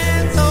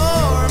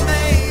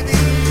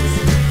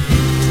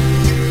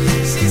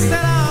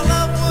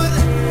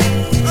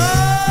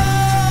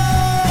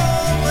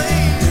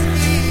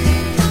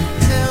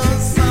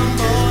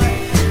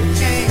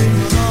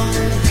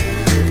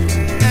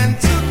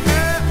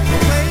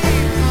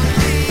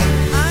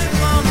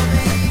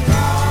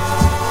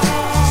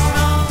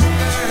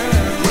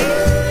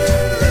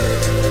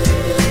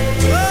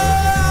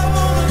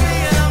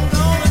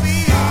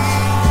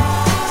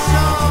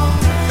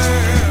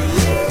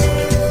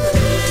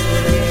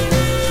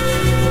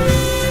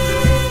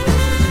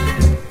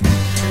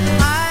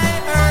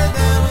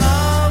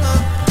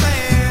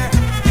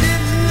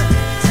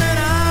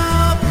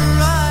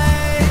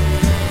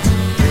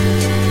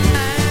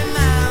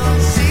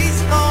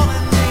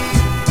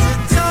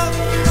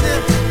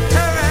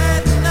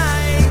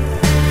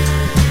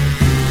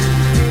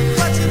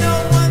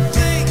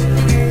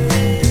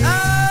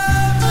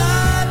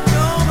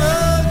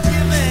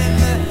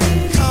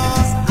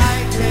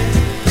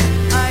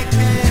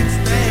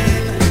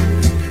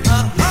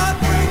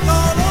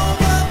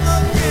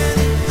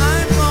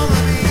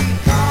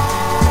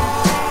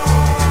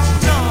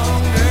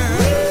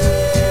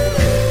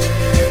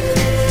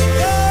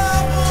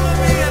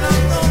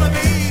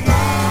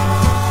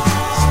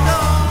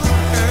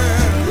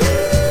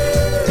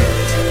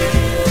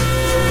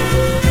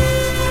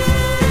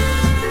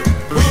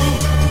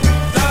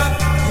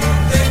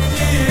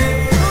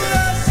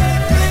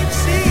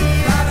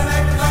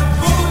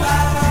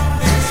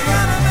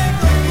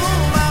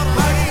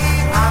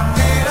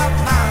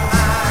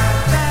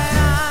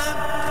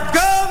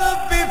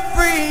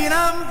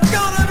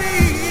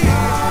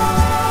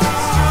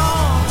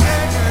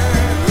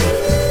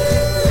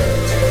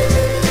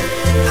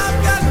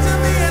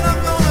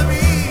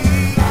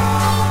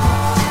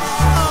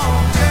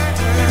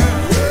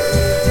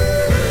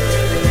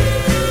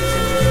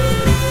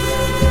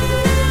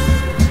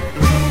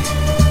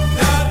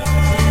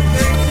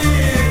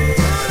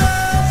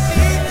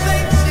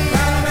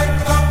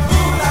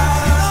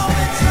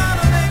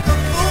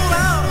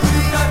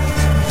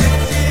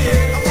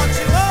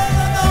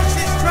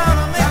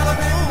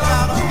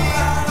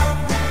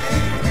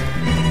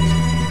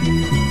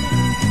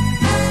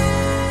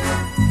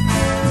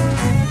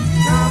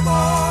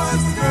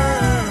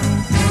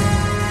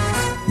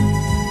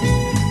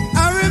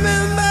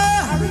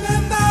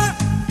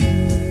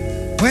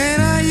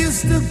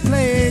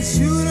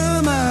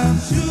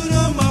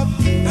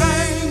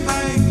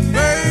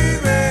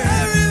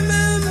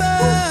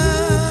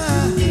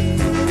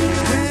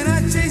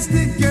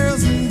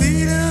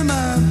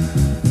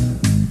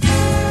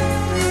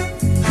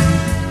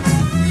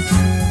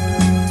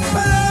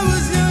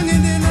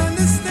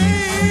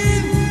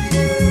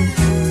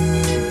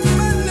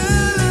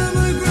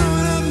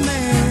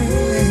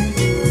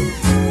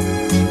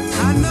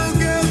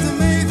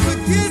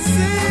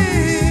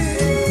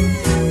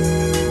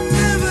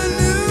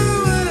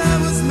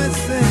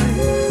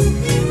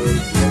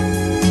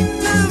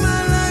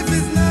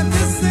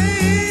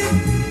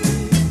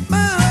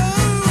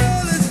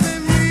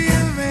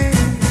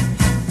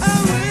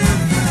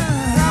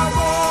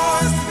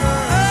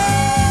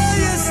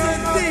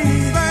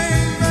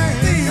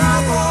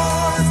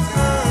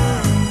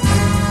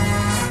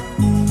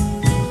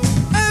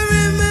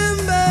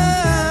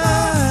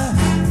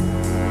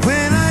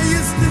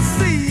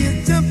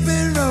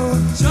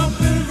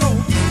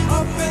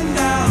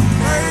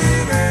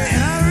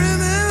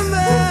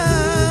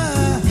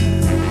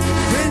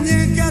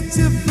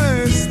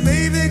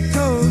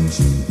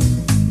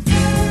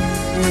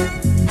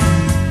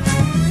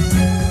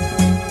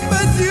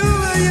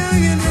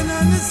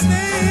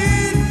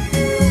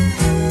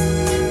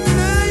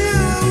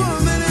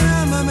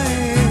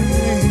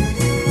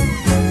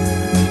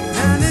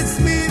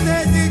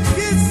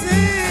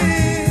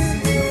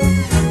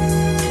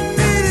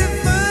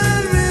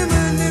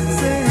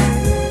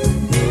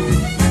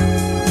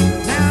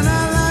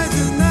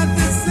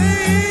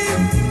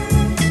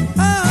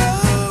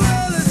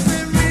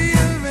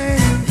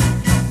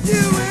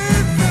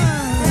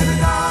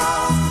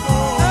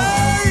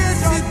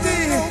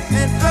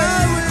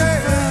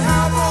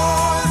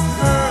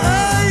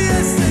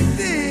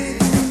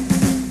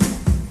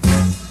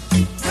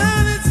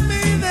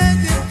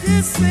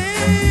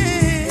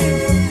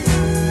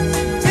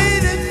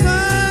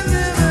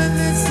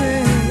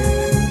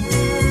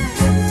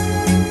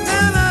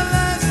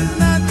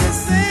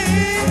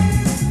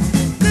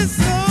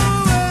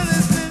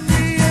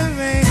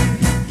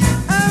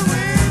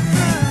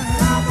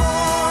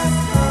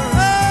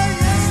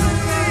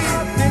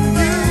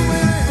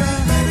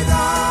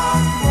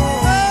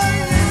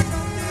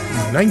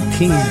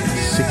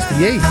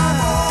 1968.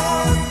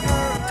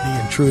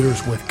 The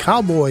Intruders with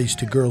Cowboys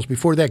to Girls.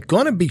 Before that,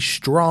 Gonna Be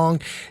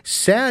Strong,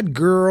 Sad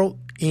Girl,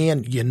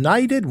 and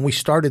United. We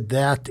started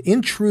that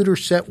Intruder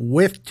set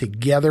with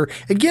Together.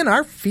 Again,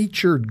 our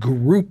featured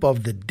group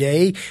of the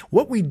day.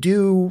 What we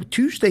do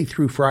Tuesday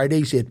through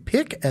Fridays is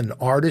pick an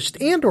artist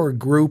and or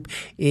group,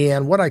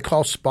 and what I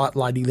call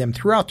spotlighting them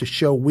throughout the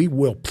show. We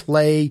will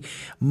play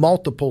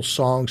multiple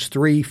songs,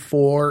 3,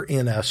 4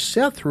 in a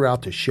set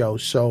throughout the show.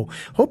 So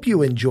hope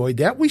you enjoyed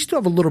that. We still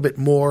have a little bit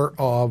more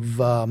of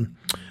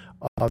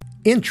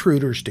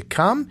Intruders to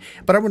come,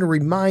 but I want to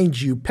remind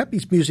you,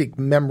 Peppy's Music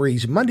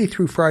Memories, Monday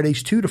through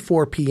Fridays, 2 to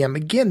 4 p.m.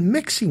 Again,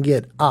 mixing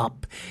it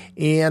up.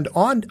 And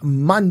on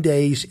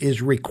Mondays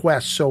is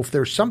requests. So if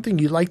there's something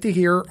you'd like to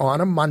hear on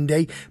a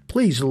Monday,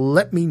 please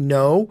let me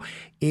know,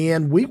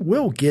 and we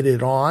will get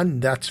it on,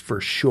 that's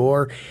for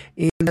sure.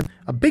 And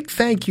a big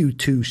thank you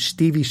to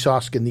Stevie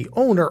Soskin, the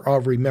owner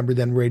of Remember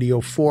Then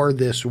Radio, for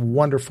this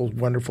wonderful,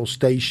 wonderful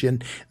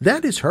station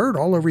that is heard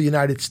all over the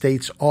United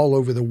States, all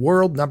over the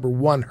world.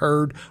 #1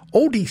 heard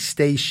oldie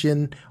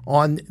station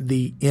on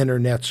the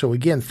internet. So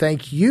again,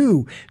 thank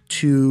you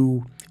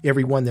to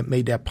everyone that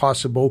made that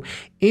possible,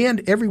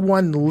 and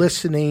everyone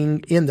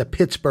listening in the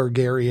Pittsburgh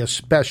area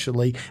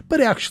especially, but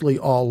actually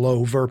all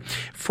over.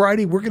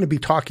 Friday, we're going to be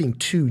talking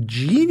to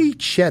Jeannie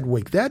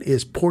Chedwick. That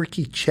is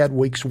Porky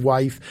Chedwick's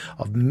wife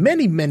of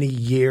many, many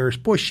years.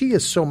 Boy, she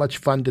is so much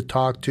fun to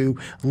talk to.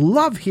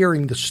 Love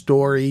hearing the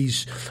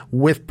stories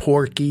with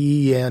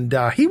Porky, and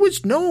he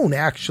was known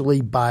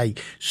actually by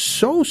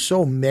so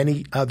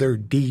many other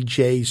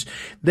DJs.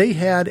 They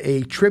had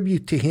a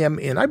tribute to him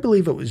in, I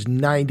believe it was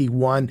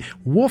 91,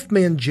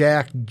 Wolfman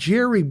Jack,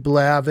 Jerry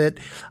Blavat,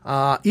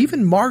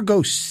 even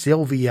Margot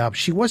Sylvia.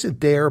 She wasn't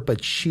there,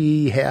 but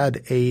she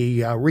had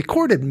a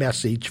recorded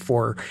message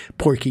for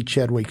Porky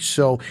Chedwick.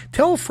 So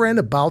tell a friend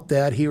about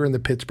that here in the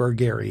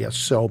Pittsburgh area.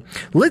 So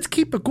let's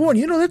keep it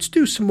going. Let's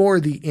do some more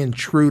of the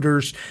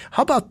Intruders.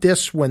 How about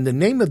this one? The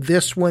name of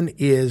this one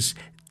is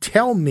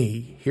Tell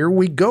Me. Here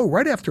we go,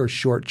 right after a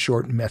short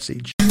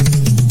message.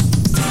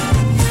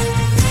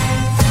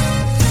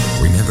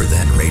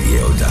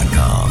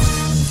 RememberThenRadio.com.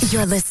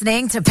 You're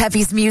listening to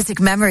Peppy's Music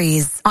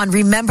Memories on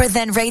Remember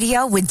Then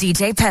Radio with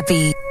DJ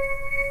Peppy.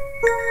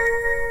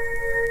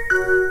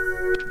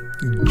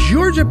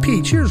 Georgia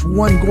Peach, here's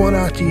one going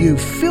out to you,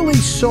 Philly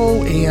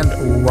Soul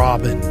and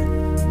Robin.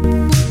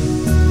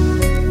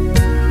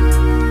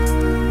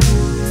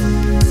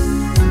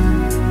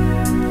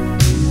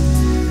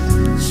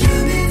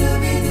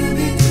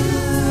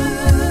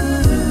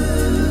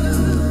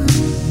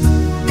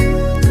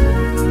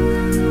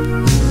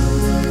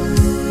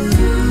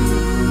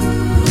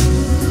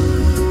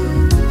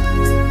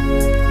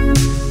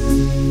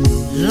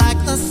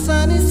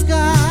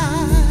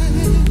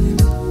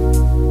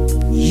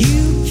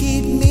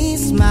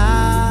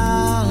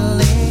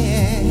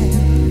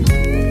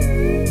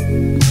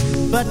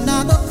 But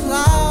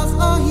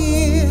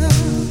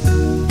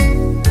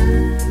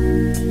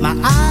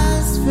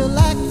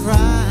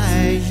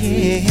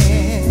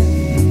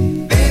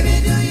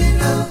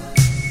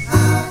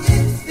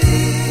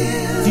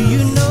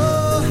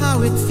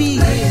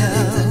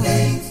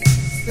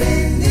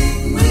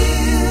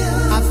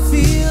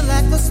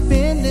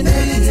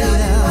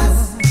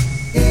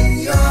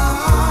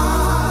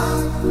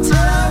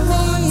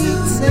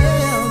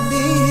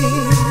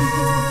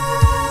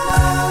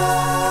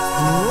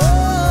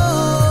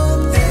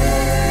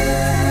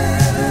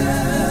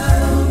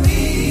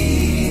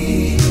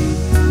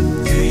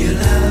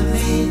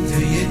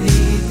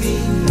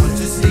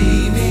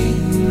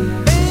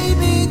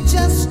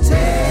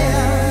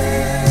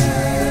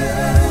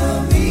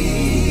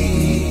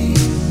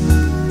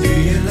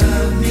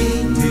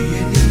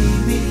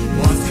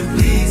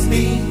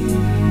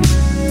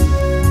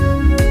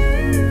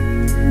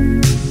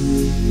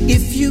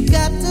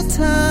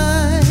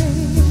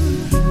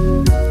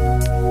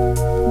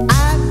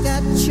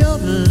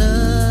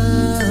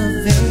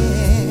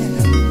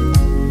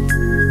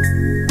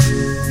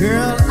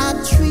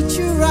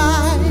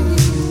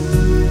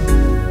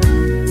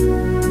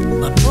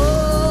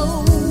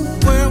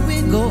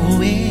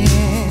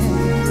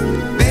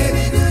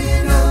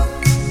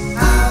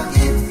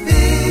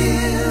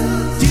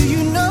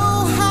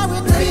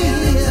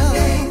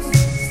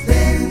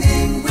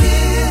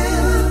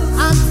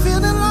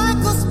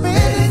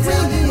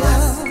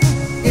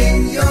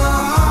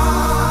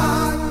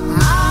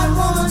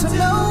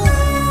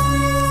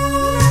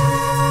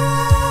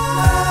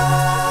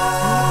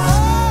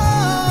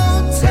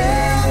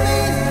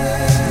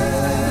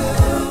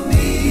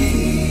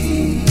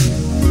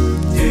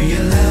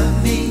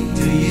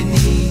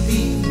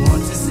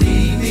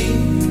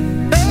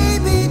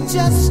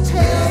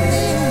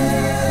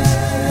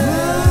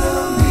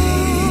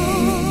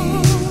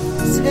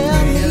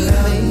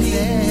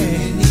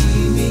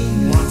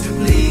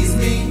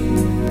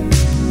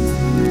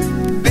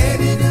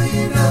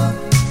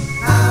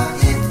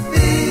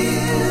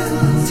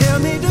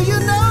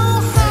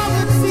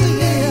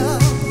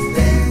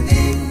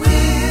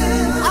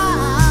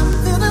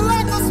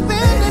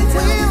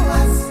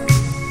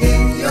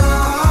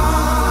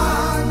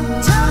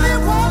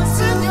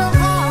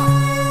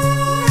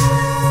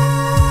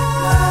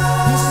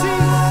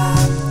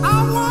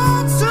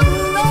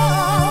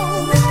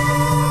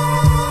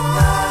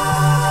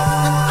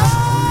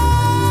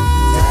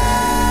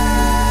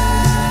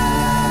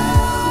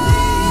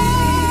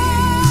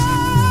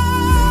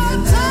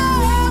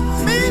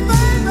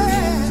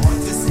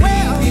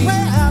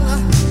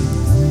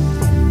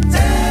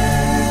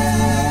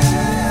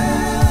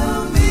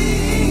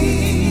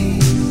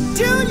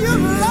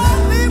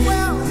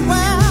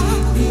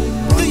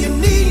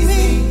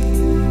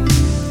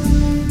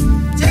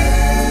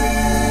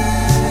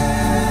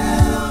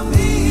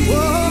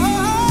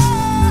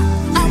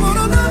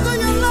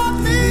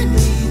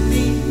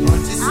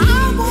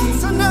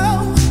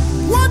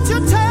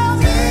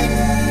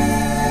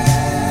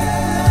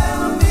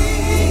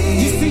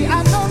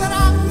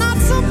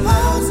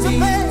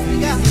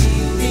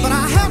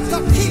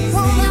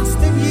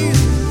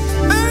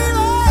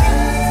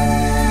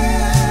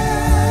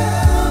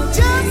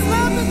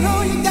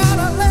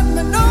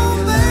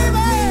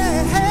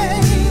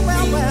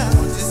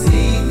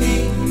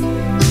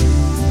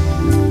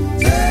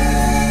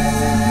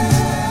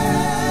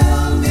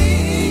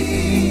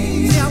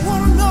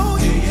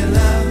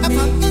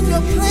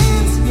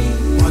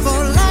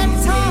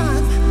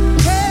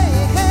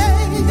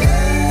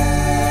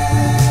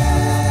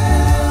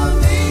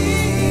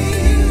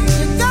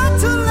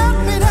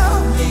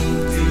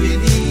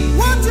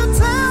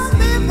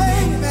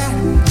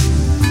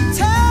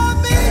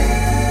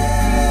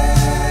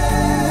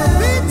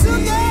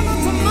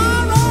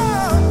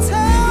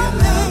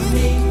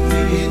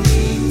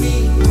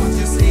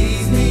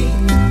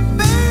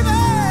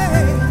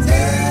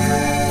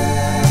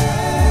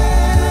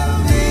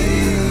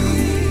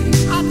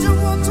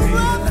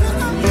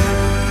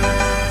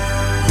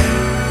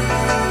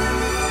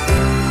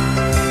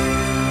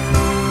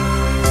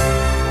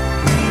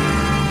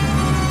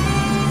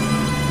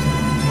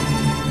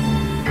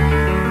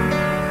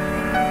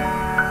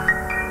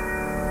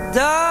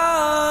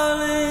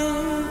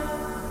darling,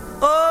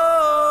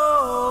 oh,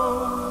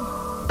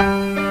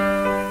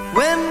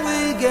 when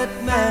we get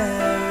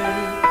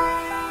married,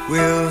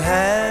 we'll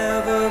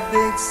have a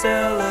big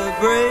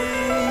celebration.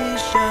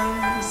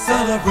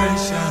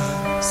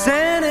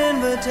 Send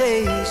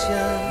invitations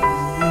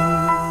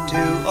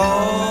to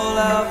all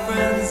our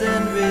friends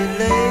and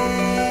relations.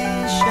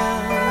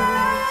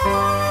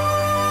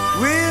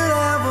 We'll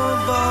have a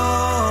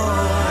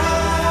ball,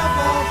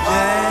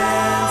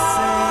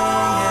 dancing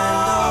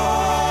and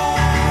all.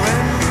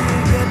 When we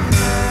get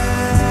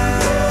married,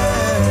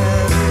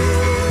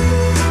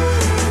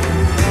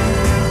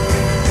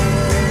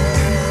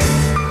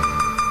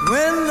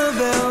 when the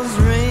bells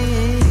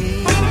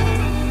ring,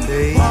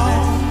 baby,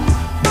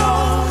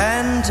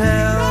 and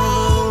tell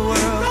the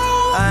world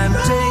I'm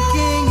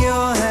taking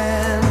your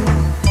hand.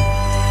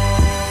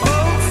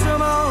 Folks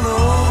from all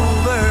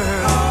over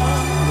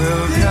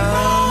will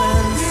come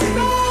and see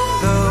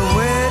the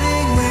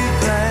wedding we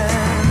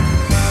planned.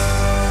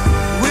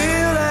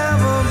 We'll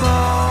have a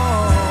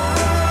ball,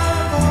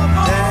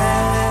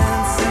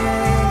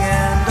 dancing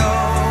and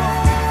all,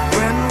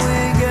 when we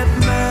get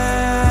married.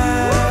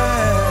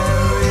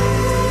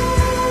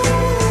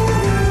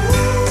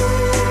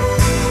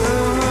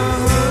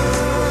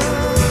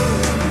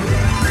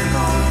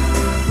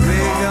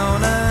 We're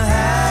gonna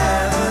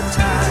have a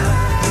time.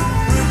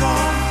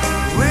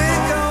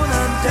 We're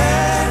gonna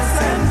dance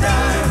and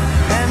dine.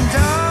 And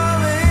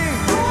darling,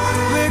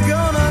 we're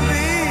gonna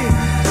be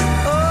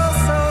oh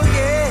so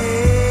gay.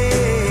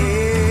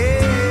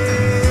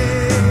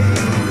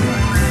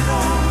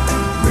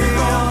 We're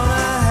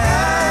gonna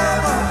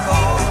have a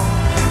ball.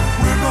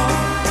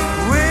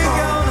 We're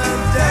gonna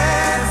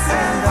dance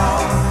and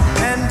all.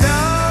 And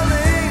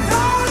darling,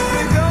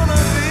 we're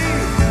gonna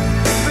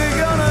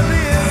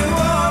be as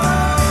one.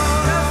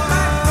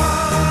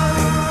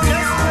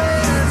 Just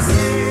wait and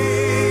see.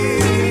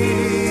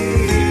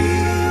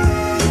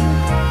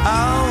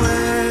 Our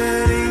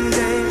wedding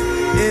day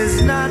is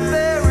not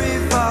very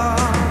far.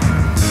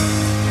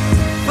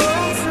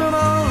 Folks from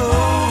all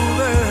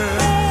over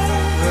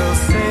will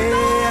say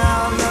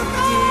how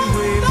lucky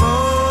we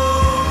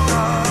both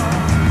are.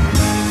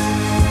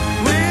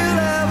 We'll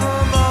have a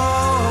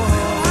ball,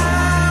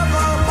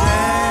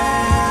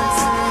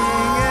 dancing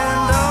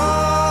and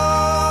all.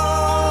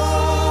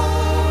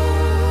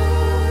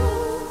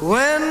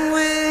 When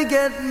we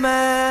get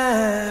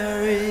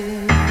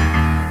married,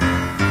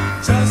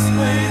 just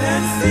wait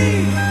and see,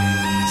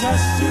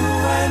 just you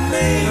and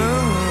me.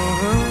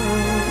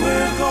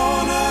 We're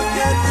gonna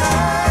get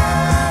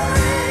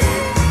married.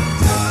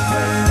 Just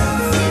wait and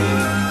see,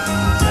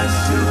 just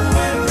you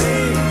and me.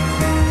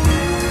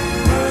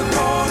 We're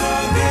gonna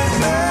get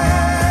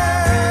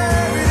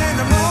married in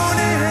the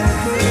morning.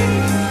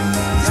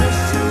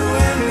 Just you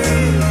and me.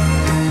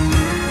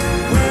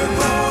 We're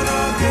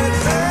gonna get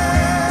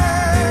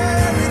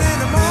married in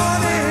the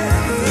morning.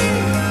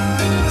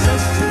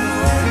 Just you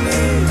and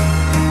me.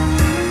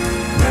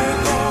 We're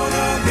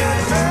gonna get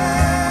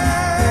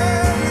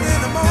married in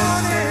the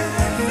morning.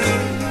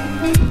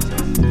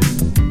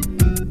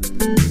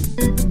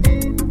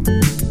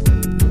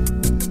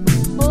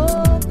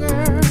 Oh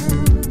girl,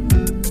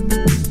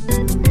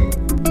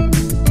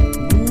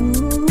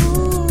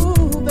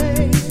 ooh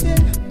baby,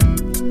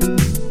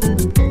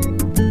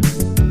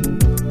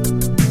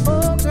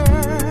 oh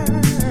girl.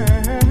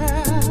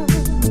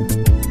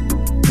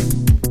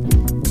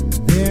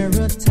 There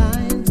are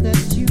times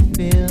that you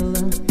feel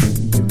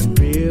you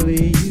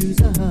really use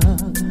a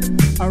hug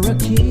or a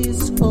kiss,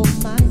 oh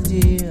my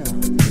dear.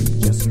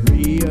 Just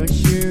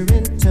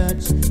reassuring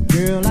touch,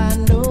 girl. I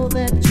know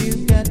that you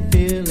got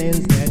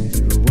feelings that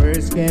your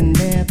words can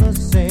never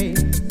say.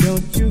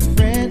 Don't you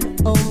fret,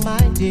 oh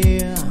my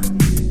dear.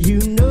 You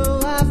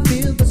know I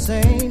feel the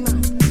same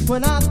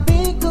when I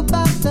think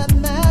about that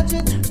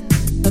magic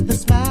of the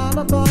smile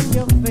upon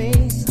your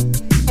face,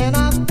 and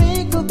I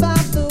think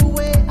about the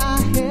way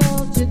I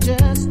held you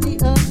just the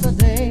other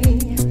day.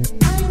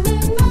 I'm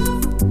in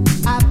love.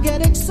 I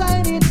get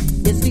excited.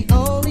 It's the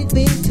only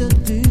thing to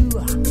do.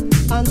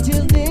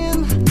 Until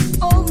then,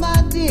 oh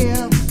my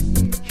dear,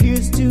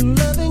 here's to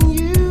loving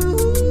you.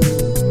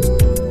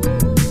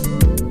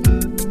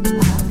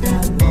 I've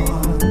got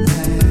more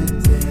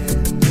than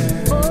tender.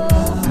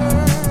 Oh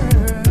girl,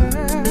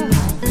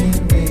 I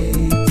can't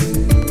wait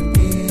to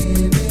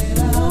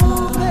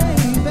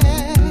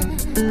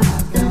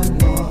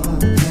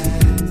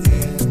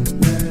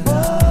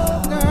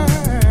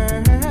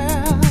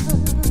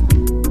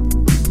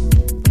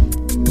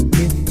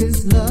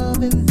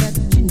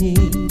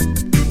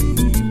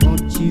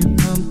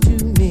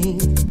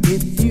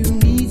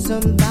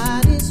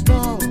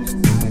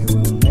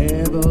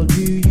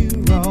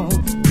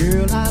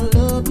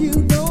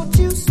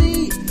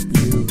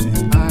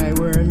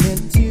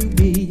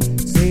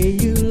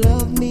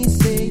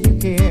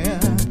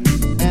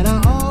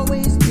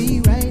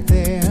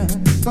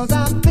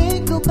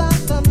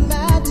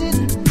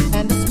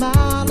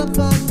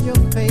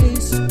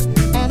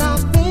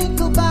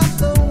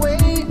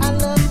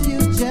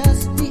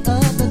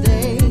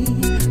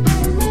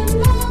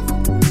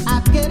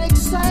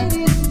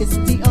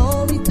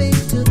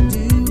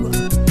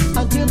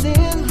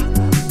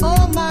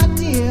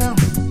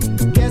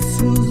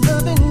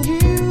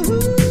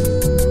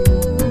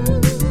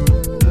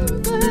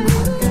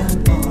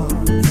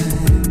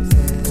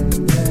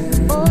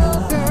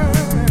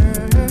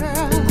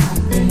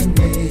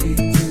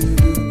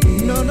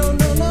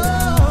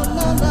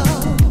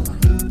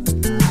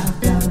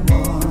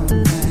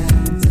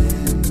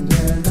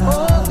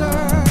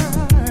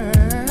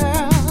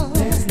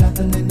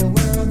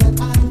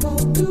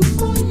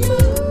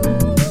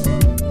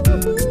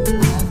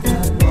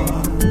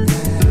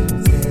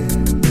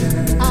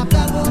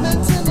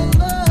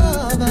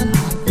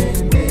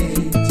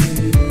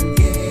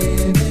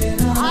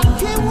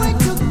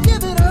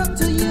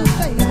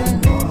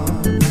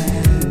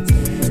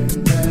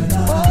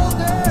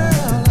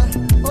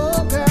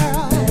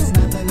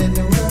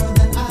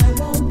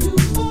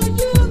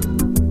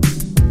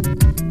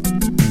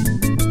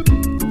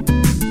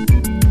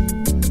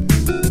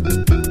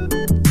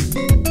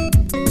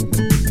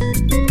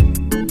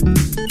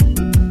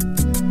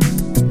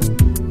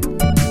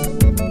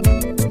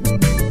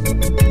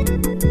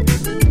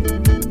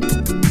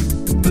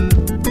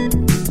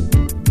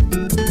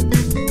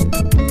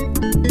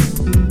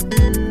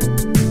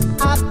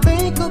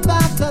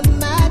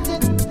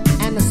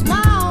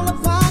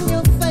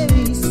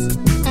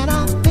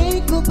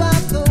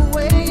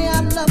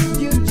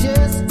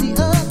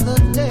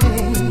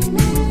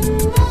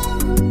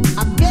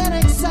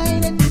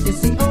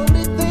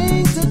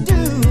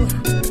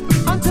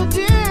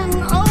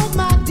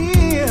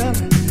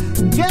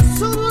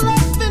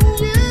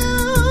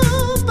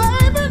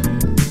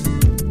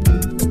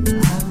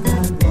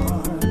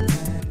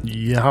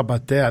How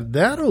about that?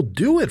 That'll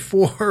do it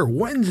for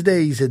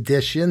Wednesday's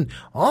edition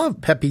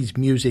of Pepe's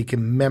Music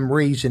and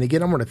Memories. And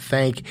again, I want to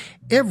thank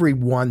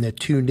everyone that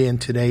tuned in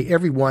today,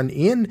 everyone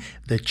in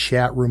the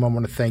chat room. I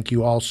want to thank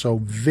you also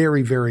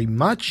very, very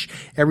much.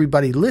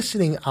 Everybody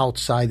listening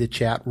outside the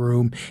chat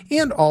room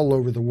and all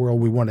over the world,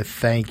 we want to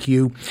thank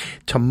you.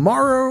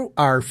 Tomorrow,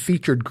 our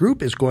featured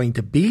group is going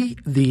to be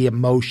The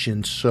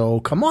Emotions. So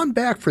come on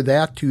back for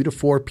that, 2 to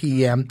 4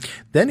 p.m.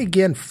 Then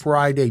again,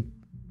 Friday,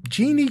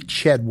 Jeannie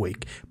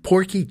Chedwick,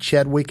 Porky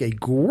Chedwick, a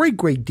great,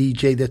 great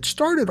DJ that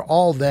started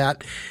all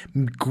that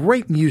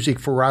great music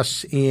for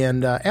us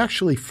in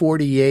actually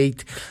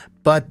 48,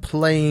 but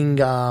playing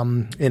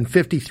in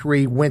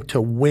 53, went to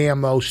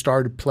Whammo,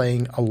 started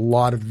playing a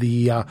lot of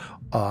the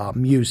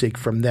music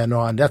from then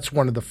on. That's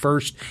one of the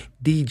first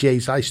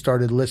DJs I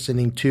started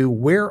listening to,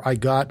 where I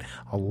got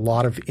a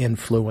lot of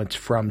influence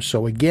from.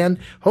 So again,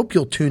 hope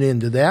you'll tune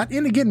into that.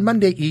 And again,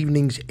 Monday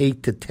evenings,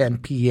 8 to 10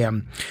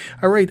 p.m.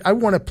 All right, I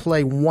want to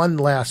play one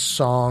last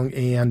song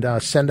and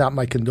send out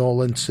my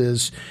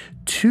condolences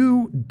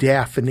to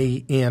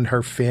Daphne and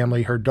her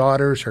family, her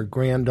daughters, her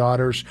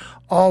granddaughters,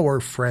 all her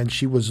friends.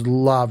 She was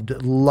loved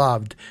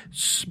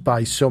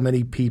by so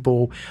many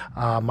people.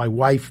 My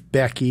wife,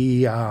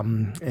 Becky,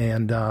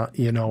 and I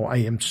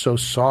am so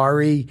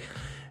sorry.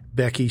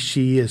 Becky,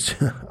 she is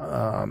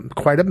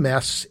quite a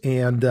mess.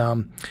 And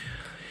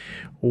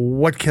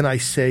what can I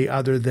say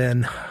other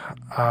than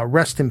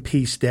rest in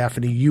peace,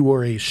 Daphne. You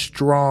are a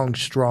strong,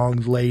 strong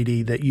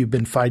lady that you've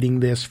been fighting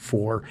this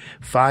for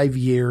 5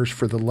 years,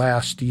 for the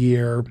last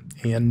year,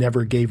 and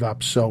never gave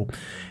up. So,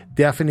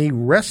 Daphne,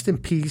 rest in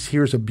peace.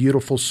 Here's a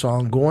beautiful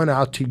song going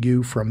out to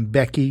you from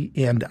Becky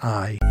and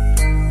I.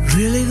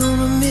 Really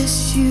gonna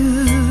miss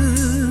you.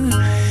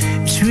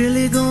 It's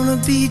really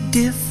gonna be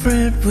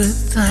different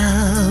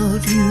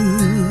without you.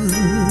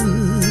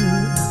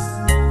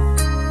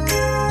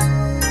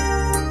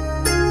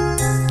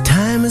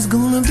 Time is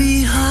gonna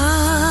be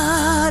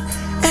hard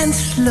and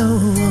slow.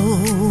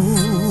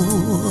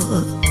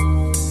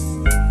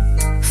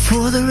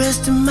 For the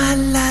rest of my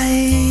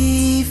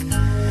life,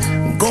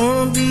 I'm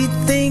gonna be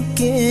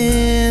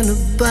thinking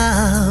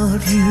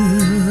about you.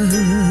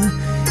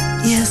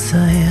 Yes,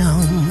 I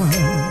am.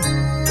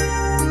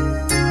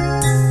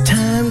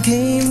 Time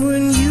came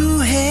when you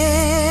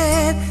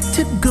had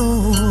to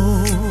go.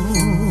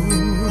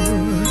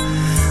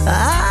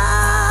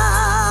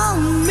 I'll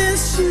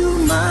miss you,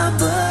 my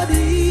buddy.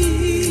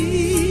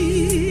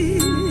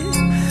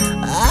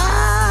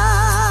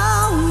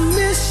 I'll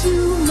miss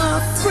you, my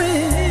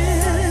friend.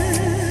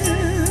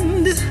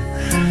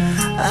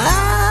 I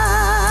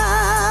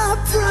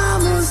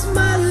promise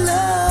my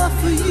love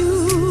for you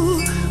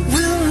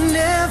will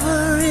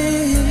never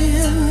end.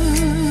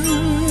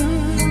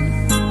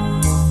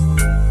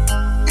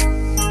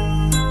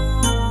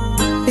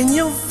 In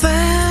your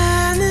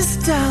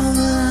finest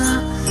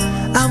hour,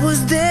 I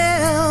was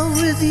there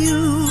with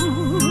you,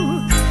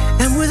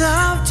 and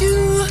without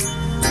you,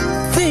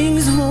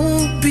 things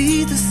won't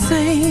be the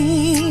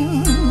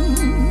same.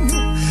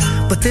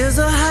 But there's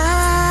a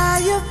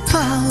higher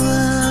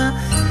power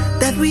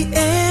that we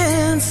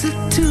answer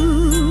to,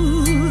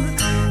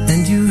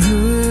 and you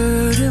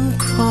heard him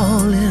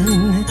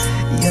calling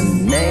your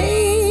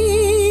name.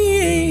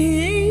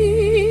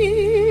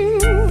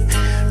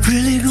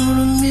 Really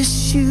gonna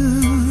miss you.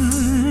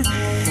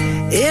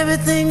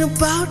 Everything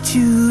about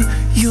you,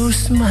 your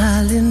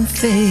smiling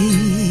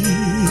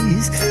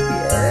face.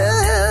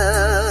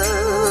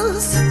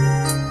 Yes,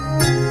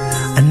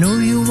 I know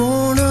you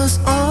want us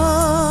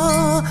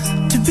all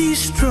to be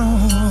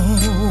strong.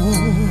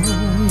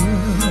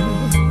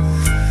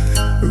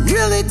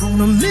 Really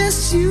gonna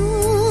miss you.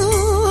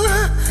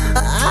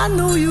 I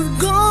know you've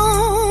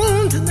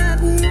gone to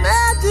that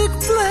magic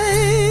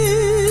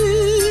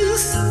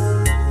place,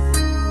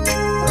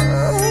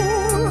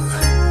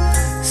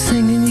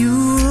 singing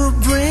you a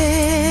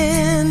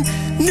brand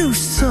new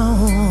song.